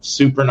 just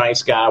super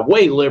nice guy,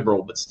 way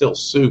liberal, but still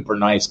super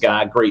nice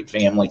guy, great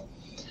family.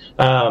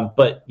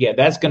 But, yeah,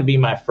 that's going to be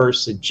my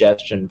first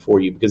suggestion for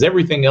you because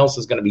everything else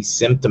is going to be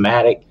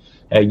symptomatic.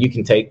 You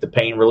can take the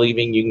pain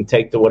relieving, you can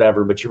take the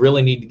whatever, but you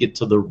really need to get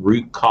to the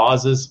root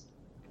causes.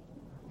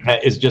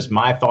 It's just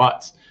my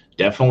thoughts.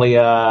 Definitely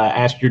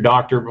ask your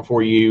doctor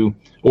before you,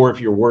 or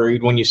if you're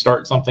worried when you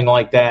start something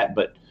like that.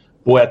 But,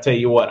 boy, I tell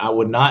you what, I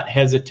would not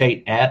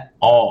hesitate at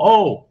all.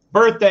 Oh,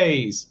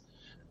 birthdays.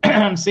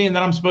 I'm seeing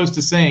that I'm supposed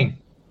to sing.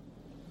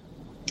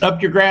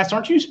 Up your grass.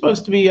 Aren't you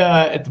supposed to be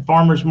at the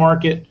farmer's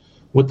market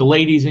with the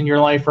ladies in your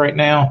life right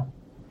now?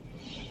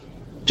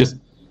 Just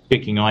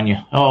picking on you.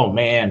 Oh,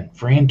 man.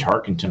 Fran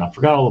Tarkenton. I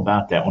forgot all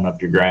about that one,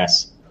 Up Your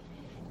Grass.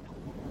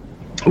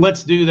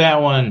 Let's do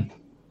that one.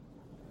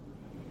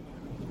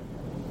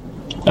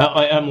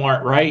 I'm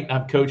right.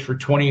 I've coached for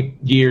 20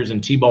 years,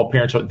 and T-ball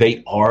parents,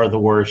 they are the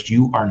worst.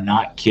 You are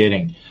not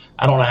kidding.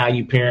 I don't know how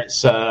you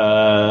parents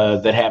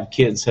that have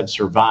kids have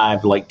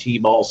survived, like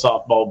T-ball,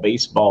 softball,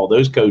 baseball.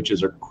 Those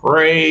coaches are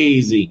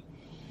crazy.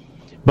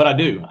 But I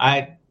do.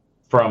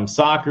 From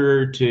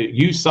soccer to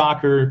youth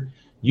soccer,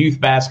 youth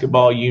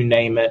basketball, you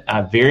name it,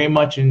 I very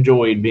much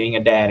enjoyed being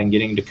a dad and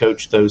getting to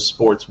coach those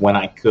sports when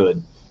I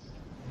could.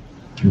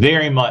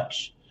 Very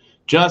much.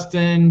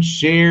 Justin,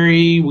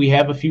 Sherry, we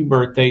have a few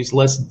birthdays.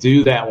 Let's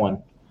do that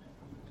one.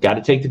 Got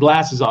to take the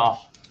glasses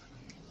off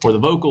or the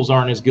vocals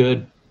aren't as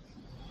good.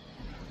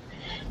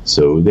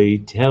 So they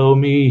tell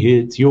me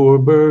it's your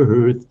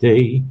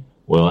birthday.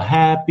 Well,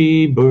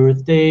 happy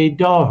birthday,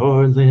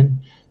 darling.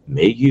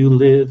 May you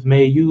live,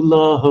 may you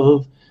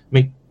love.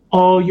 Make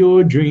all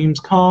your dreams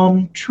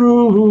come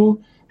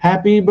true.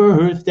 Happy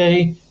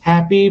birthday,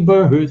 happy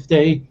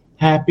birthday,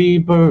 happy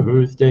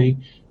birthday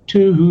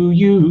to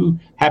you.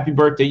 Happy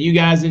birthday. You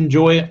guys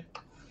enjoy it.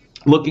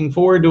 Looking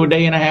forward to a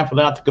day and a half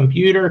without the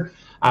computer.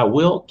 I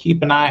will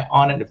keep an eye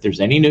on it. If there's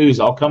any news,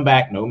 I'll come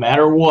back no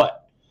matter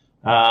what.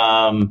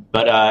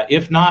 But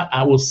if not,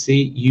 I will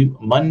see you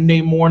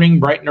Monday morning,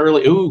 bright and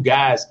early. Ooh,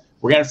 guys,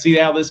 we're going to see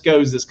how this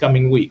goes this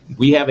coming week.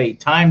 We have a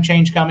time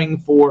change coming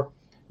for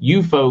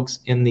you folks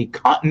in the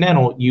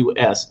continental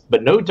U.S.,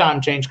 but no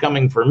time change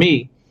coming for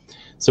me.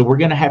 So we're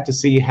going to have to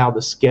see how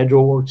the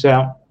schedule works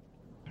out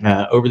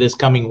over this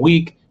coming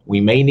week. We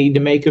may need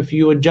to make a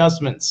few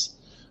adjustments,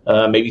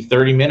 maybe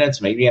 30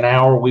 minutes, maybe an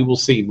hour. We will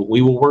see, but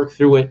we will work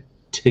through it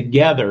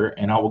together,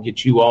 and I will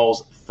get you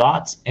all's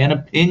thoughts and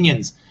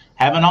opinions.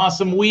 Have an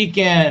awesome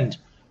weekend.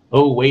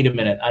 Oh, wait a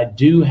minute. I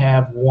do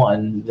have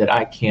one that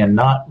I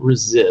cannot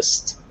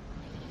resist.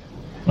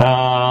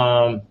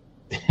 Some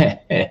fun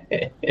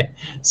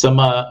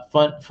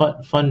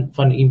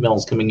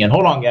emails coming in.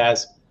 Hold on,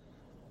 guys.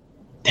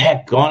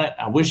 Daggone it.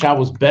 I wish I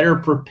was better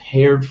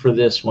prepared for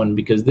this one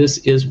because this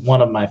is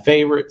one of my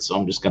favorites. So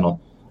I'm gonna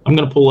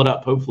pull it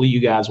up. Hopefully you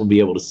guys will be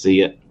able to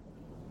see it.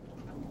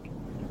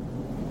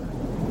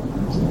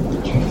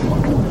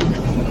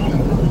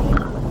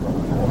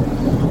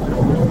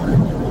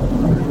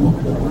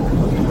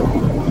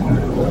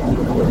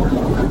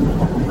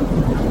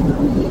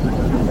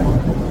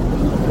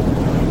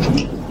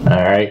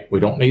 All right,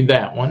 we don't need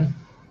that one.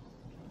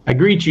 I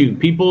greet you,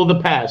 people of the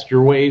past.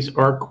 Your ways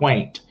are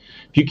quaint.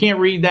 If you can't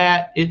read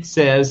that, it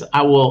says,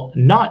 I will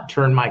not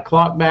turn my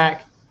clock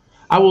back.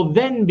 I will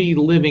then be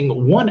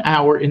living 1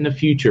 hour in the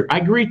future. I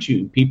greet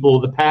you, people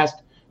of the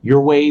past.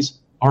 Your ways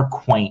are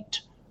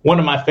quaint. One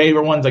of my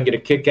favorite ones. I get a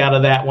kick out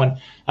of that one.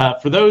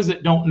 For those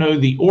that don't know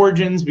the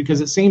origins,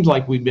 because it seems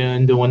like we've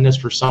been doing this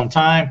for some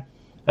time,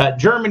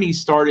 Germany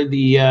started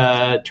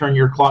the turn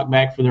your clock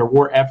back for their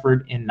war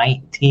effort in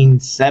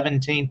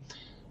 1917.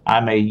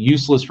 I'm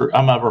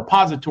a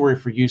repository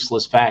for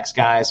useless facts,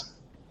 guys.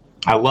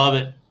 I love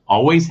it.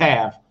 Always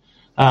have.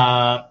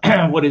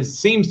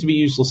 Seems to be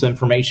useless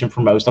information for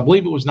most. I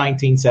believe it was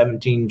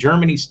 1917.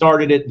 Germany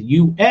started it. The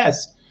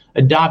U.S.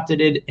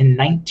 adopted it in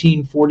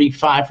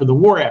 1945 for the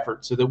war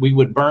effort so that we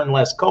would burn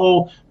less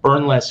coal,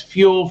 burn less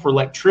fuel for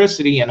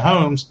electricity in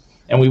homes,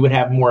 and we would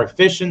have more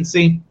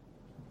efficiency.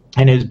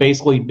 And it has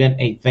basically been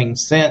a thing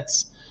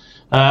since.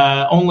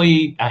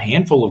 Only a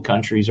handful of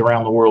countries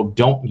around the world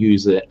don't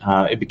use it.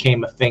 It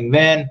became a thing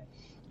then,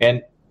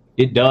 and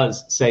it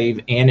does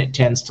save, and it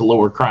tends to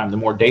lower crime. The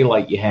more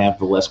daylight you have,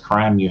 the less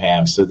crime you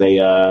have. So they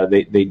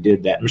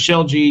did that.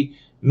 Michelle G.,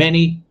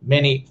 many,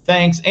 many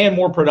thanks, and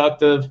more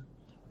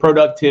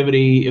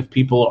productivity if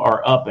people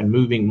are up and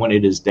moving when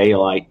it is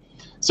daylight.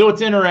 So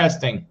it's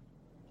interesting.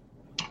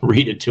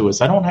 Read it to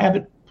us. I don't have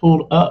it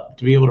pulled up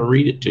to be able to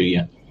read it to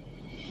you.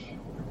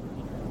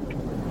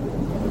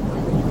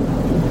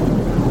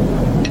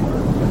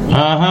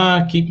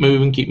 Keep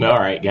moving. All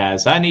right,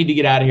 guys. I need to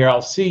get out of here.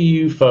 I'll see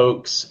you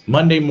folks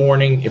Monday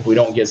morning if we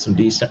don't get some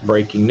decent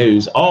breaking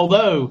news.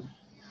 Although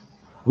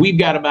we've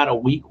got about a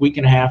week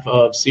and a half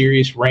of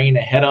serious rain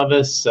ahead of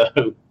us.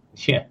 So,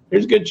 yeah,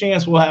 there's a good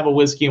chance we'll have a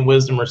whiskey and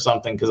wisdom or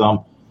something because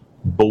I'm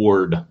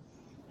bored.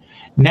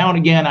 Now and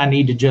again, I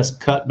need to just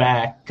cut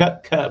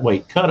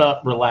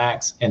up,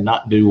 relax, and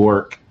not do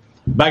work.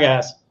 Bye,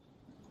 guys.